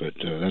heard of, but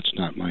that's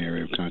not my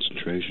area of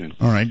concentration.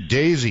 All right.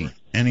 Daisy.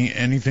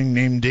 Anything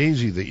named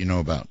Daisy that you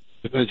know about?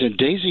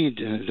 Daisy,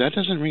 that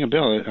doesn't ring a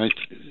bell.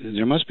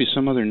 There must be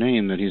some other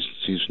name that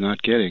he's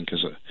not getting,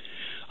 because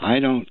I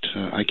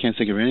can't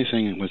think of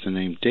anything with the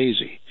name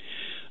Daisy.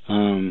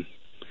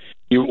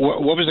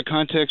 What was the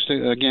context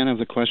again of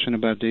the question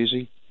about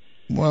Daisy?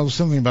 Well,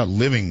 something about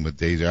living with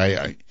Daisy.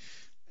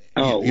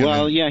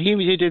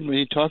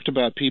 He talked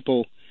about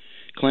people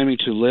claiming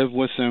to live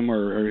with them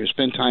or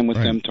spend time with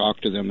them, talk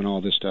to them, and all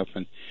this stuff.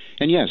 And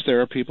yes,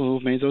 there are people who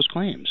have made those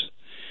claims,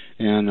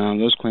 and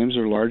those claims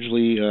are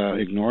largely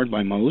ignored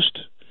by most.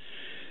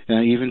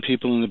 Even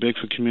people in the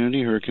Bigfoot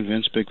community who are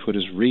convinced Bigfoot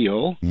is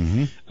real,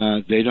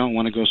 they don't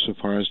want to go so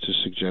far as to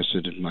suggest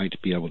that it might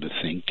be able to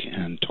think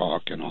and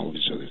talk and all of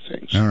these other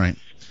things. All right.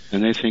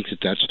 And they think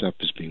that stuff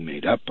is being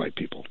made up by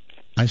people.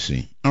 I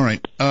see. All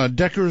right.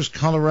 Deckers,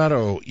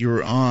 Colorado,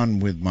 you're on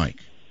with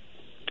Mike.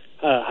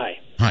 Hi.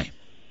 Hi.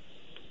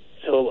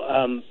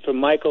 So for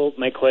Michael,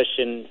 my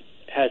question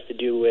has to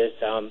do with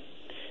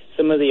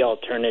some of the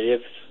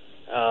alternatives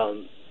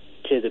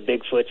to the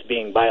Bigfoots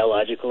being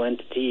biological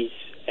entities.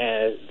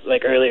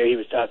 Like earlier, he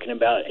was talking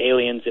about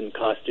aliens in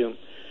costume.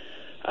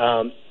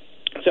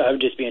 So I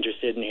would just be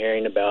interested in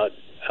hearing about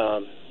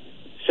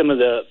some of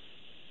the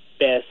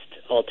best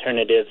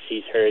alternatives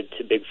he's heard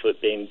to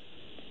Bigfoot being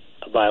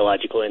a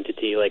biological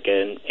entity, like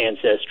an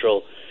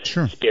ancestral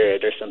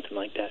spirit or something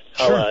like that.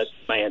 Sure. I'll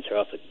my answer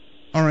off it.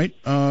 All right,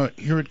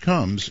 here it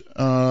comes.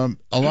 A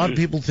lot of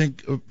people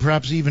think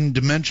perhaps even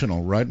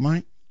dimensional, right,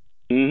 Mike?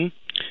 Mm-hmm.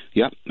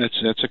 Yep,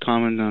 that's a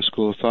common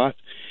school of thought.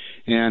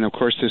 And, of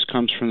course, this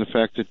comes from the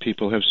fact that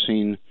people have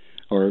seen,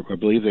 or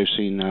believe they've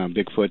seen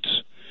Bigfoots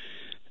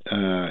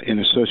in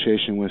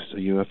association with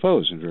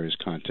UFOs in various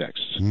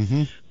contexts.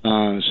 Mm-hmm.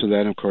 So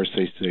then, of course,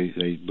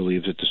 they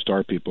believe that the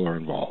star people are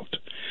involved.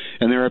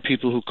 And there are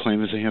people who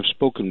claim that they have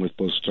spoken with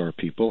both star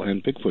people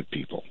and Bigfoot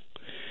people.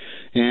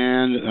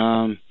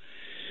 And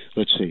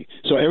let's see.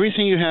 So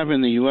everything you have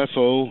in the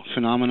UFO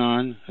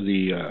phenomenon,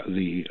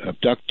 the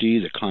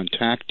abductee, the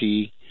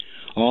contactee,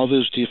 all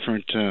those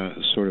different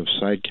sort of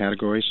side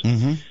categories,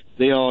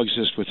 they all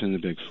exist within the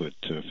Bigfoot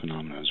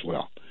phenomena as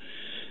well.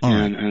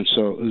 And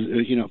so,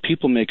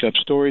 people make up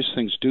stories.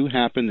 Things do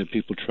happen that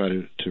people try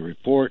to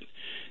report,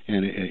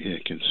 and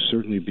it can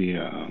certainly be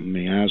a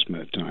miasma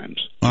at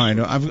times. All right,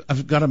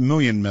 I've got a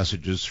million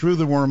messages through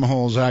the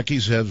wormhole. Zaki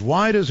says,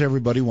 why does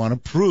everybody want to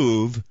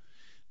prove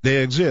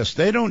they exist?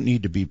 They don't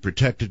need to be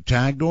protected,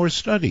 tagged, or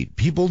studied.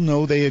 People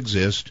know they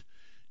exist.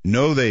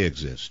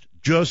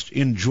 Just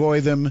enjoy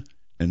them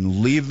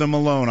and leave them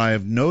alone. I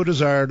have no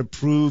desire to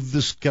prove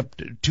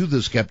to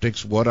the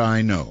skeptics what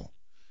I know.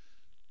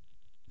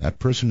 That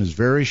person is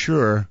very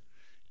sure,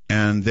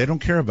 and they don't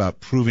care about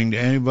proving to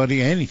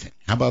anybody anything.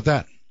 How about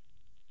that?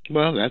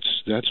 Well,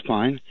 that's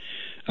fine.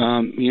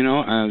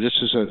 This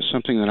is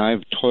something that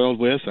I've toiled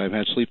with. I've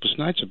had sleepless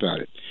nights about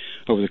it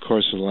over the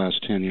course of the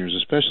last 10 years,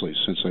 especially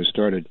since I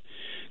started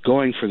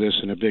going for this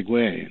in a big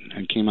way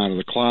and came out of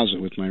the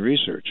closet with my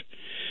research.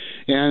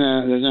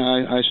 And then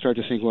I start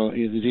to think, well,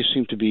 these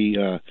seem to be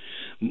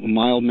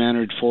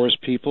mild-mannered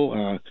forest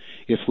people.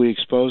 If we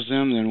expose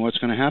them, then what's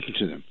going to happen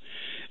to them?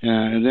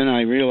 And then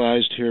I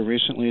realized here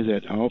recently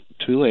that,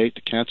 too late,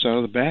 the cat's out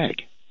of the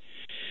bag.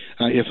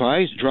 If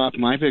I drop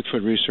my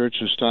Bigfoot research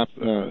and stop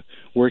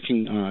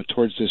working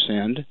towards this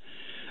end,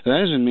 that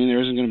doesn't mean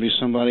there isn't going to be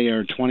somebody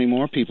or 20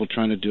 more people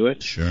trying to do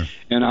it. Sure.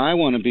 And I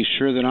want to be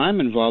sure that I'm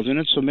involved in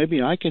it, so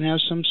maybe I can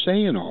have some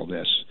say in all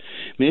this.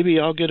 Maybe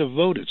I'll get a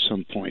vote at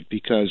some point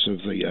because of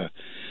the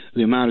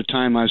amount of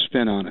time I've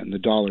spent on it and the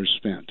dollars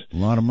spent. A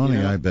lot of money,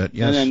 I bet,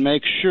 yes. And then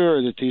make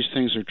sure that these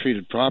things are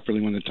treated properly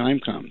when the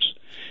time comes.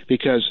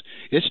 Because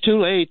it's too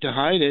late to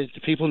hide it.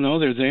 The people know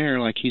they're there,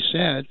 like he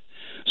said.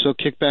 So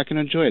kick back and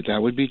enjoy it.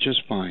 That would be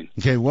just fine.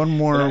 Okay, one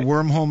more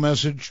wormhole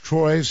message.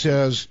 Troy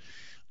says,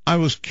 I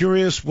was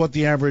curious what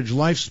the average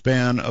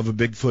lifespan of a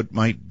Bigfoot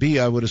might be.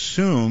 I would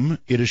assume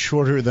it is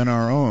shorter than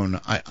our own.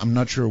 I'm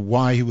not sure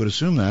why he would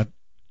assume that,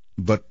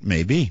 but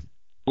maybe.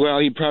 Well,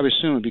 he'd probably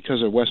assume it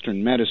because of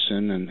Western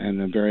medicine and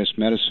the various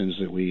medicines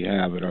that we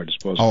have at our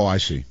disposal. Oh, I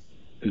see.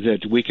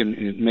 That we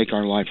can make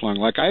our life long.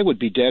 Like, I would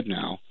be dead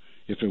now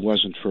if it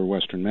wasn't for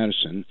Western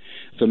medicine.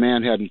 If a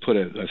man hadn't put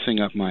a thing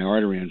up my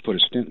artery and put a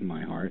stent in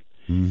my heart,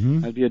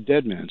 I'd be a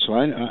dead man. So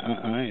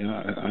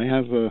I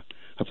have a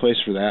place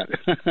for that.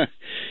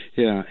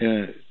 Yeah,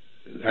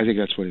 I think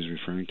that's what he's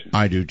referring to.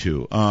 I do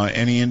too.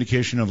 Any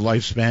indication of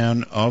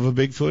lifespan of a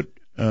Bigfoot?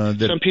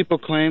 Some people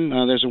claim,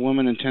 there's a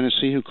woman in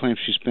Tennessee who claims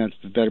she spent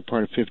the better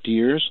part of 50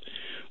 years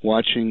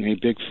watching a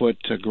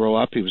Bigfoot grow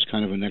up. He was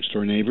kind of a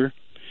next-door neighbor.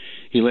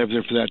 He lived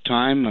there for that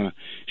time.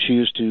 She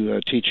used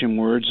to teach him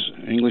words,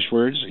 English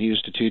words. He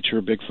used to teach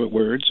her Bigfoot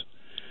words.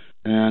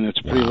 And it's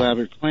a pretty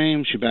elaborate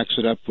claim. She backs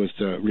it up with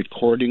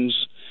recordings,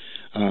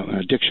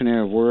 a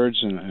dictionary of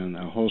words, and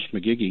a whole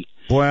schmagiggy.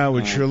 Boy, I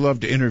would sure love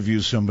to interview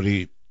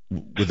somebody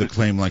with a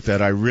claim like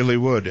that. I really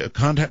would.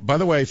 By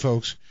the way,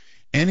 folks,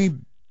 any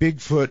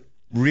Bigfoot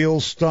real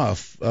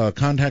stuff,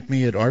 contact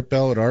me at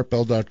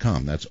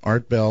artbell@artbell.com. That's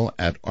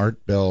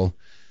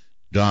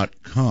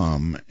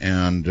artbell@artbell.com.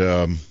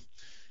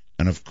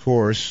 And of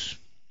course,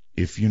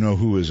 if you know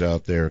who is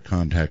out there,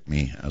 contact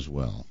me as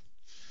well.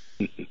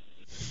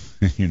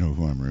 You know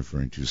who I'm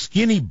referring to.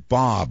 Skinny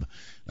Bob.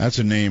 That's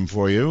a name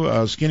for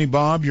you. Skinny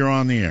Bob, you're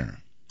on the air.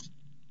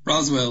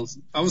 Roswell,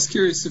 I was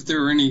curious if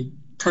there were any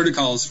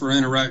protocols for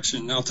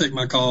interaction. I'll take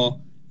my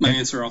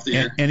answer off the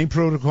air. Any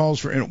protocols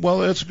for, well,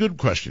 that's a good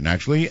question,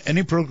 actually.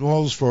 Any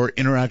protocols for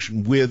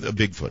interaction with a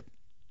Bigfoot?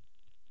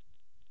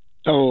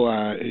 Oh,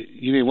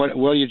 you mean what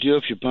will you do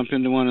if you bump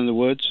into one in the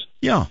woods?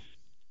 Yeah.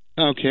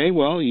 Okay,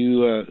 well,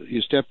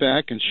 you step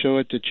back and show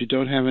it that you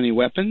don't have any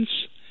weapons.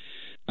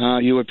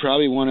 You would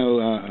probably want to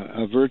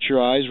avert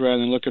your eyes rather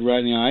than look it right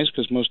in the eyes,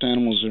 because most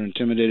animals are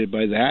intimidated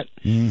by that.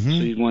 So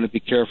you'd want to be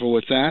careful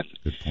with that.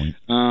 Good point.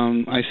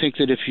 I think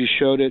that if you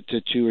showed it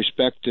that you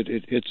respect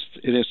it,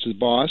 it's the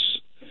boss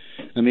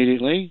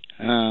immediately,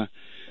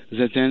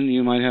 that then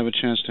you might have a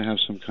chance to have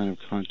some kind of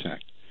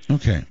contact.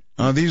 Okay.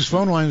 These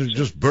phone lines are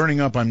just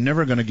burning up. I'm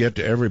never going to get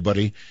to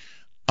everybody.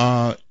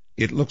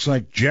 It looks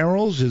like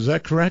Gerald's. Is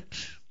that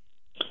correct?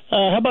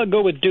 How about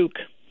go with Duke?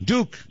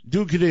 Duke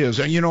it is.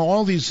 And, you know,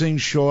 all these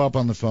things show up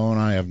on the phone.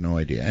 I have no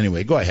idea.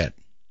 Anyway, go ahead.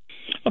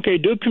 Okay,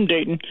 Duke from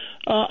Dayton.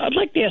 I'd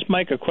like to ask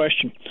Mike a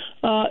question.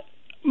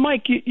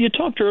 Mike, you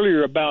talked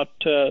earlier about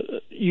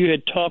you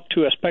had talked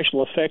to a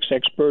special effects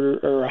expert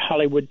or a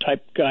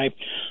Hollywood-type guy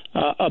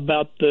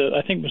about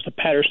I think it was the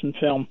Patterson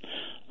film.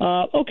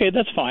 Okay,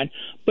 that's fine.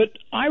 But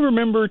I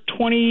remember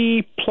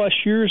 20-plus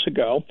years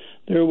ago,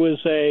 there was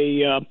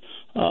a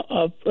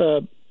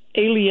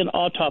alien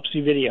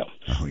autopsy video.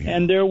 Oh, yeah.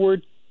 And there were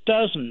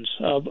dozens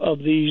of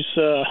these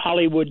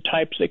Hollywood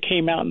types that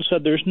came out and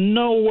said there's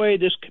no way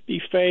this could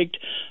be faked.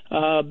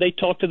 They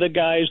talked to the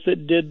guys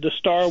that did the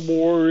Star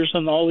Wars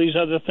and all these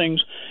other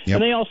things,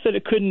 and they all said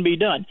it couldn't be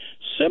done.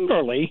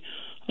 Similarly,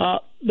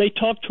 they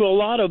talked to a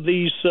lot of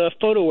these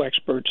photo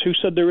experts who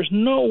said there was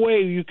no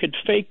way you could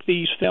fake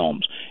these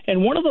films,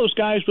 and one of those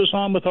guys was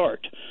on with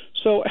Art.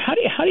 So how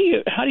do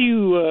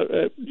you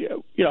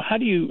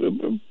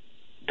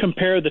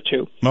compare the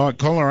two? Well,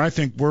 Kohler, I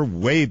think we're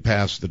way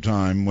past the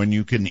time when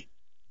you can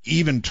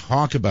even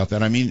talk about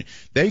that. I mean,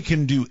 they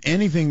can do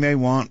anything they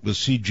want with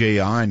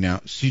CGI now.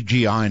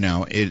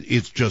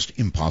 It's just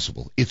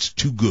impossible. It's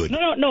too good.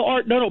 No,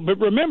 Art, no. But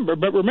remember,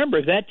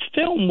 that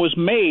film was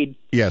made.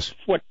 Yes.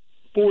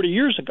 40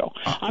 years ago.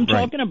 I'm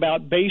talking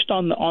about based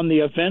on the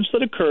events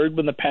that occurred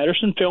when the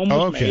Patterson film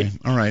was made. Okay,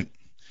 all right.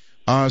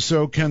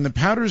 So can the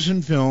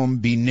Patterson film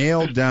be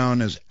nailed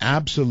down as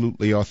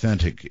absolutely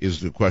authentic is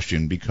the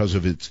question because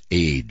of its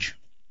age?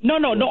 No,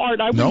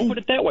 Art, I wouldn't put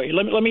it that way.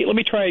 Let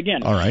me try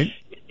again. All right.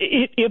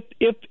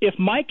 If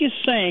Mike is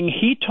saying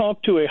he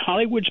talked to a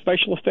Hollywood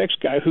special effects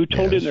guy who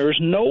told him there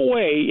was no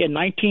way in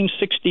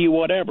 1960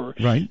 whatever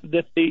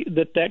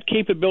that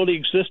capability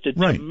existed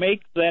to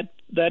make that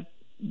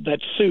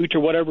suit or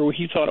whatever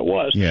he thought it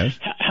was. Yes.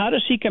 How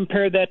does he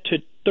compare that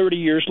to 30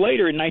 years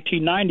later in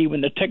 1990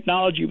 when the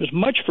technology was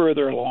much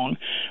further along,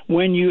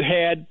 when you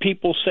had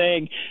people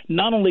saying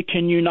not only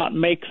can you not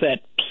make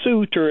that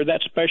suit or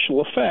that special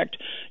effect,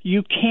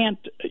 you can't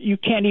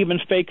even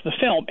fake the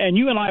film. And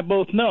you and I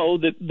both know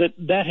that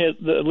has,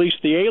 at least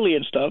the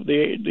alien stuff,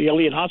 the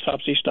alien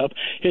autopsy stuff,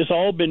 has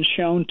all been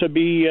shown to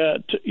be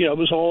it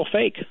was all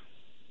fake.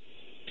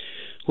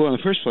 Well, in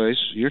the first place,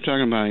 you're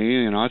talking about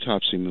alien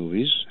autopsy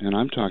movies, and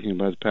I'm talking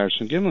about the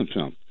Patterson-Gimlin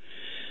film.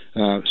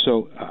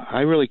 So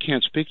I really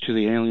can't speak to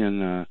the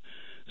alien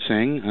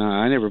thing.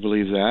 I never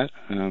believed that.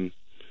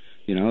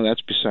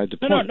 That's beside the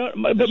point. No.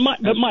 But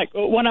Mike,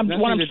 what I'm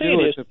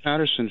saying is the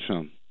Patterson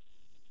film.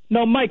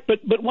 No, Mike,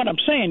 but what I'm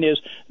saying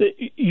is that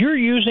you're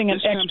using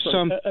an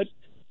expert.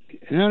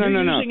 No.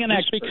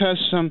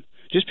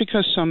 Just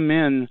because some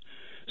men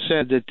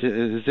said that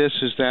this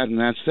is that and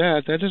that's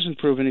that doesn't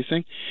prove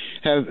anything.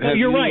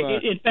 You're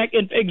right. In fact,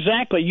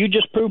 exactly. You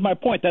just proved my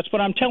point. That's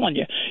what I'm telling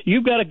you.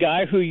 You've got a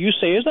guy who you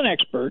say is an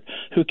expert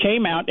who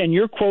came out, and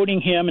you're quoting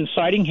him and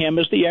citing him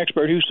as the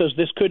expert who says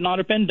this could not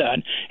have been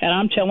done. And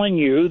I'm telling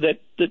you that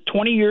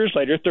 20 years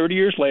later, 30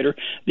 years later,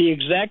 the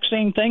exact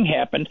same thing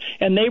happened,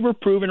 and they were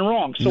proven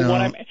wrong. So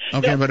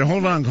but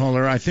hold on,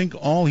 Kohler. I think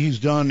all he's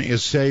done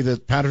is say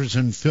that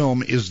Patterson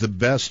film is the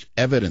best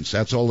evidence.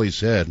 That's all he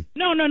said.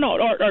 No.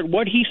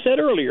 What he said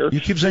earlier. You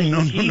keep saying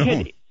no.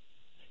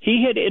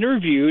 He had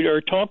interviewed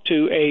or talked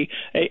to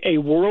a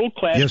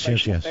world-class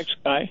special effects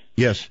guy.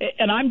 Yes.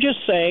 And I'm just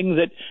saying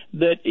that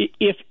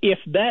if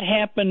that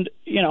happened,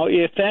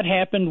 if that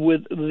happened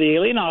with the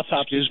alien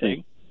autopsy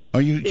thing. Oh,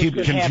 you keep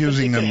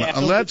confusing them.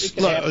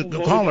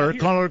 Caller.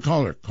 You're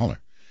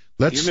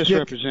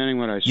misrepresenting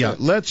what I said. Yeah,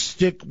 let's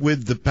stick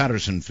with the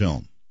Patterson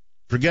film.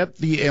 Forget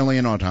the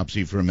alien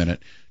autopsy for a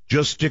minute.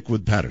 Just stick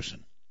with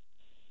Patterson.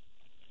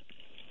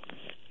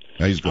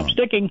 Now he's gone. I'm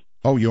sticking.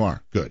 Oh, you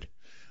are? Good.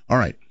 All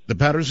right. The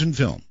Patterson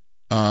film.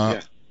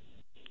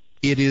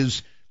 It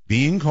is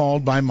being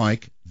called by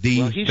Mike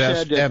the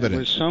best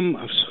evidence.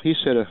 He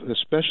said a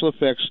special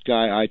effects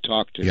guy I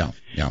talked to. Yeah.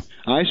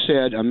 I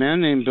said a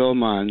man named Bill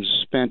Munns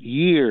spent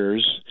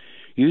years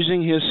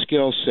using his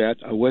skill set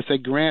with a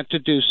grant to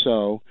do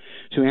so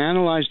to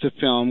analyze the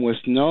film with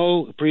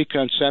no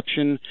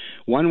preconception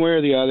one way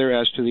or the other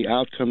as to the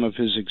outcome of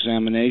his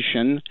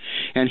examination,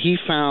 and he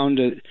found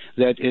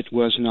that it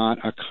was not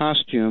a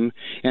costume,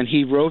 and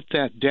he wrote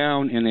that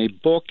down in a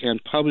book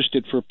and published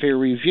it for peer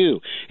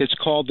review. It's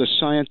called The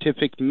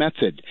Scientific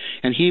Method,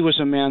 and he was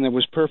a man that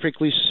was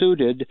perfectly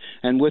suited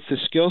and with the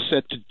skill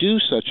set to do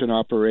such an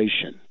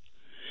operation.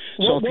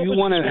 So if you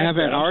want to have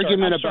an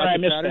argument about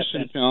the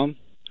Patterson film,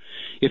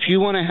 if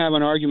you want to have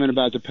an argument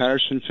about the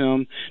Patterson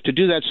film, to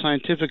do that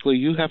scientifically,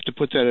 you have to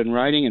put that in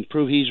writing and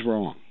prove he's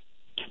wrong.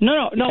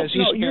 No.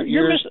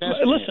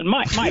 Listen,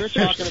 Mike. You're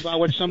talking about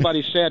what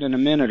somebody said in a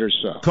minute or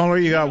so. Caller,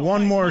 you got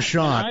one more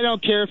shot. I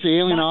don't care if the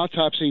alien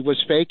autopsy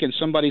was fake and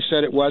somebody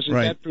said it wasn't.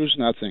 Right. That proves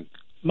nothing.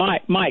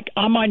 Mike,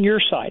 I'm on your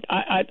side.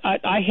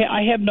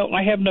 I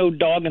have no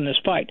dog in this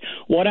fight.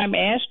 What I'm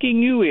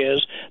asking you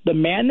is the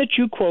man that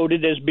you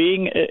quoted as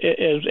being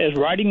as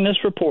writing this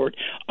report.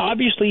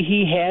 Obviously,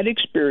 he had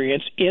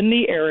experience in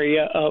the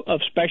area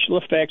of special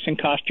effects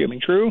and costuming.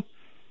 True?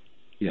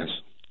 Yes.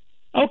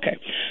 Okay.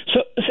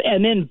 So,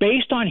 And then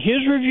based on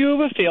his review of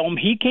a film,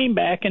 he came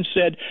back and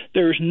said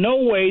there's no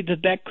way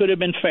that could have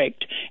been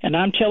faked. And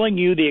I'm telling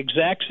you, the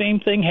exact same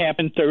thing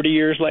happened 30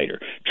 years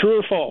later. True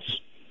or false?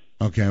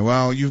 Okay,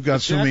 well, you've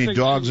got so many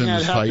dogs in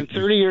this fight.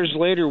 30 years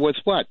later with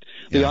what?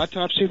 The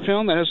autopsy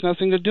film? That has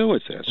nothing to do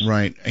with this.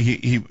 Right.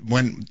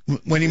 When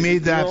he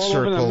made that all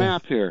circle. Over the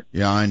map here.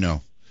 Yeah, I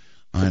know.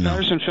 The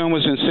Patterson film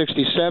was in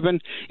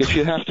 '67. If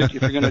you're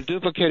going to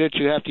duplicate it,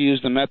 you have to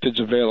use the methods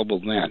available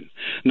then,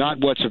 not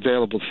what's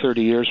available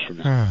 30 years from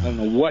now. I don't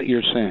know what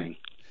you're saying.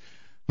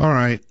 All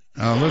right.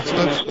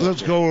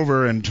 Let's go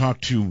over and talk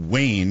to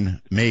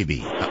Wayne, maybe.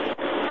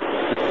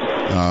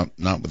 Not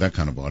with that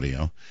kind of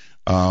audio.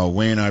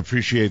 Wayne, I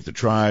appreciate the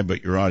try,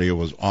 but your audio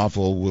was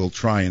awful. We'll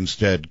try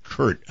instead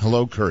Kurt.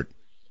 Hello, Kurt.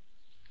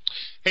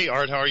 Hey,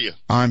 Art, how are you?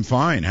 I'm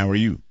fine. How are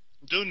you?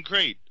 Doing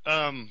great.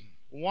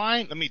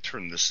 Why? Let me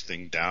turn this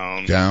thing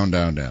down. Down.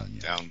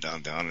 Yeah.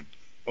 Down.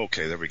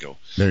 Okay, there we go.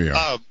 There you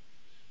are.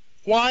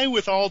 Why,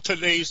 with all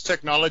today's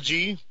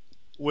technology,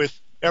 with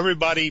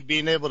everybody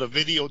being able to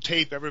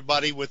videotape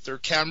everybody with their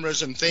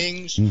cameras and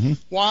things,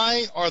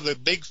 why are the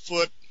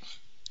Bigfoot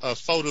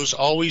photos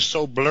always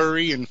so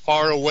blurry and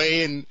far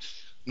away and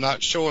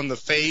not showing the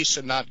face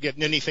and not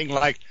getting anything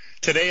like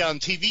today on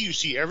TV? You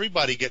see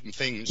everybody getting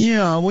things.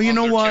 Yeah, well, you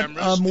know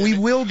what? We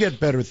will get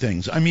better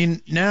things. I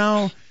mean,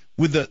 now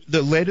with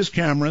the latest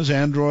cameras,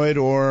 Android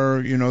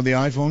or, the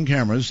iPhone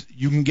cameras,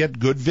 you can get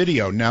good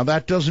video. Now,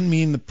 that doesn't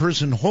mean the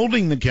person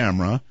holding the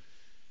camera,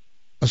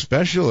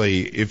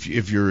 especially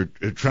if you're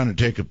trying to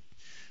take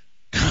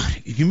God,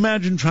 can you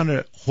imagine trying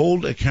to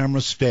hold a camera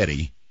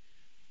steady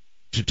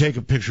to take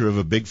a picture of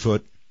a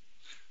Bigfoot?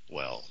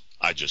 Well,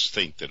 I just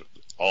think that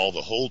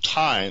the whole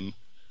time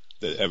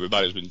that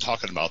everybody's been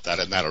talking about that,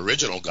 and that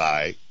original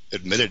guy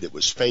admitted it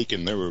was fake,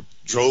 and there were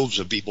droves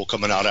of people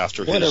coming out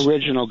after What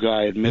original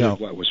guy admitted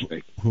what was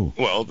fake? Who?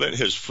 Well, that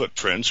his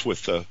footprints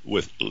with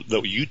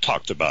you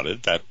talked about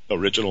it, that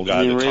original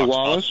guy. You mean that Ray talks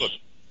Wallace? about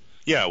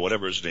yeah,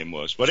 whatever his name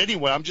was. But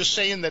anyway, I'm just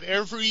saying that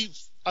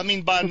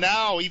by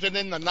now, even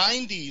in the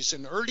 90s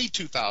and early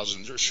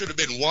 2000s, there should have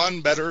been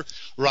one better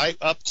right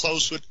up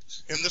close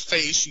in the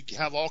face. You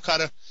have all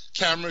kind of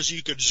cameras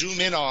you could zoom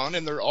in on,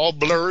 and they're all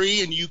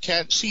blurry, and you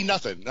can't see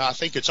nothing. I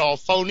think it's all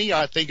phony.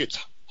 I think it's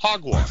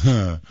hogwash.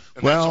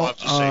 Well,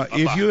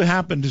 if you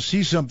happen to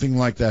see something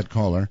like that,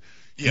 caller,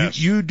 yes,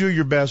 you do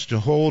your best to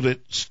hold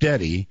it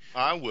steady.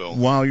 I will.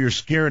 While you're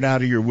scared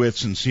out of your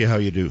wits, and see how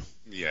you do.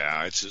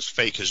 Yeah, it's as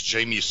fake as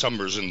Jamie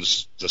Summers in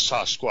the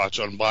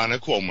Sasquatch on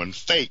Bionic Woman.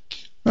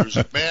 Fake. There's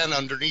a man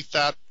underneath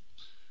that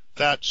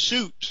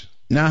suit.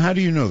 Now, how do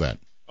you know that?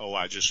 Oh,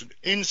 I just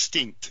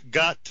instinct,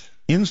 gut.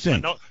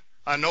 Instinct.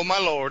 I know my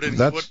Lord, and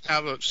he wouldn't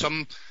have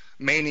some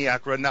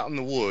maniac running out in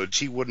the woods.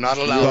 He would not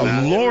allow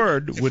that. The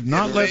Lord would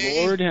not let.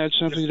 The Lord had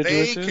something to do with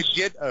this. They could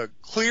get a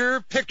clear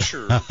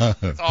picture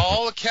with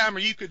all the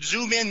camera. You could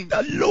zoom in.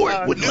 The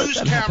Lord would news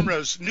let that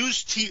cameras.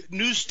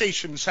 News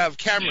stations have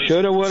cameras.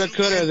 Shoulda, woulda,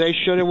 coulda. They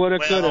shoulda, woulda,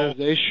 coulda.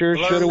 They sure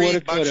shoulda, woulda,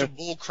 bunch coulda. of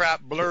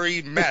bullcrap,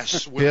 blurry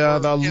mess. Yeah,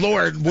 the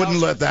Lord wouldn't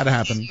let that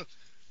happen.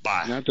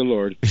 Bye. Not the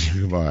Lord.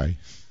 Goodbye.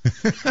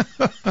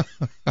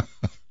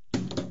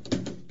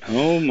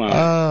 Oh my.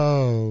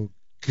 Oh.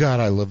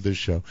 God, I love this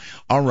show.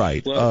 All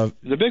right. Well,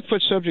 the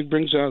Bigfoot subject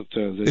brings out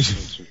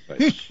this.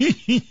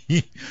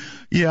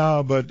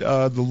 Yeah, but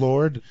the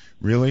Lord,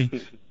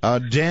 really?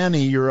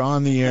 Danny, you're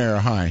on the air.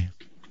 Hi.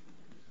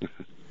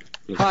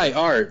 Hi,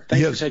 Art.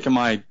 Thanks for taking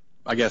my,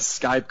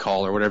 Skype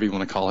call or whatever you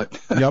want to call it.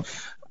 Yep.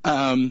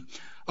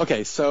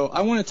 Okay, so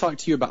I want to talk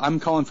to you about,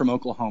 I'm calling from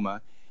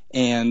Oklahoma,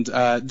 and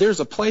there's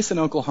a place in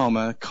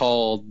Oklahoma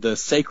called the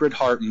Sacred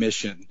Heart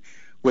Mission,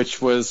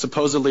 which was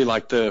supposedly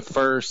like the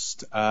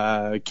first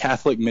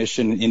Catholic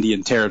mission in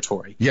Indian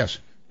Territory. Yes.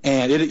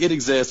 And it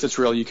exists. It's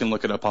real. You can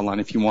look it up online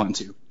if you want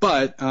to.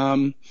 But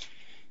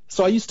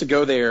so I used to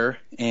go there,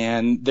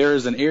 and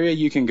there's an area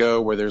you can go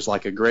where there's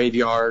like a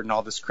graveyard and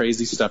all this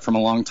crazy stuff from a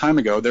long time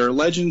ago. There are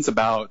legends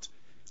about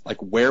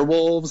like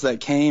werewolves that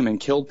came and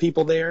killed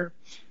people there.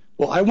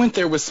 Well, I went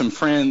there with some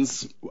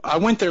friends. I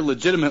went there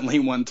legitimately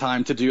one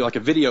time to do like a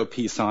video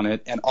piece on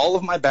it, and all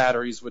of my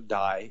batteries would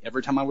die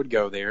every time I would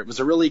go there. It was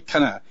a really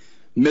kind of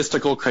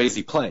mystical,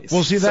 crazy place.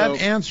 Well, see, that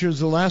answers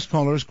the last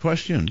caller's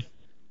question.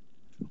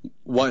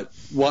 What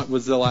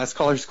was the last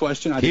caller's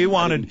question? He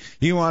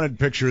wanted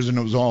pictures, and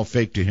it was all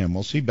fake to him.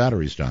 Well, see,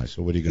 batteries die,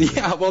 so what are you going to do?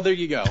 Yeah, well, there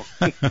you go.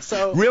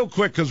 So real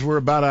quick, because we're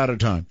about out of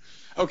time.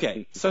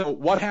 Okay, so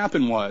what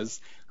happened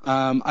was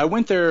I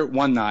went there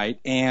one night,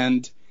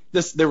 and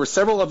there were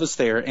several of us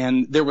there,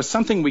 and there was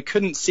something we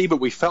couldn't see,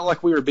 but we felt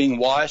like we were being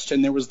watched,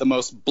 and there was the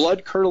most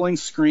blood-curdling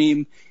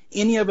scream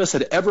any of us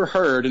had ever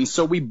heard, and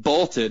so we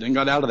bolted and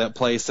got out of that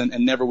place and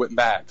never went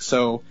back.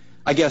 So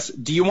I guess,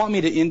 do you want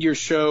me to end your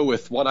show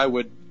with what I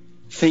would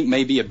think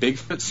may be a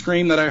Bigfoot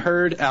scream that I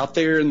heard out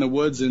there in the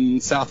woods in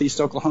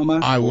southeast Oklahoma?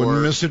 I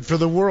wouldn't miss it for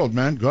the world,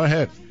 man. Go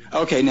ahead.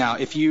 Okay, now,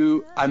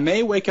 I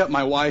may wake up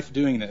my wife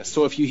doing this,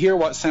 so if you hear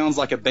what sounds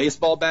like a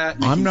baseball bat,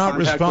 I'm not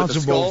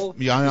responsible.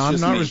 Skull, I'm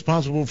not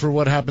responsible for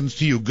what happens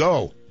to you.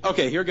 Go.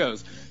 Okay, here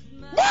goes.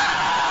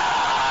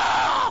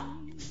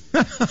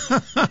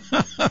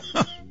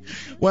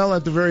 Well,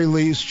 at the very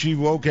least, she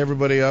woke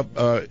everybody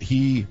up.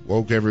 He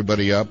woke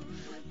everybody up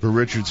for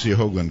Richard C.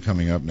 Hoagland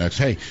coming up next.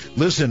 Hey,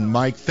 listen,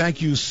 Mike,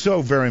 thank you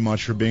so very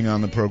much for being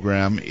on the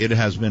program. It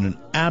has been an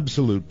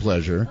absolute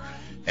pleasure.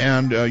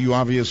 And you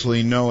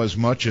obviously know as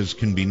much as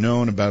can be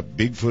known about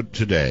Bigfoot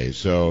today.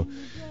 So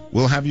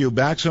we'll have you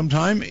back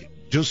sometime.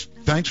 Just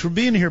thanks for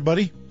being here,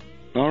 buddy.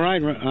 All right.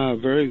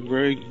 Very,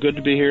 very good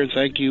to be here.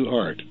 Thank you,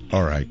 Art.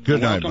 All right.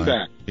 Good night, Welcome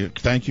Mike. back.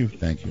 Thank you.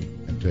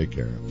 And take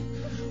care.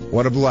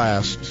 What a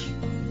blast.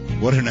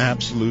 What an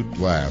absolute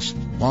blast.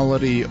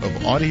 Quality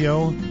of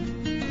audio,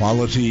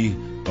 quality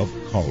of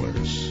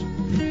callers.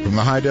 From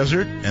the high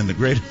desert and the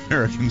great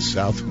American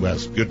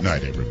Southwest. Good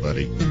night,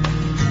 everybody.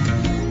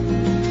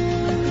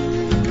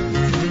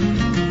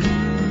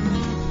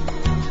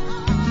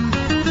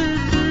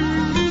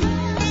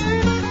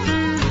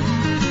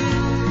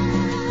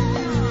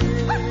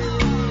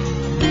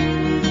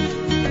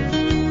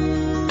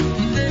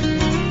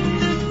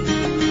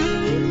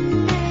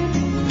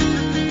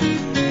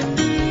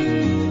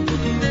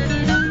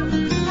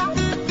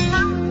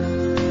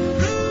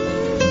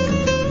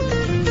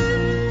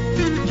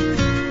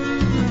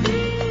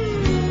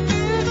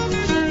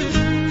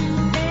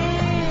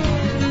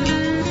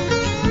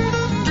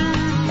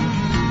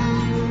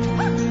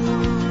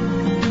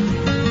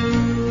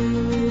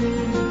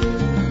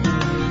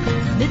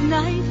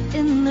 Midnight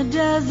in the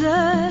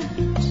desert,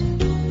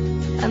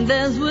 and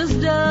there's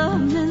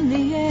wisdom in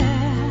the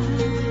air.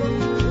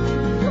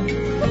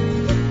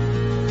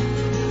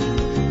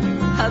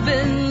 I've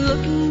been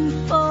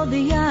looking for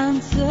the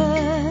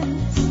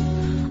answers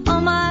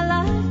all my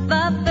life.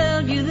 I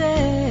felt you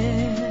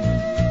there.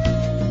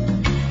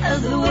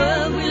 As the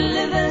world we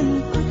live in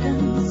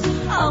quickens,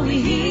 are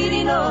we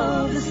heeding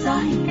all the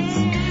signs?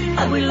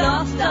 Have we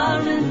lost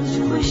our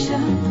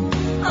intuition?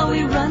 Are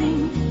we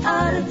running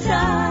out of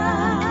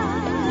time?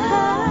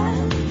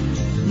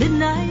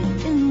 Midnight